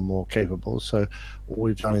countries are more capable. So all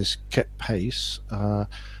we've done is kept pace,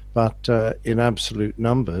 but in absolute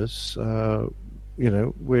numbers,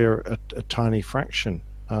 we're a tiny fraction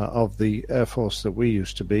of the Air Force that we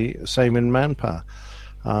used to be. Same in manpower.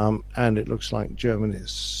 And it looks like Germany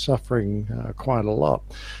is suffering quite a lot.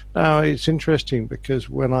 Now, it's interesting because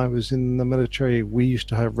when I was in the military, we used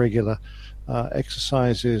to have regular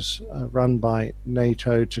exercises run by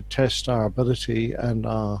NATO to test our ability and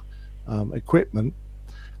our equipment.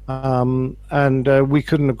 And we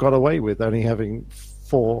couldn't have got away with only having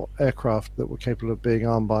 4 aircraft that were capable of being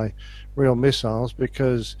armed by real missiles,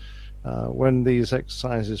 because when these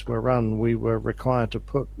exercises were run, we were required to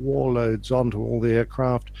put warloads onto all the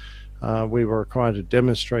aircraft. We were required to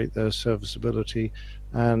demonstrate their serviceability,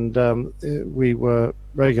 and we were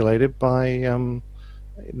regulated by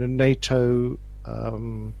NATO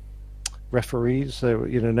referees.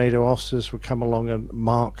 NATO officers would come along and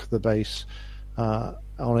mark the base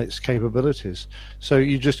on its capabilities. So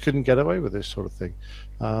you just couldn't get away with this sort of thing.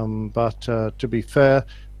 But to be fair,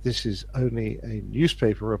 this is only a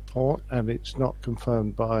newspaper report, and it's not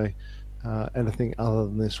confirmed by anything other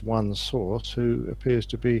than this one source, who appears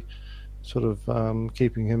to be sort of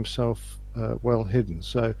keeping himself well hidden.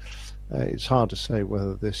 So it's hard to say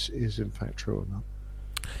whether this is in fact true or not.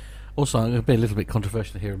 Also, I'm going to be a little bit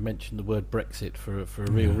controversial here and mention the word Brexit for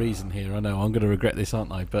a real reason here. I know I'm going to regret this,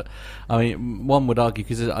 aren't I? But I mean, one would argue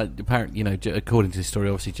because apparently, according to this story,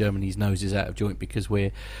 obviously Germany's nose is out of joint because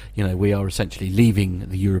we are essentially leaving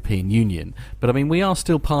the European Union. But I mean, we are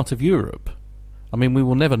still part of Europe. I mean, we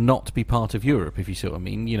will never not be part of Europe, if you see what I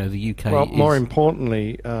mean. The UK. Well, more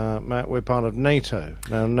importantly, Matt, we're part of NATO.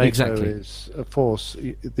 Now, NATO is a force.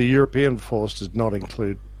 The European force does not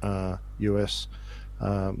include US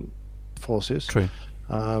forces. True.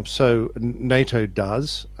 So NATO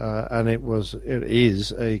does, and it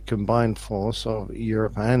is a combined force of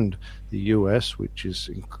Europe and the US, which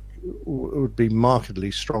would be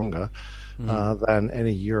markedly stronger than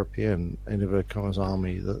any European inverted commas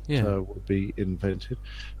army that would be invented.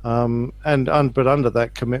 But under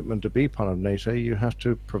that commitment to be part of NATO, you have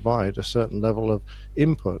to provide a certain level of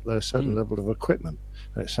input, a certain level of equipment.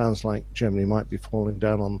 And it sounds like Germany might be falling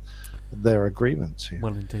down on their agreements here.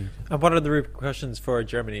 Well, indeed. And what are the repercussions for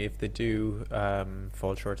Germany if they do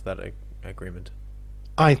fall short of that agreement?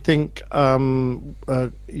 I think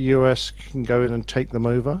US can go in and take them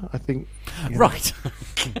over. I think. Right.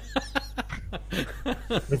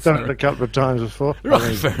 We've done it a couple of times before.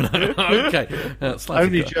 Right, fair enough. Okay.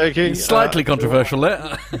 Only joking. Slightly controversial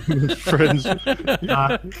there. Friends,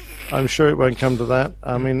 I'm sure it won't come to that.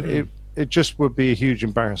 I mean, it just would be a huge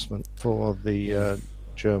embarrassment for the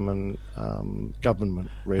German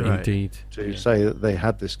government, really, Indeed. to say that they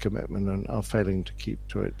had this commitment and are failing to keep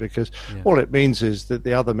to it, because all it means is that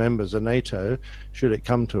the other members of NATO, should it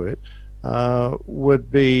come to it,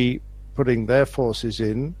 would be putting their forces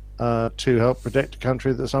in to help protect a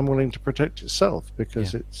country that's unwilling to protect itself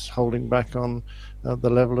because it's holding back on the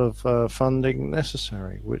level of funding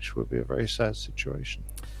necessary, which would be a very sad situation.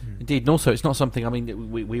 Indeed, and also it's not something. I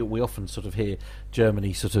mean, we often sort of hear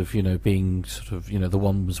Germany sort of being sort of the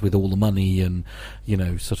ones with all the money and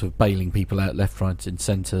sort of bailing people out left, right, and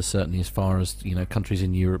centre. Certainly, as far as countries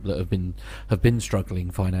in Europe that have been struggling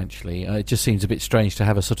financially, it just seems a bit strange to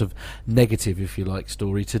have a sort of negative, if you like,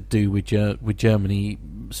 story to do with Germany,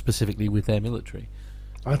 specifically with their military.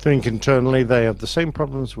 I think internally they have the same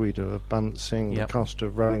problems we do of balancing the cost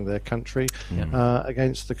of running their country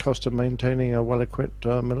against the cost of maintaining a well-equipped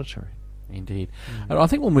military. Indeed. I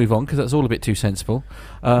think we'll move on because that's all a bit too sensible.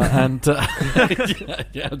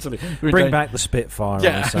 Absolutely. Bring back the Spitfire.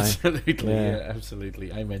 Absolutely.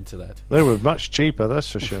 Absolutely. Amen to that. They were much cheaper,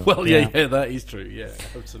 that's for sure. Well, that is true. Yeah,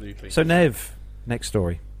 absolutely. So, Nev, next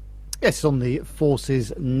story. Yes, it's on the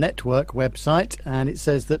Forces Network website, and it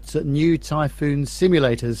says that new Typhoon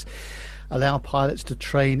simulators allow pilots to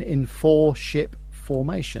train in 4-ship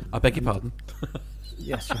formation. I beg your pardon?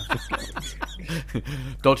 Yes.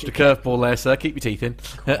 Dodged a curveball there, sir. Keep your teeth in.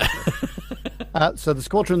 So the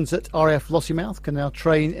squadrons at RAF Lossiemouth can now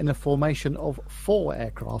train in a formation of 4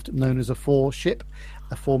 aircraft, known as a 4-ship,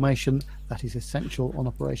 a formation that is essential on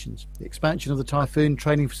operations. The expansion of the Typhoon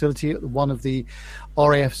training facility at one of the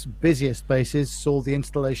RAF's busiest bases saw the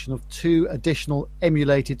installation of 2 additional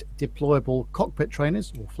emulated deployable cockpit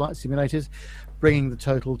trainers, or flight simulators, bringing the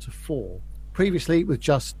total to 4. Previously, with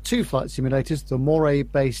just 2 flight simulators, the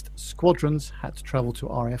Moray-based squadrons had to travel to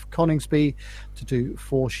RAF Coningsby to do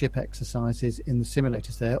 4 ship exercises in the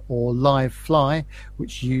simulators there, or live fly,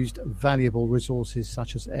 which used valuable resources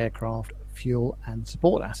such as aircraft, fuel and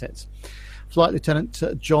support assets. Flight Lieutenant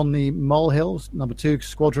Johnny Mulhill, number 2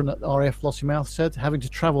 squadron at RAF Lossiemouth, said having to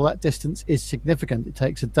travel that distance is significant. It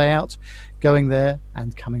takes a day out, going there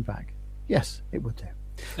and coming back. Yes, it would do.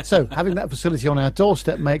 So having that facility on our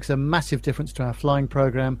doorstep makes a massive difference to our flying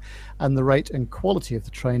programme and the rate and quality of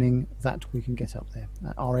the training that we can get up there.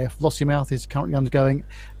 RAF Lossiemouth is currently undergoing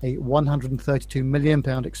a £132 million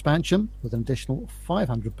expansion with an additional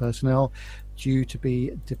 500 personnel due to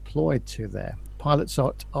be deployed to there. Pilots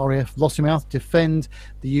at RAF Lossiemouth defend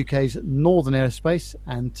the UK's northern airspace,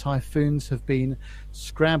 and Typhoons have been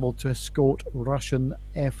scrambled to escort Russian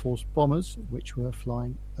Air Force bombers which were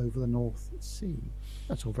flying over the North Sea.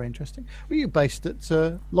 That's all very interesting. Were you based at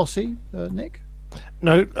Lossie, Nick?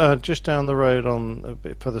 No, just down the road on a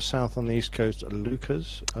bit further south on the east coast,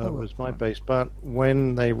 Lucas was my base. But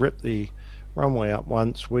when they ripped the runway up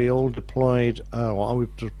once, we all deployed, we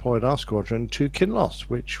deployed our squadron to Kinloss,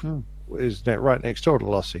 which is right next door to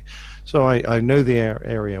Lossie. So I know the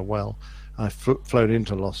area well. I've flown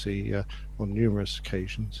into Lossie on numerous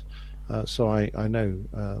occasions. So I know,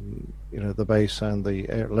 the base and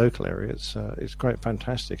the local area. It's quite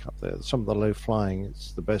fantastic up there. Some of the low flying,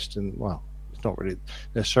 it's the best it's not really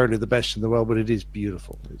necessarily the best in the world, but it is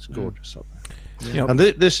beautiful. It's gorgeous up there. Yep. And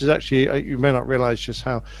this is actually, you may not realize just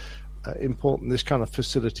how important this kind of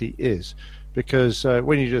facility is, because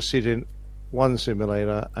when you just sit in one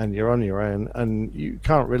simulator and you're on your own, and you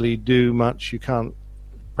can't really do much. You can't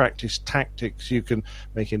practice tactics. You can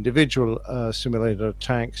make individual simulator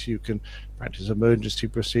attacks. You can practice emergency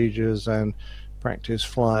procedures and practice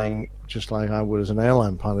flying just like I would as an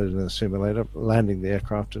airline pilot in a simulator, landing the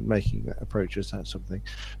aircraft and making approaches, that sort of thing.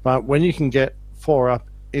 But when you can get 4 up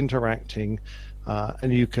interacting,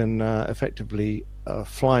 and you can effectively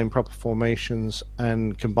fly in proper formations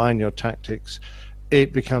and combine your tactics,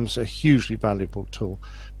 it becomes a hugely valuable tool.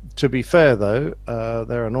 To be fair, though,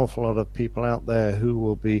 there are an awful lot of people out there who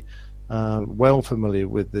will be well familiar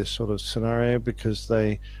with this sort of scenario because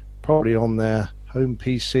they probably on their home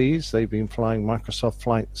PCs, they've been flying Microsoft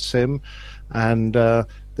Flight Sim, and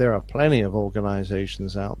there are plenty of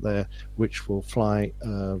organizations out there which will fly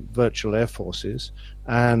virtual air forces,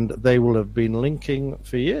 and they will have been linking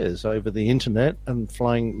for years over the internet and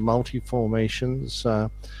flying multi-formations,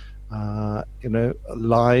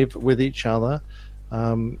 live with each other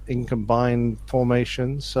in combined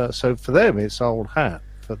formations. So for them, it's old hat.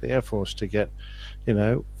 For the Air Force to get,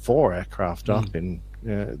 4 aircraft up in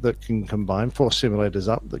that can combine, 4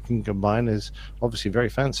 simulators up that can combine is obviously very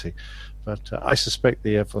fancy. But I suspect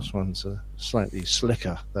the Air Force ones are slightly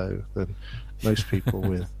slicker, though, than most people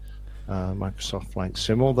with Microsoft Flight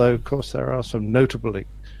Sim. Although, of course, there are some notable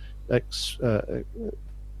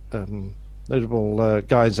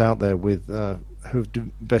guys out there with who've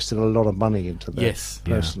invested a lot of money into their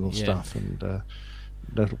personal stuff, and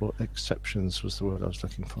notable exceptions was the word I was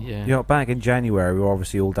looking for. Yeah. Back in January, we were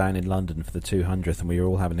obviously all down in London for the 200th, and we were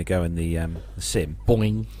all having to go in the sim.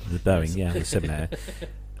 Boing. The Boeing, the sim there.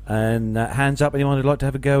 And hands up, anyone who'd like to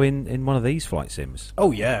have a go in one of these flight sims?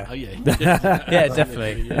 Oh, yeah. Yeah,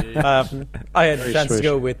 definitely. I had a chance to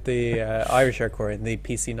go with the Irish Air Corps in the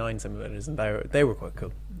PC9 simulators, and they were quite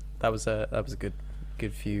cool. That was a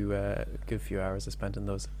good few hours I spent in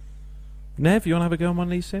those. Nev, you want to have a go on one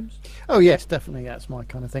of these sims? Oh yes, definitely. That's my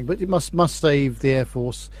kind of thing. But it must save the Air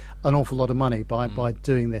Force an awful lot of money by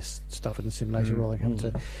doing this stuff in the simulation rather than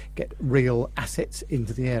having to get real assets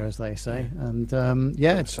into the air, as they say. And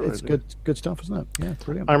it's good stuff, isn't it? Yeah,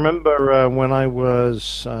 brilliant. I remember when I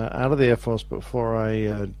was out of the Air Force before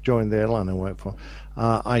I joined the airline I worked for.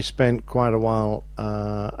 I spent quite a while,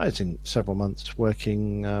 I think several months,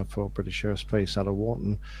 working for British Aerospace out of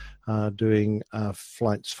Wharton, doing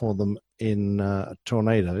flights for them in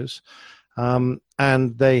Tornadoes.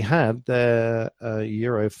 And they had their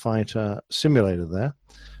Eurofighter simulator there,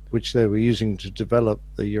 which they were using to develop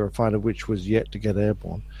the Eurofighter, which was yet to get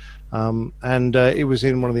airborne. And it was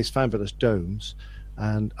in one of these fabulous domes.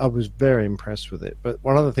 And I was very impressed with it. But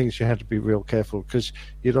one of the things you had to be real careful, because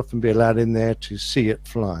you'd often be allowed in there to see it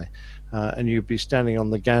fly. And you'd be standing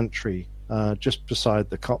on the gantry just beside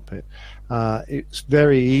the cockpit. It's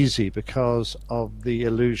very easy because of the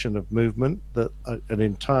illusion of movement that an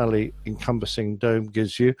entirely encompassing dome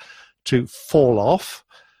gives you to fall off,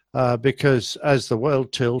 because as the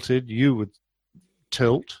world tilted, you would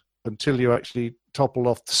tilt until you actually toppled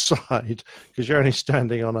off the side, because you're only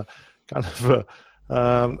standing on a kind of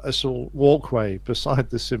a sort of walkway beside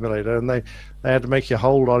the simulator, and they had to make you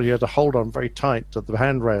hold on. You had to hold on very tight to the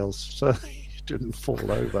handrails so you didn't fall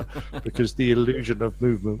over, because the illusion of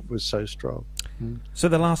movement was so strong. So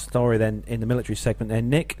the last story then in the military segment there,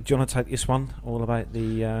 Nick, do you want to take this one, all about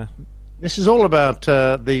the... This is all about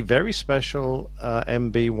the very special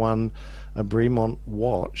MB1 Bremont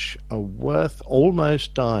watch, worth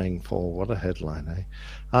almost dying for. What a headline, eh?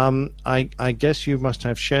 I guess you must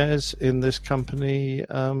have shares in this company,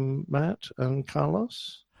 Matt and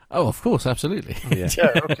Carlos? Oh, of course, absolutely. Oh, yeah,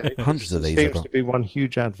 okay. Hundreds of these. Seems to be one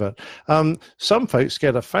huge advert. Some folks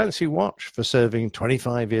get a fancy watch for serving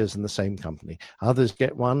 25 years in the same company. Others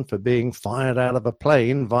get one for being fired out of a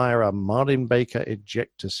plane via a Martin Baker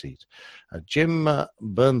ejector seat. Jim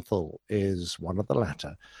Bernthal is one of the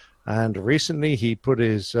latter. And recently he put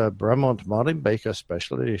his Bremont Martin Baker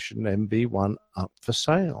Special Edition MB1 up for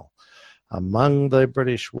sale. Among the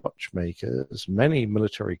British watchmakers, many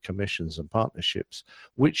military commissions and partnerships,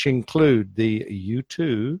 which include the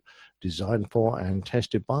U-2, designed for and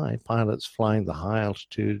tested by pilots flying the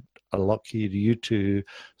high-altitude Lockheed U-2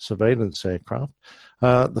 surveillance aircraft.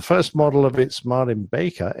 The first model of its Martin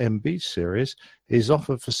Baker MB series is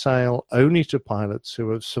offered for sale only to pilots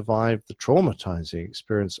who have survived the traumatizing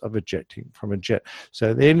experience of ejecting from a jet.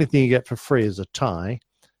 So the only thing you get for free is a tie.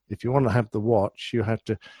 If you want to have the watch, you have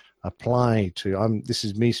to apply to, this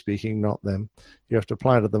is me speaking, not them, you have to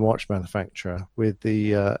apply to the watch manufacturer with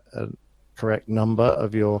the correct number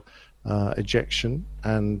of your ejection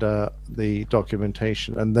and the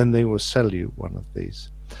documentation, and then they will sell you one of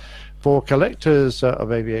these. For collectors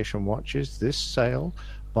of aviation watches, this sale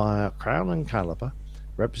via Crown and Caliber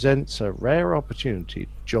represents a rare opportunity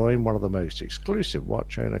to join one of the most exclusive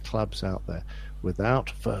watch owner clubs out there without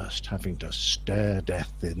first having to stare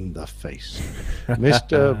death in the face.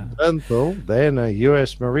 Mr. Bernthal, then a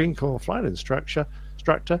U.S. Marine Corps flight instructor,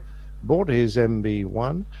 bought his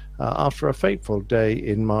MB-1 after a fateful day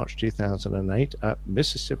in March 2008 at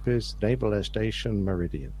Mississippi's Naval Air Station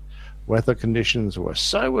Meridian. Weather conditions were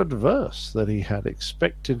so adverse that he had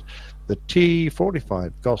expected the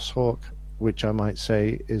T-45 Goshawk, which I might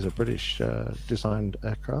say is a British designed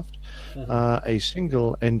aircraft, a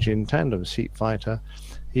single-engine tandem seat fighter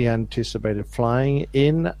he anticipated flying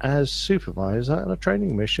in as supervisor on a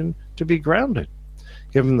training mission, to be grounded.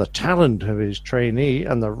 Given the talent of his trainee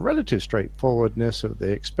and the relative straightforwardness of the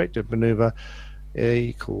expected maneuver,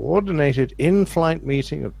 a coordinated in-flight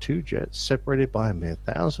meeting of two jets separated by a mere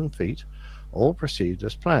 1,000 feet all proceeded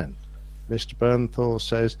as planned. Mr. Bernthal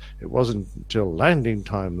says it wasn't until landing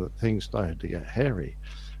time that things started to get hairy.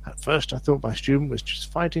 At first I thought my student was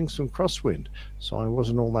just fighting some crosswind, so I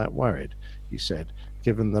wasn't all that worried, he said,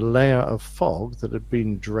 given the layer of fog that had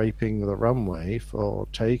been draping the runway for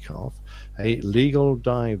takeoff. A legal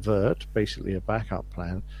divert, basically a backup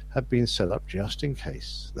plan, had been set up just in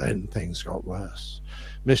case. Then things got worse.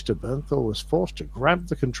 Mr. Bernthal was forced to grab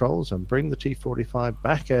the controls and bring the T-45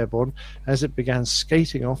 back airborne as it began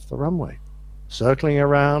skating off the runway. Circling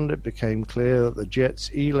around, it became clear that the jet's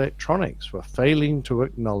electronics were failing to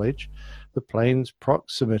acknowledge the plane's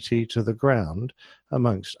proximity to the ground,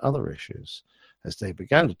 amongst other issues. As they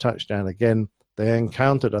began to touch down again, they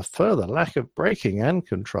encountered a further lack of braking and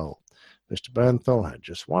control. Mr. Bernthal had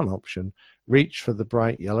just one option: reach for the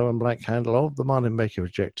bright yellow and black handle of the Martin Baker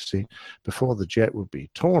ejector seat before the jet would be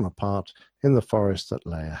torn apart in the forest that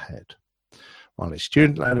lay ahead. While his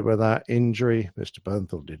student landed without injury, Mr.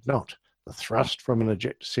 Bernthal did not. The thrust from an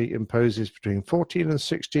ejector seat imposes between 14 and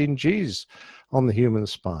 16 Gs on the human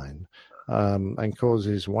spine, and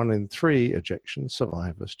causes 1 in 3 ejection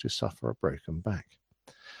survivors to suffer a broken back.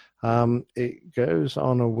 It goes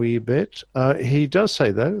on a wee bit. He does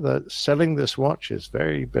say, though, that selling this watch is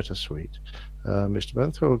very bittersweet. Mr.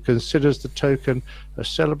 Bernthal considers the token a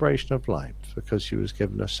celebration of life because he was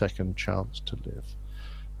given a second chance to live.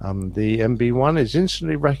 The MB-1 is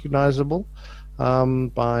instantly recognizable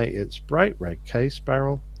by its bright red case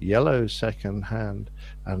barrel, yellow second hand,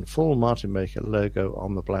 and full Martin Baker logo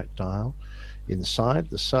on the black dial. Inside,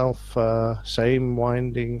 the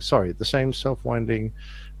same self-winding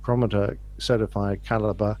chronometer certified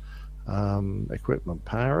caliber equipment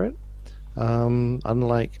power it.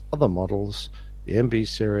 Unlike other models, the MB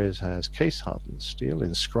series has case hardened steel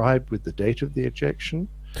inscribed with the date of the ejection,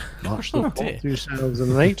 March 4th,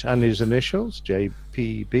 2008, and his initials,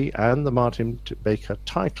 JPB, and the Martin Baker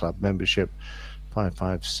Tie Club membership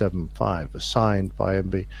 5575, assigned by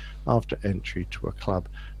MB after entry to a club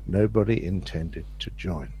nobody intended to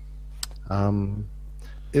join.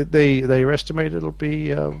 They estimate it'll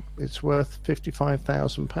be it's worth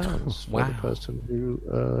 £55,000 for the person who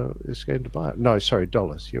is going to buy it. No, sorry,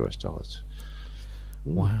 dollars, US dollars.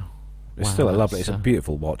 Wow. It's still a lovely, it's a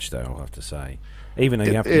beautiful watch, though, I'll have to say. Even though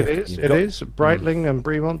it is. Breitling and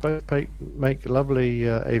Bremont both make lovely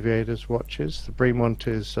aviators watches. The Bremont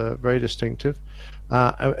is very distinctive,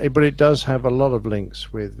 but it does have a lot of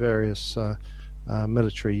links with various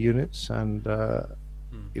military units, and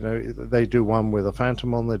you know, they do one with a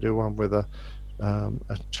Phantom on, they do one with a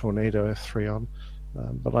Tornado F3 on,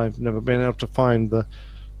 but I've never been able to find the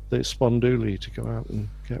Sponduli to go out and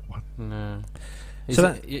get one. No. Is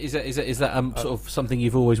that sort of something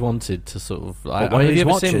you've always wanted to sort of? Have you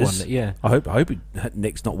ever seen one? Yeah. I hope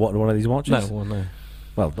Nick's not wanting one of these watches. No, well, no.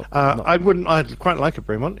 Well, I wouldn't. I'd quite like a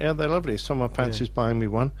Bremont. Yeah, they're lovely. Someone fancies buying me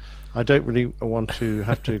one. I don't really want to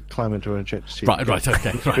have to climb into an ejector seat. Right,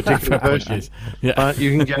 okay. Particular version. Yeah.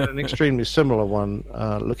 You can get an extremely similar one,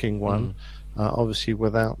 looking one, obviously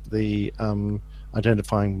without the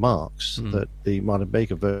identifying marks that the Martin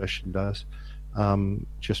Baker version does.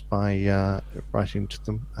 Just by writing to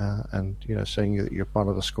them and saying that you're part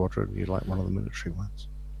of a squadron and you like one of the military ones.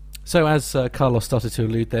 So as Carlos started to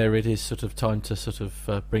allude there, it is sort of time to sort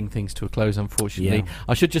of bring things to a close, unfortunately. Yeah.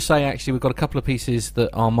 I should just say, actually, we've got a couple of pieces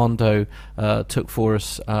that Armando took for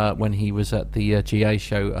us when he was at the GA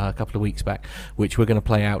show a couple of weeks back, which we're going to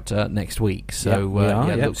play out next week. So,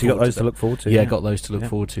 so you got those to look forward to. Yeah, got those to look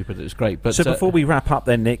forward to, but it was great. But so before we wrap up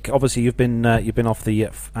then, Nick, obviously you've been off the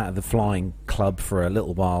out of the flying club for a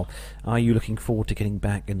little while. Are you looking forward to getting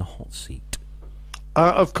back in the hot seat?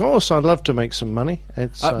 Of course, I'd love to make some money.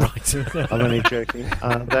 It's right. I'm only joking.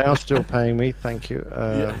 They are still paying me. Thank you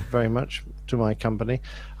very much to my company.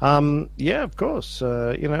 Yeah, of course.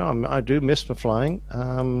 I do miss my flying.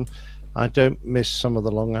 I don't miss some of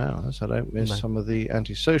the long hours. I don't miss some of the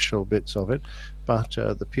antisocial bits of it. But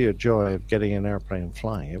the pure joy of getting an airplane and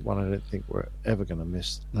flying it, I don't think we're ever going to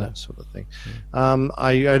miss that sort of thing.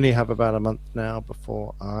 I only have about a month now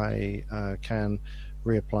before I can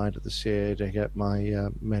reapply to the CAA to get my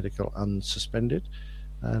medical unsuspended,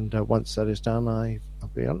 and once that is done, I'll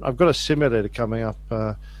be on. I've got a simulator coming up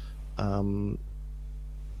on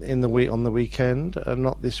the weekend,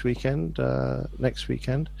 not this weekend, next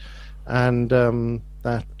weekend, and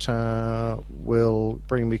that will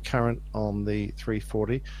bring me current on the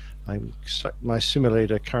 340. My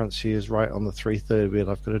simulator currency is right on the 330, and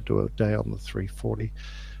I've got to do a day on the 340,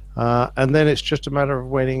 and then it's just a matter of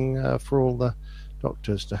waiting for all the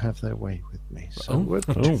doctors to have their way with me. So well,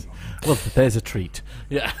 there's a treat.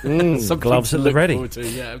 Yeah, gloves at the ready.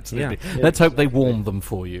 Yeah, absolutely. Yeah. Let's hope they warm them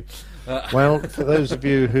for you. Well, for those of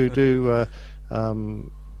you who do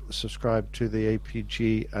subscribe to the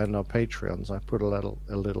APG and our Patreons, I put a little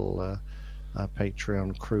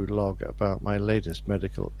Patreon crew log about my latest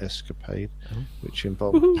medical escapade, which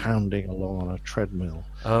involved pounding along on a treadmill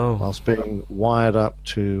whilst being wired up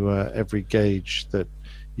to every gauge that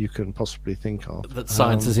you can possibly think of that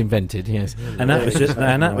science has invented. Yes, and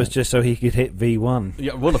that was just so he could hit V1.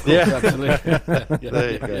 Yeah, well, of course, absolutely.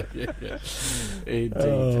 There you go. Yeah.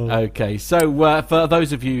 Indeed. Okay, so for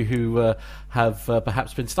those of you who have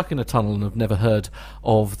perhaps been stuck in a tunnel and have never heard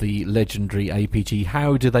of the legendary APG,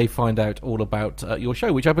 how do they find out all about your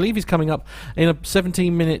show, which I believe is coming up in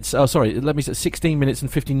 16 minutes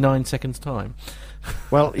and 59 seconds time?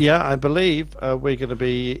 Well, yeah, I believe we're going to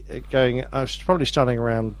be going. Probably starting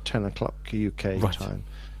around 10 o'clock UK time.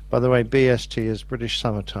 By the way, BST is British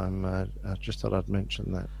Summertime. I just thought I'd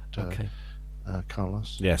mention that. Okay.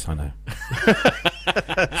 Carlos. Yes, I know.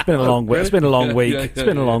 It's been a long week. It's been a long week. It's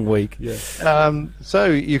been a long week. Yeah. So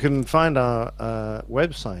you can find our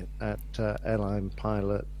website at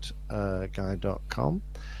airlinepilotguy.com.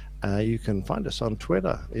 You can find us on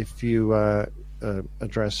Twitter if you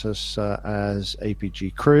address us as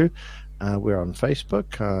APG Crew. We're on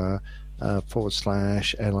Facebook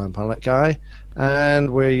 /Airline Pilot Guy,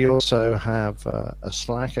 and we also have a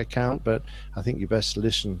Slack account, but I think you best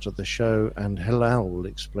listen to the show and Hilal will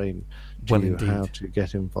explain to you how to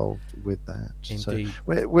get involved with that. Indeed. So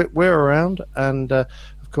we're around, and of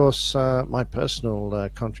course my personal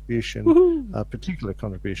contribution, particular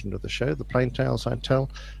contribution to the show, The Plain Tales I Tell,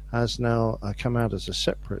 has now come out as a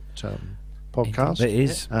separate podcast. It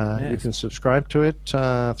is. You can subscribe to it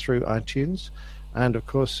through iTunes. And of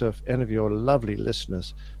course, if any of your lovely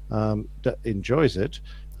listeners that enjoys it,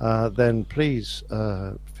 then please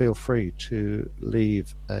feel free to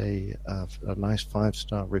leave a nice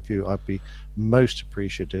 5-star review. I'd be most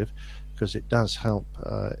appreciative, because it does help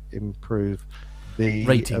improve the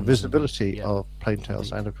visibility of Plain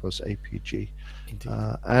Tales and, of course, APG.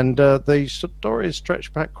 And the stories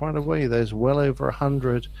stretch back quite a way. There's well over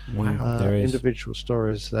 100 individual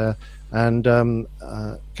stories there. And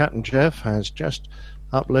Captain Jeff has just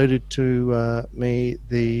uploaded to me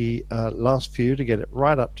the last few to get it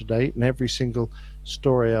right up to date. And every single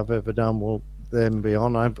story I've ever done will then be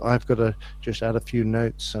on. I've got to just add a few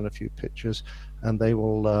notes and a few pictures, and they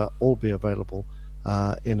will all be available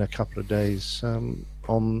in a couple of days on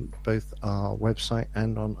both our website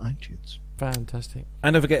and on iTunes. Fantastic.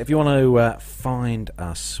 And don't forget, if you want to find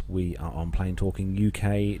us, we are on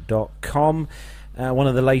planetalkinguk.com. One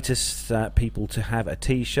of the latest people to have a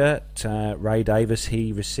T-shirt, Ray Davis,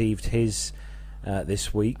 he received his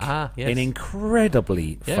this week in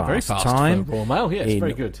incredibly very fast time. For Royal Mail. Yes,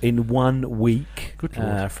 very good. In 1 week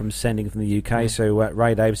from sending from the UK. So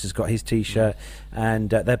Ray Davis has got his T-shirt, and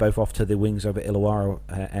they're both off to the Wings over Illawarra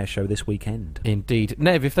air show this weekend. Indeed.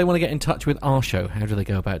 Nev, if they want to get in touch with our show, how do they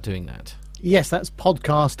go about doing that? Yes, that's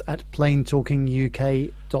podcast at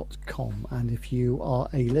planetalkinguk.com. And if you are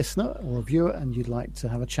a listener or a viewer and you'd like to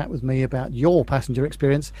have a chat with me about your passenger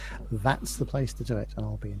experience, that's the place to do it, and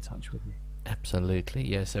I'll be in touch with you. Absolutely,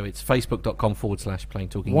 yeah. So it's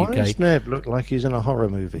facebook.com/planetalkinguk. Why does Nev look like he's in a horror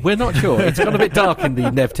movie? We're not sure. It's got a bit dark in the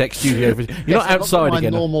NevTech studio. You're not outside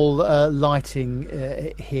again. My normal lighting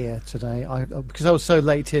here today, because I was so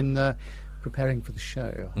late in preparing for the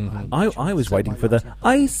show. I was waiting for the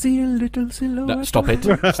I see a little silhouette. No, stop it.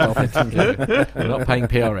 Stop it. We're not paying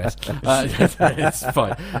PRS. It's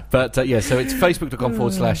fine. But so it's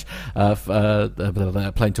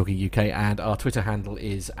facebook.com/Plain Talking UK, and our Twitter handle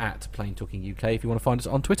is @Plain Talking UK if you want to find us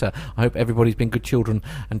on Twitter. I hope everybody's been good children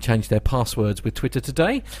and changed their passwords with Twitter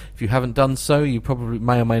today. If you haven't done so, you probably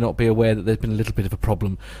may or may not be aware that there's been a little bit of a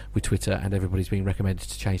problem with Twitter, and everybody's being recommended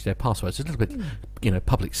to change their passwords. It's a little bit,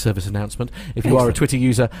 public service announcement. If you are a Twitter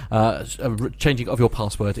user, changing of your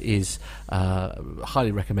password is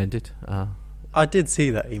highly recommended. I did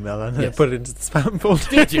see that email and I put it into the spam folder.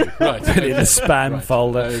 Did you? Right. Put it in the spam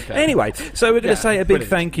folder. Okay. Anyway, so we're going to say a big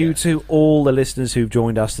thank you to all the listeners who've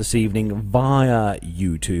joined us this evening via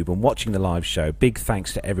YouTube and watching the live show. Big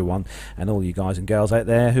thanks to everyone and all you guys and girls out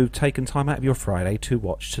there who've taken time out of your Friday to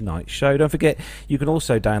watch tonight's show. Don't forget, you can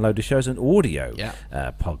also download the show as an audio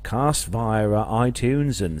podcast via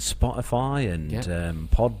iTunes and Spotify and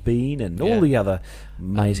Podbean and all the other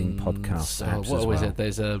amazing podcast apps what as was well. it?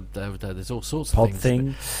 There's all sorts of Pod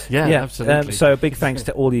things. thing. Yeah, absolutely. So big thanks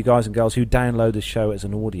to all you guys and girls who download the show as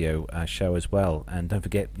an audio show as well. And don't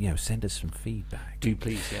forget, send us some feedback. Do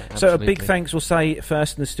please, absolutely. So a big thanks we'll say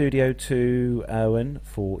first in the studio to Owen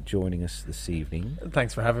for joining us this evening.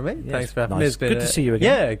 Thanks for having me. Yes, Thanks for having nice. me. It's been Good to see you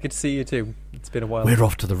again. Yeah, good to see you too. It's been a while. We're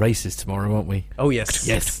off to the races tomorrow, aren't we? Oh, yes.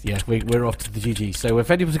 Yes, we're off to the GG. So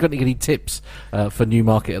if anyone's got any tips for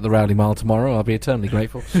Newmarket at the Rowley Mile tomorrow, I'll be eternally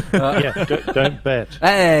grateful. Don't bet.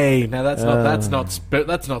 Hey, now that's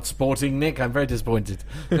not sporting, Nick. I'm very disappointed.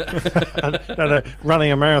 No,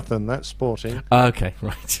 running a marathon, that's sporting. Okay,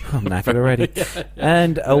 right. I'm knackered already.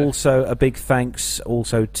 And also a big thanks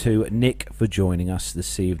also to Nick for joining us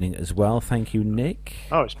this evening as well. Thank you, Nick.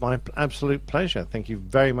 Oh, it's my absolute pleasure. Thank you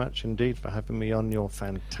very much indeed for having me on your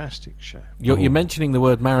fantastic show. You're mentioning the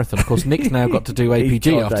word marathon. Of course, Nick's now got to do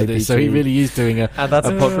APG after this, so he really is doing a... And that's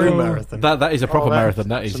a true marathon. That is a proper marathon.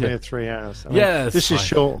 That is, a mere 3 hours. Yes. This is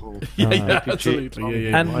short. Absolutely.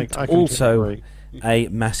 Yeah. And also... a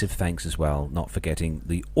massive thanks as well, not forgetting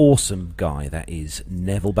the awesome guy that is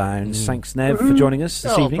Neville Bounds. Thanks, Nev, for joining us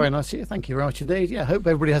this evening. Very nice of you. Thank you very much indeed. Yeah, hope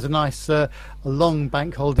everybody has a nice, a long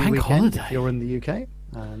bank holiday weekend if you're in the UK.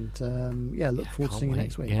 And look forward to seeing you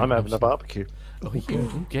next week. I'm having a barbecue. Well,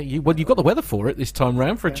 you've got the weather for it this time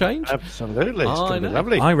round for a change. Absolutely. It's going to be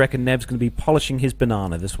lovely. I reckon Nev's going to be polishing his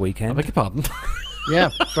banana this weekend. I beg your pardon? Yeah,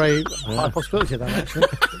 very high possibility of that, actually.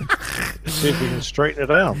 See if we can straighten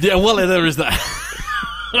it out. Yeah, well, there is that.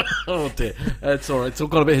 Oh dear, it's all right. It's all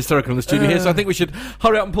got a bit hysterical in the studio here, so I think we should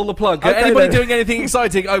hurry up and pull the plug. Anybody doing anything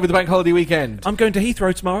exciting over the bank holiday weekend? I'm going to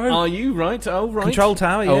Heathrow tomorrow. Are you? Right. Oh, right. Control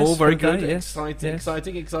Tower, yes. Oh, very good. Yes.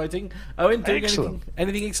 Exciting. Owen, doing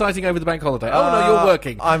anything exciting over the bank holiday? Oh, no, you're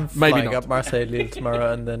working. I'm Maybe flying not. up Marseille, Lille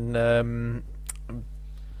tomorrow, and then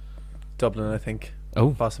Dublin, I think.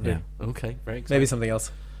 Oh, possibly. Yeah. Okay, very exciting. Maybe something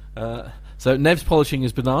else. So Nev's polishing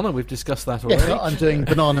his banana. We've discussed that already. Yes, I'm doing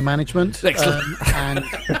banana management Excellent. and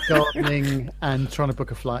gardening and trying to book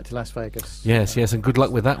a flight to Las Vegas. Yes, and good luck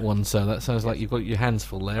with that one. So that sounds like you've got your hands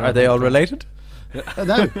full there. Are they all related?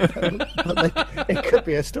 No, it could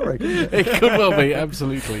be a story, couldn't it? It could well be,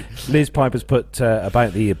 absolutely. Liz Piper's put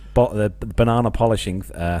about the banana polishing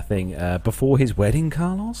thing before his wedding,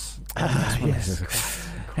 Carlos. Yes.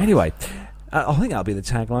 Anyway, I think that'll be the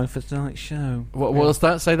tagline for tonight's show. What was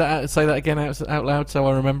that? Say that again out loud so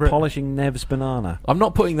I remember it. Polishing Nev's banana. I'm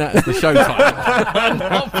not putting that as the show title. I'm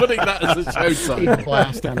not putting that as the show title.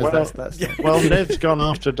 Well, Ned's gone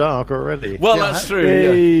after dark already. Well, that's true.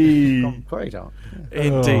 Yeah. Gone very dark. Yeah.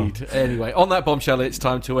 Indeed. Anyway, on that bombshell, it's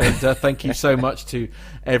time to end. Thank you so much to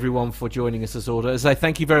everyone for joining us as order. As I say,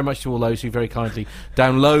 thank you very much to all those who very kindly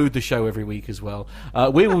download the show every week as well.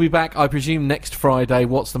 We will be back, I presume, next Friday.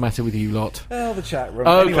 What's the matter with you lot? Oh, the chat room.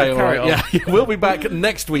 Okay, anyway, all right. Yeah, we'll be back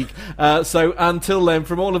next week. So until then,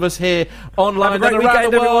 from all of us here online and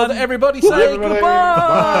around the world, everybody say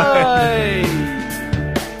goodbye.